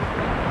on.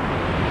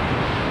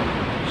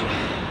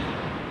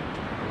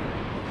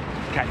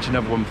 Catch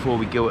another one before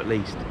we go at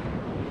least.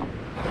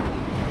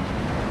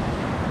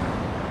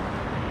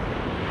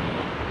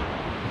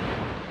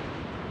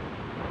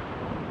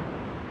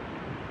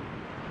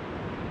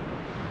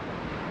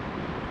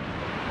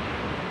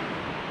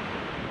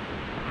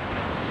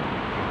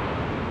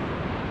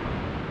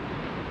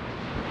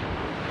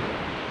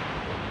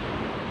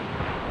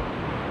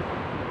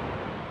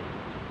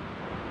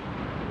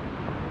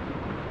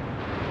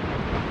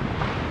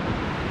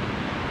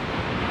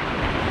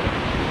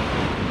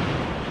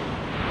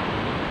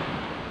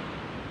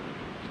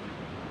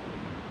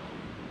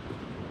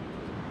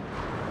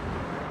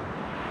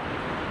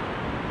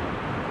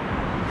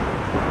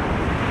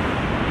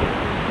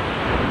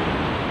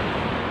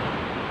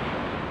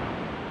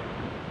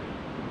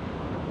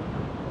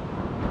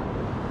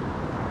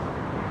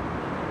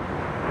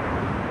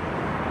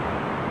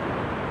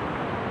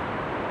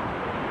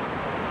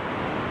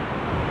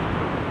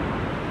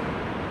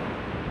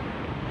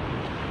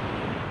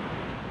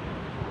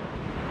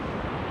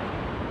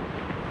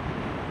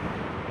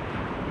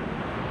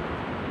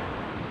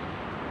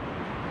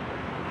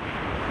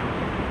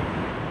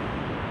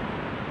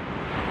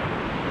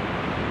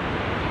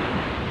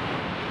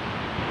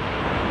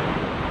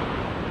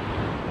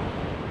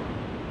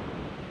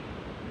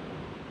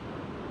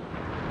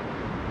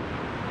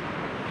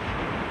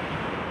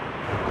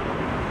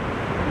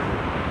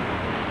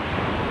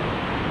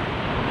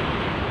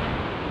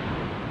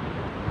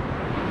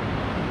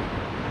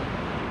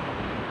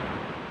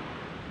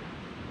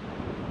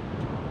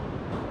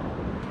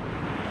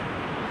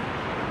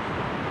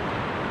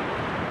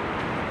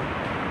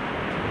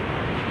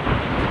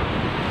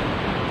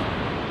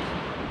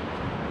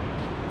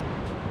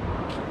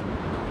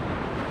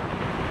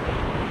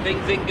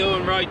 Things ain't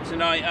going right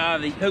tonight, are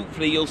they?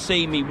 Hopefully you'll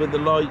see me with the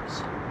lights.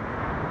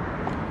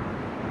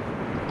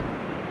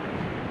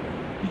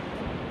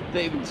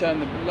 Don't even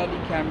turn the bloody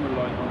camera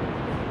light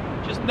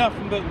on. Just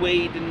nothing but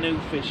weed and new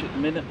fish at the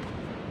minute.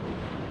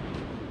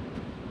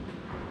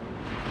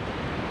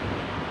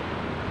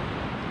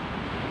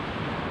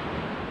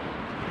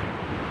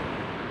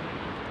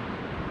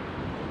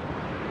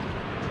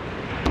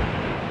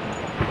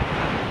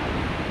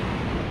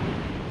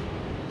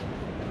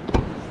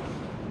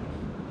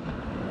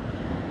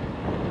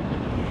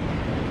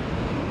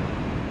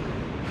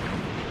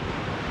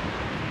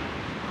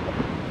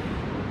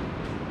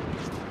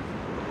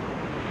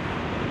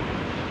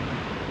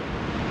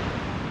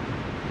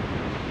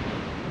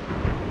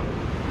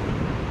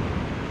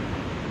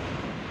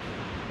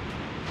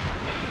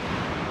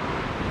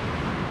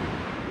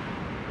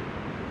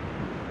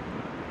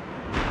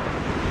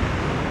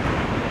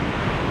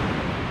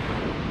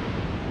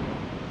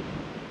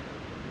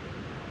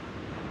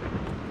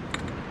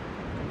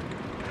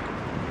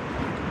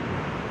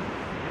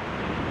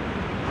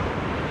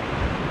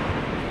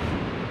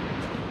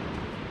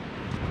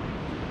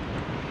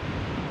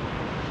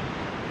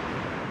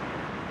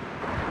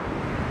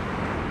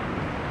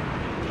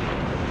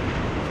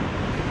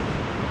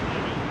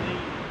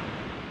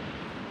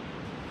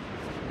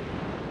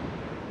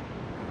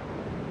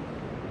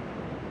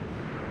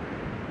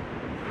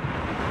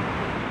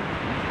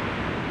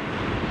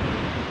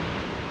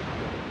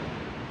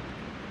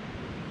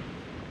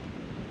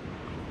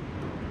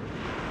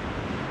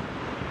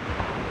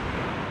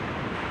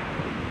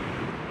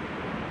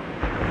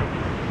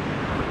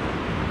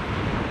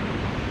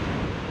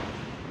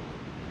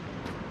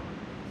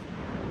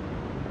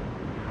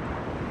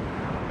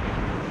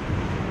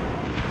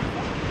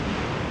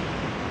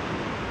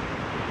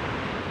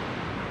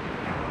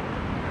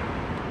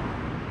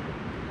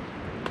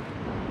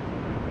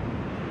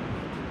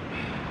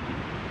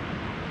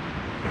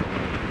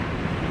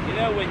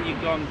 When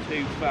you've gone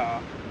too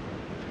far,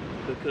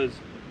 because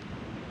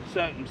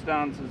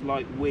circumstances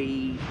like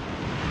weed,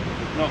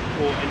 not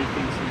caught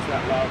anything since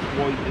that last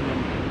whiting,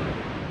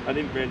 and I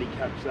didn't really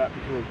catch that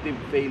because I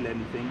didn't feel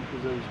anything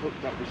because I was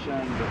hooked up with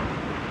Shane, but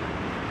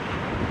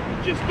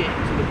just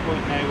getting to the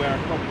point now where I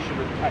probably should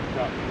have tacked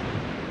up.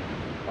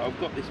 But I've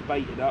got this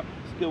baited up,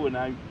 it's going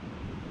out,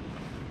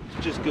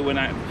 it's just going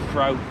out for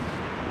throw.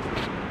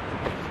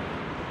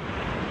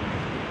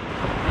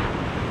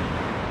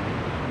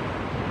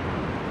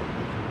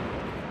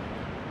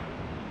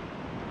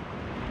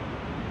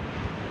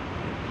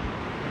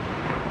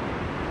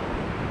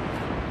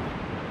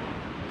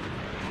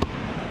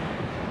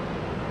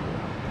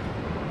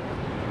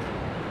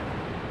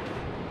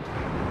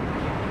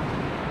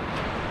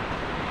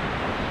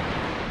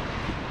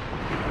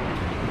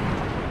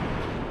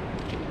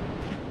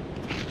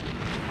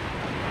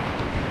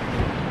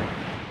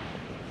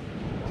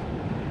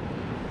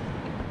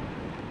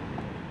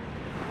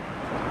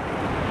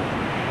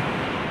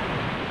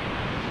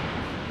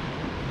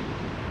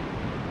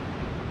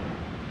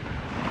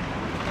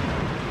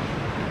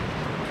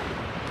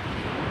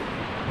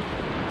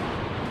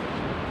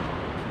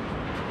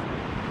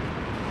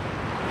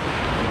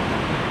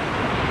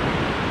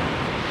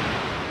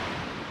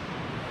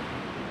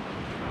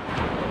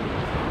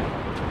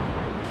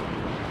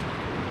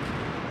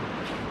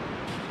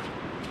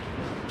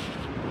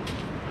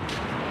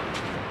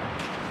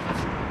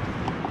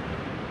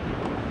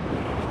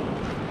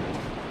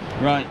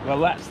 Right, well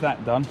that's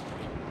that done.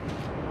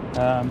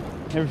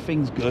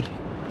 Everything's good.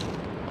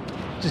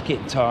 Just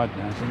getting tired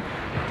now, I think.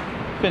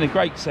 It's been a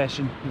great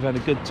session. We've had a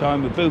good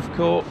time. We've both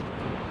caught.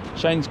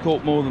 Shane's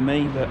caught more than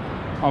me, but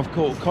I've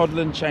caught a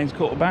codling, Shane's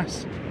caught a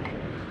bass.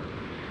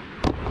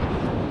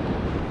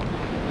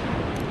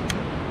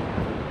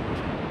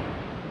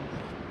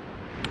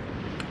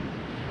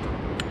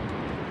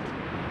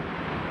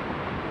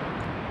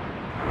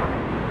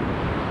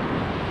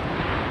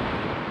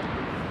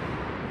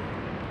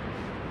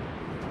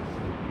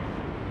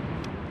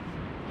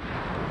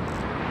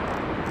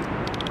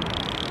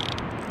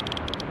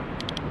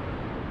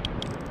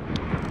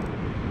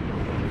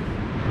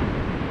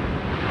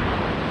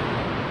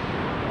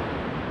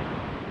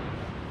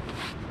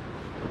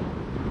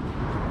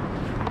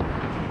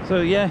 So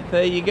yeah,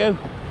 there you go.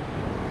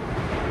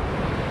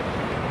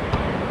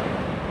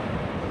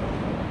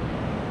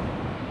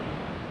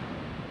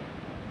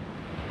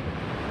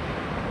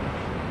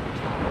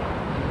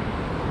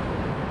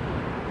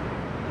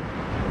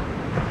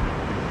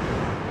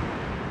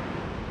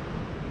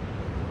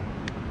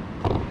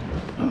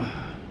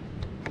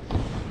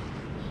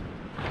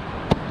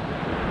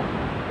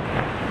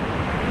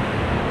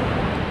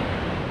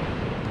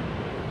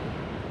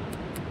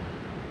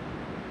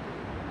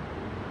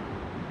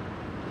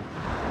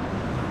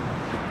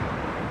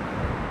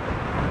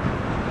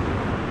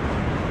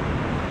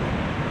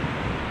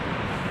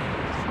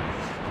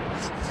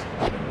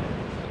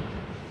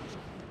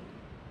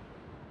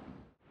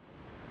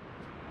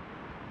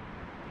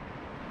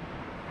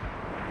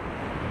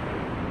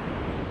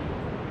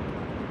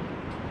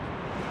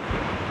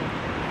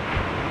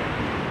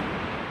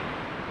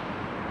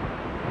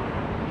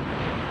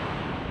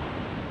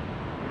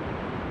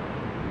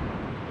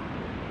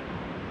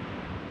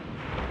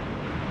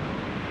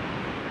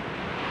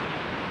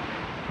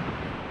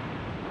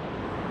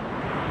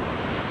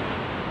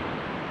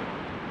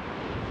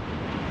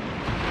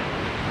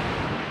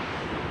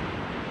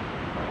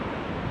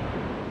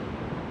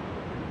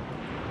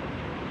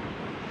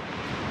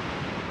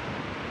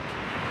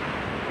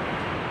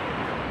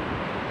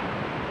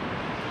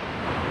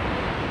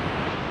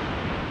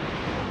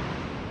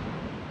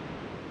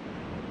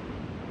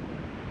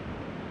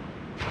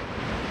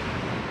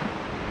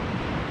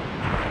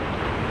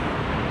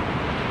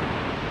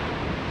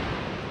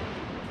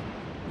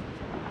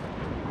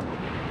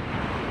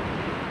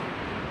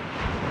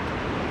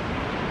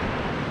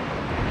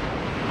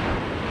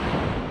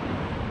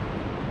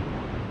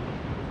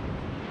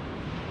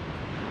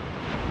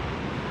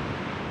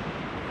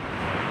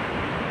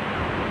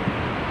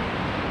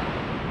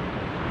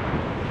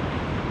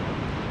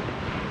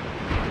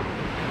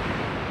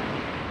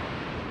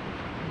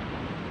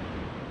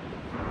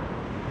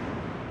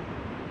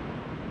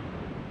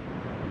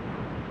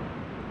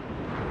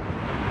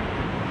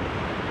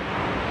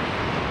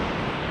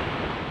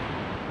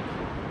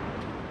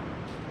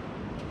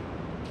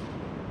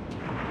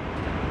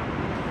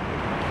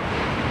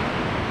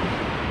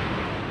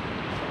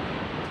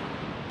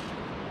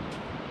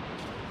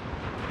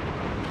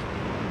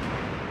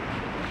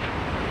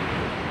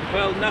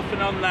 Well,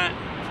 nothing on that.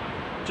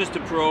 Just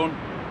a prawn.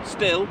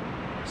 Still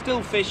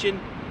fishing,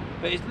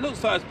 but it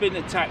looks like it's been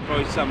attacked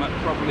by something,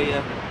 probably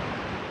a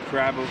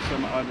crab or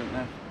something, I don't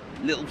know.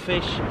 Little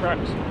fish,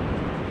 perhaps.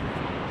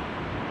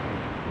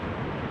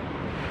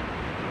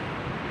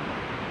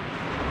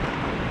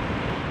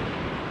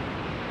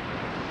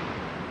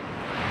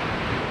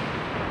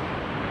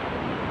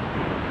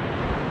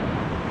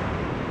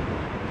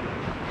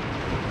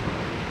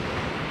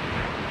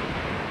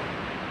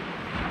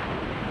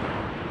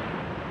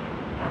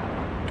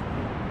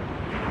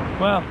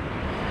 Well,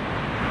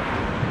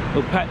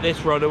 we'll pack this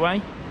rod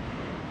away.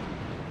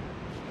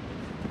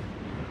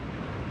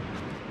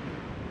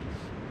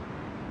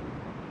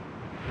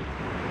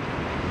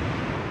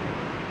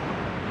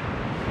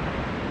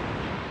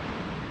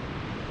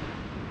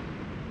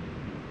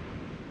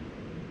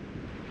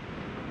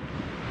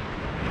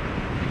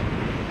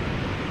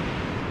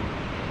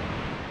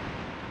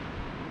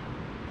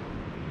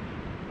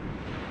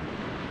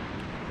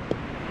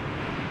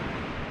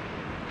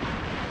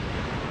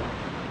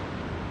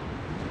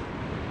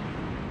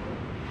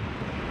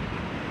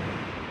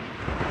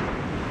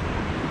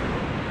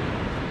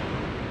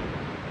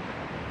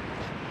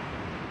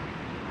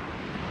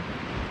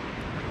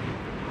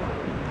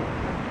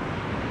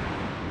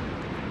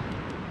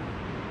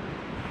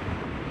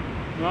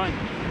 Right.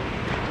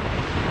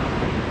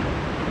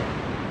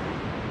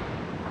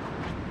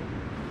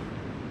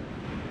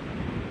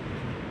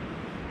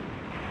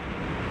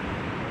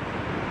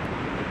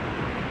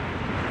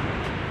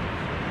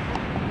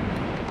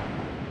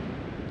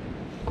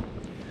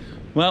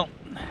 Well,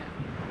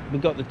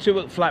 we've got the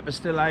 2-hook flapper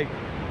still out.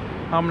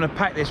 I'm going to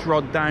pack this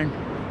rod down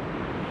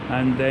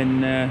and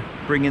then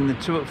bring in the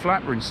 2-hook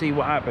flapper and see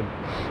what happened.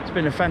 It's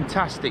been a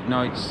fantastic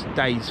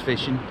day's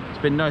fishing. It's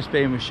been nice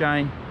being with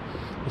Shane.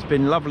 It's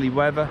been lovely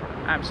weather,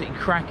 absolutely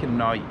cracking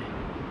night.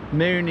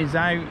 Moon is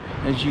out,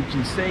 as you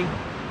can see.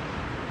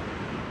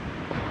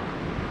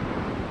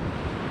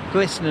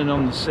 Glistening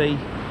on the sea,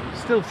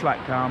 still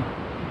flat calm.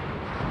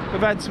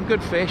 We've had some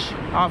good fish.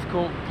 I've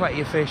caught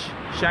plenty of fish.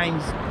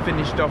 Shane's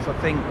finished off, I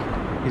think,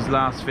 his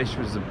last fish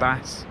was a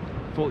bass,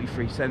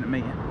 43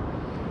 centimetre.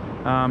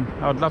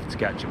 I'd love to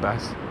catch a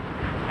bass.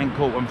 Ain't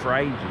caught one for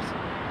ages.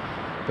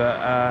 But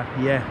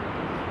yeah.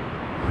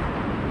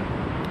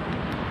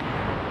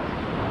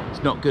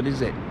 It's not good,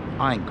 is it?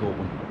 I ain't caught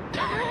one.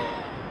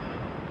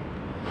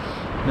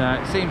 No,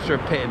 it seems to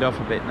have pitted off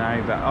a bit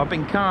now, but I've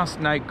been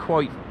casting out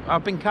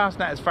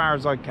as far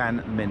as I can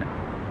at the minute.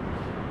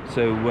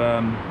 So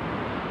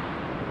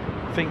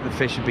I think the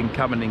fish have been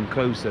coming in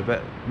closer,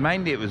 but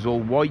mainly it was all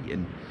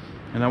whiting,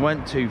 and I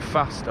went too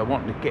fast. I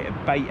wanted to get a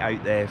bait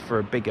out there for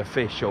a bigger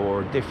fish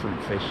or a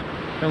different fish.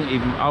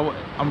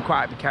 I'm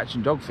quite happy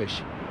catching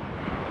dogfish,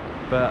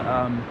 but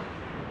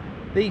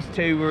these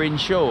two were in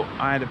short.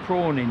 I had a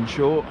prawn in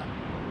short,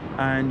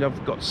 and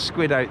I've got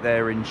squid out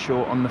there in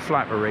short on the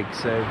flapper rig,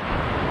 so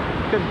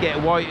couldn't get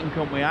a whiting,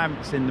 couldn't we? I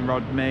haven't seen the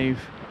rod move,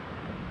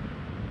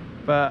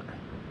 but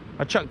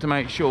I chucked them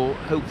out short,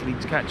 hopefully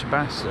to catch a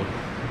bass. So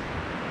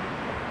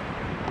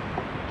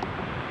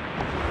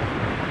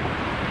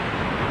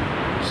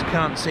just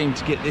can't seem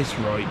to get this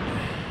right.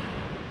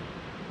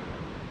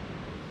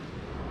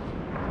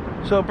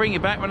 So I'll bring you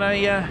back when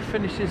I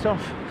finish this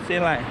off. See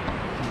you later.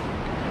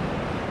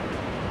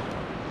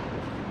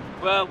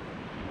 Well,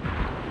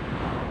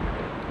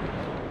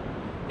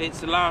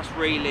 it's the last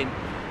reeling,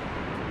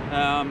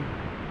 and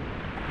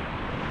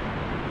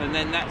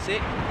then that's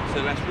it.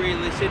 So let's reel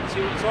this in,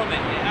 see what's on it.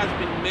 It has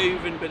been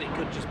moving, but it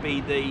could just be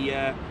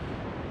the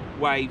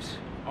waves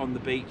on the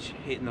beach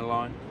hitting the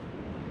line.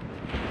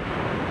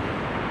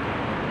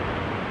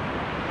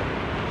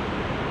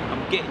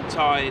 I'm getting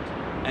tired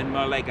and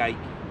my leg ache.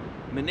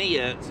 My knee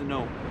hurts and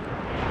all.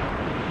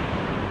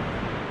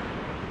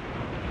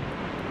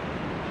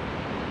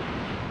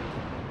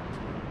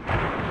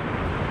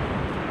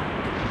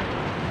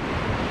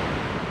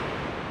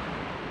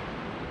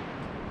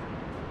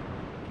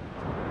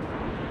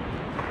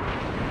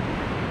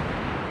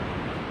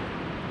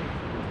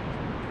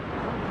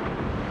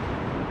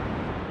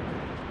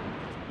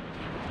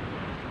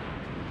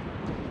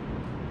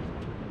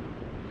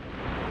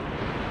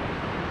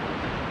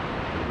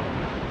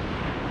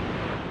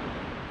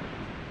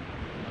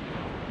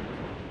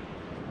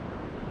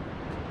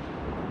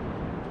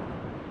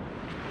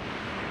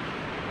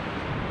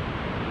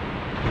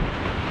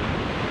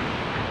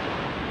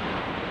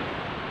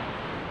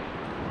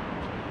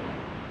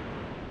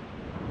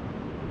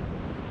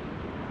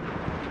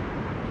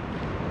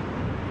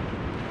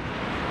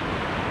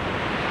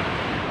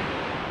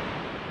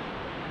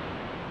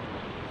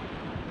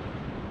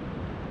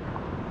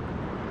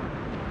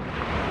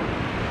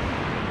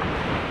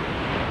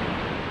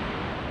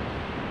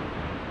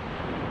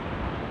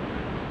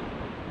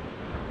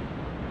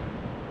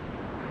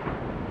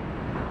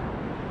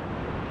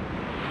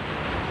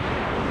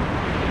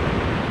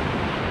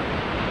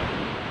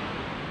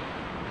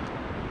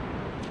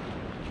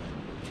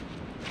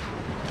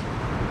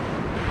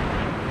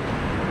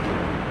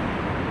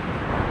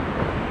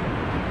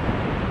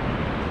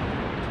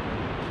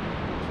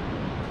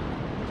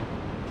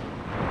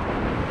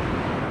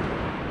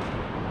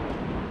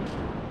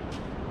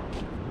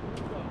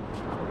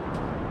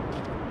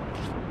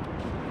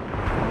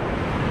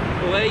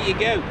 there you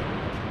go.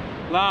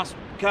 Last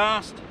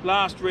cast,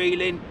 last reel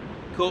in.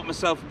 Caught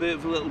myself a bit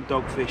of a little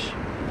dogfish.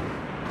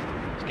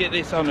 Let's get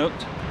this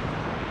unhooked.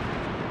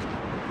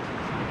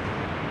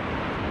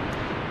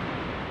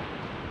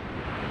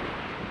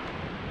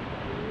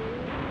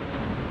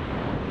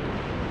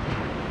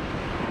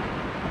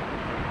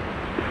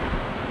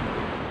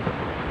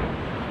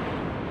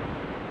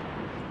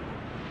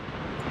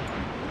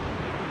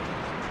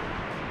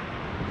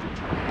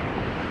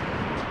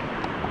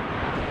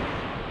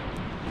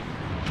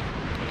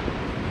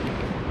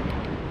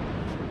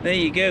 There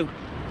you go.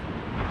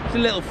 It's a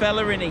little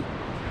fella, isn't he?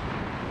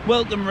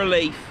 Welcome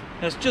relief.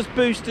 That's just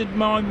boosted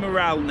my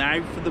morale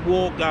now for the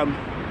walk home.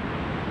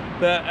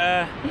 But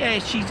yeah,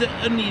 she's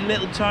only a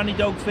little tiny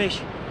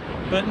dogfish,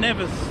 but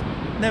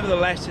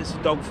nevertheless it's a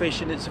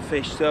dogfish and it's a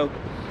fish. So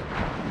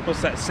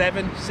what's that,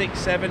 6,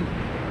 7?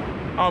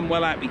 I'm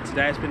well happy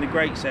today. It's been a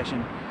great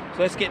session.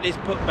 So let's get this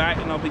put back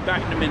and I'll be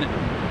back in a minute.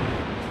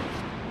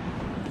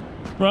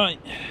 Right,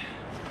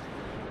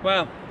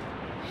 well,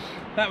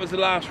 that was the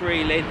last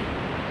reel in.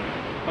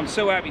 I'm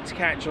so happy to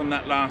catch on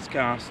that last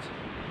cast.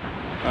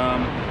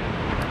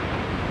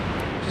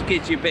 Just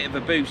gives you a bit of a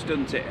boost,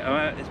 doesn't it?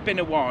 It's been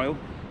a while.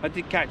 I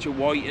did catch a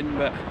whiting,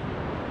 but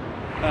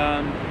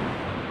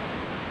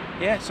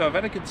yeah, so I've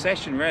had a good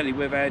session really.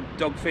 We've had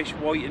dogfish,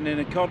 whiting and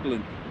a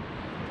codling.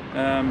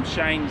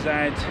 Shane's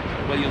had,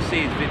 well, you'll see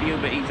his video,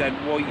 but he's had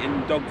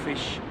whiting,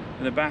 dogfish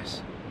and a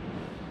bass.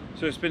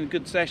 So it's been a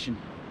good session.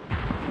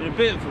 It's been a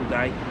beautiful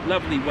day,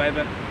 lovely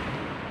weather.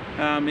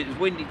 It was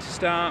windy to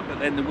start, but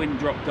then the wind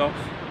dropped off.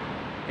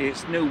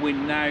 It's no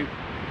wind now.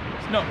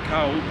 It's not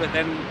cold, but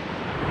then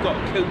we've got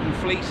coat and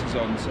fleeces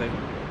on, so.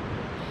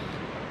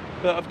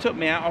 But I've took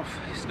my hat off.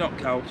 It's not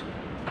cold.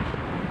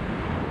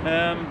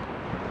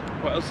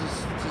 What else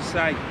is to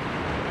say?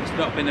 It's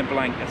not been a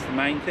blank. That's the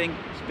main thing.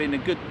 It's been a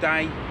good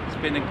day. It's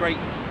been a great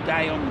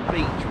day on the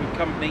beach with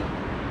company.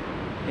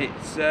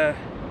 It's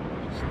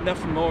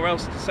nothing more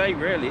else to say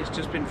really. It's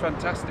just been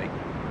fantastic.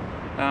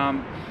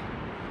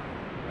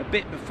 A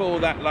bit before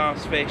that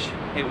last fish,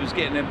 it was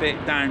getting a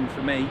bit down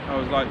for me. I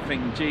was like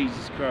thinking,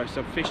 Jesus Christ,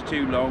 I've fished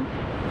too long.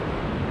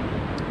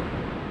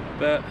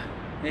 But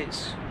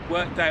it's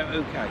worked out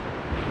okay.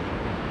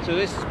 So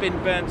this has been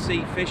Verns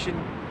fishing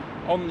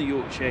on the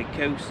Yorkshire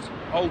coast,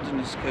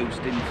 Holderness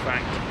coast in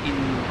fact, in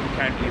the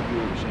county of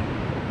Yorkshire.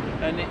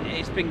 And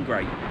it's been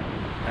great.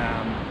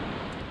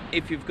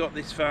 If you've got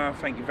this far,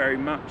 thank you very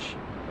much.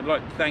 I'd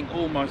like to thank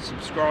all my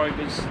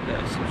subscribers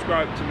that have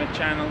subscribed to my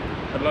channel.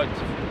 I'd like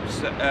to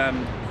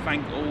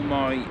thank all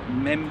my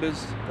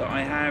members that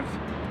I have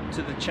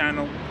to the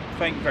channel.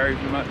 Thank you very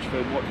much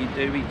for what you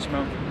do each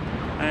month.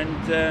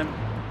 And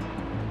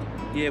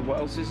yeah, what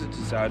else is it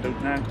to say? I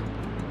don't know.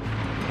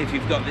 If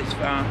you've got this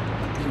far,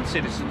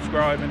 consider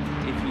subscribing.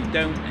 If you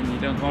don't and you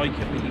don't like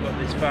it but you got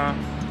this far,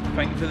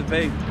 thank you for the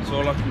view. That's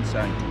all I can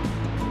say.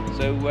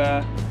 So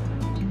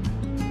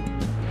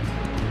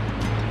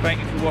thank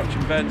you for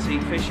watching Verns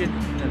fishing,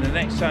 and the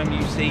next time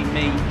you see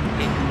me,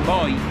 it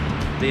might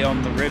be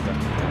on the river.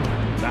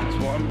 That's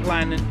what I'm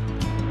planning.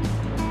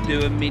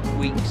 Do a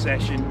midweek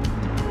session,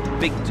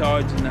 big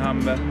tides in the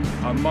Humber.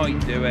 I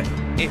might do it.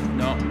 If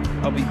not,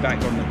 I'll be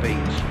back on the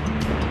beach.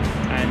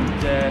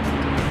 And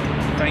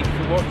thank you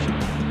for watching.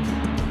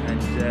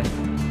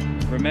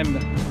 And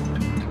remember,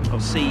 I'll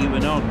see you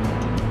anon.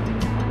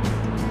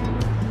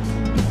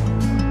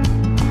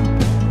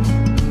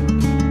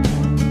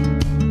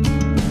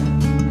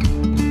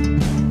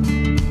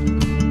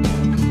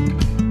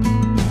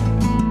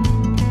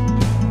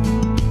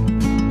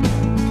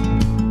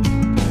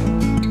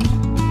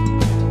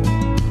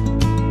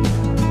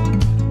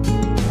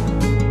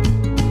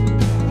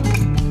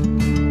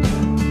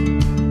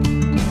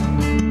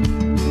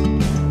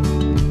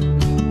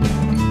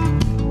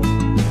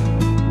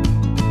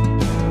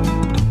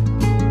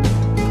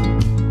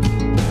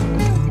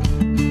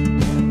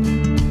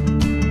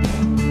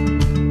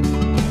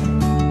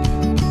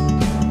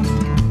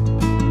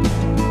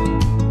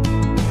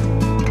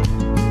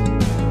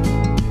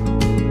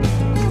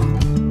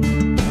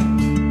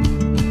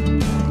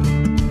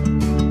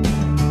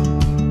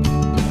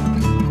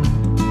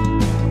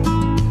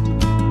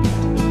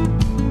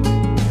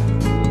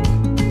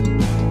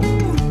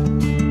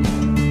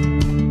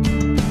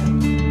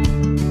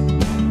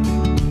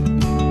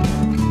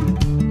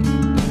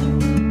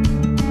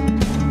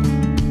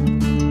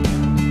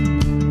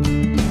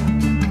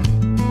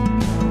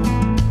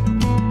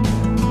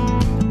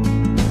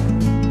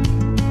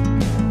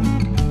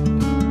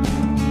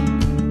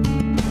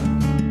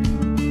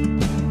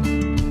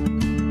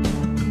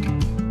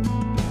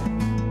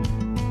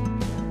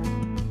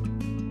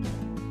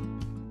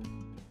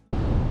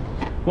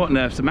 What on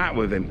earth's the matter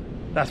with him?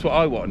 That's what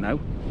I want to know.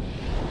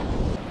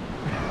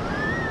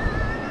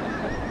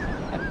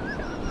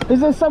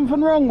 Is there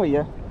something wrong with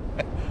you?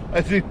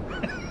 I do.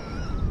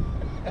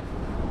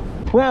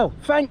 Well,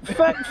 thank for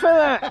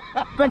that,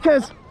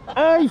 because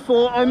I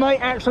thought I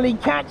might actually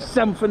catch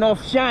something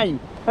off Shane.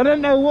 I don't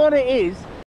know what it is,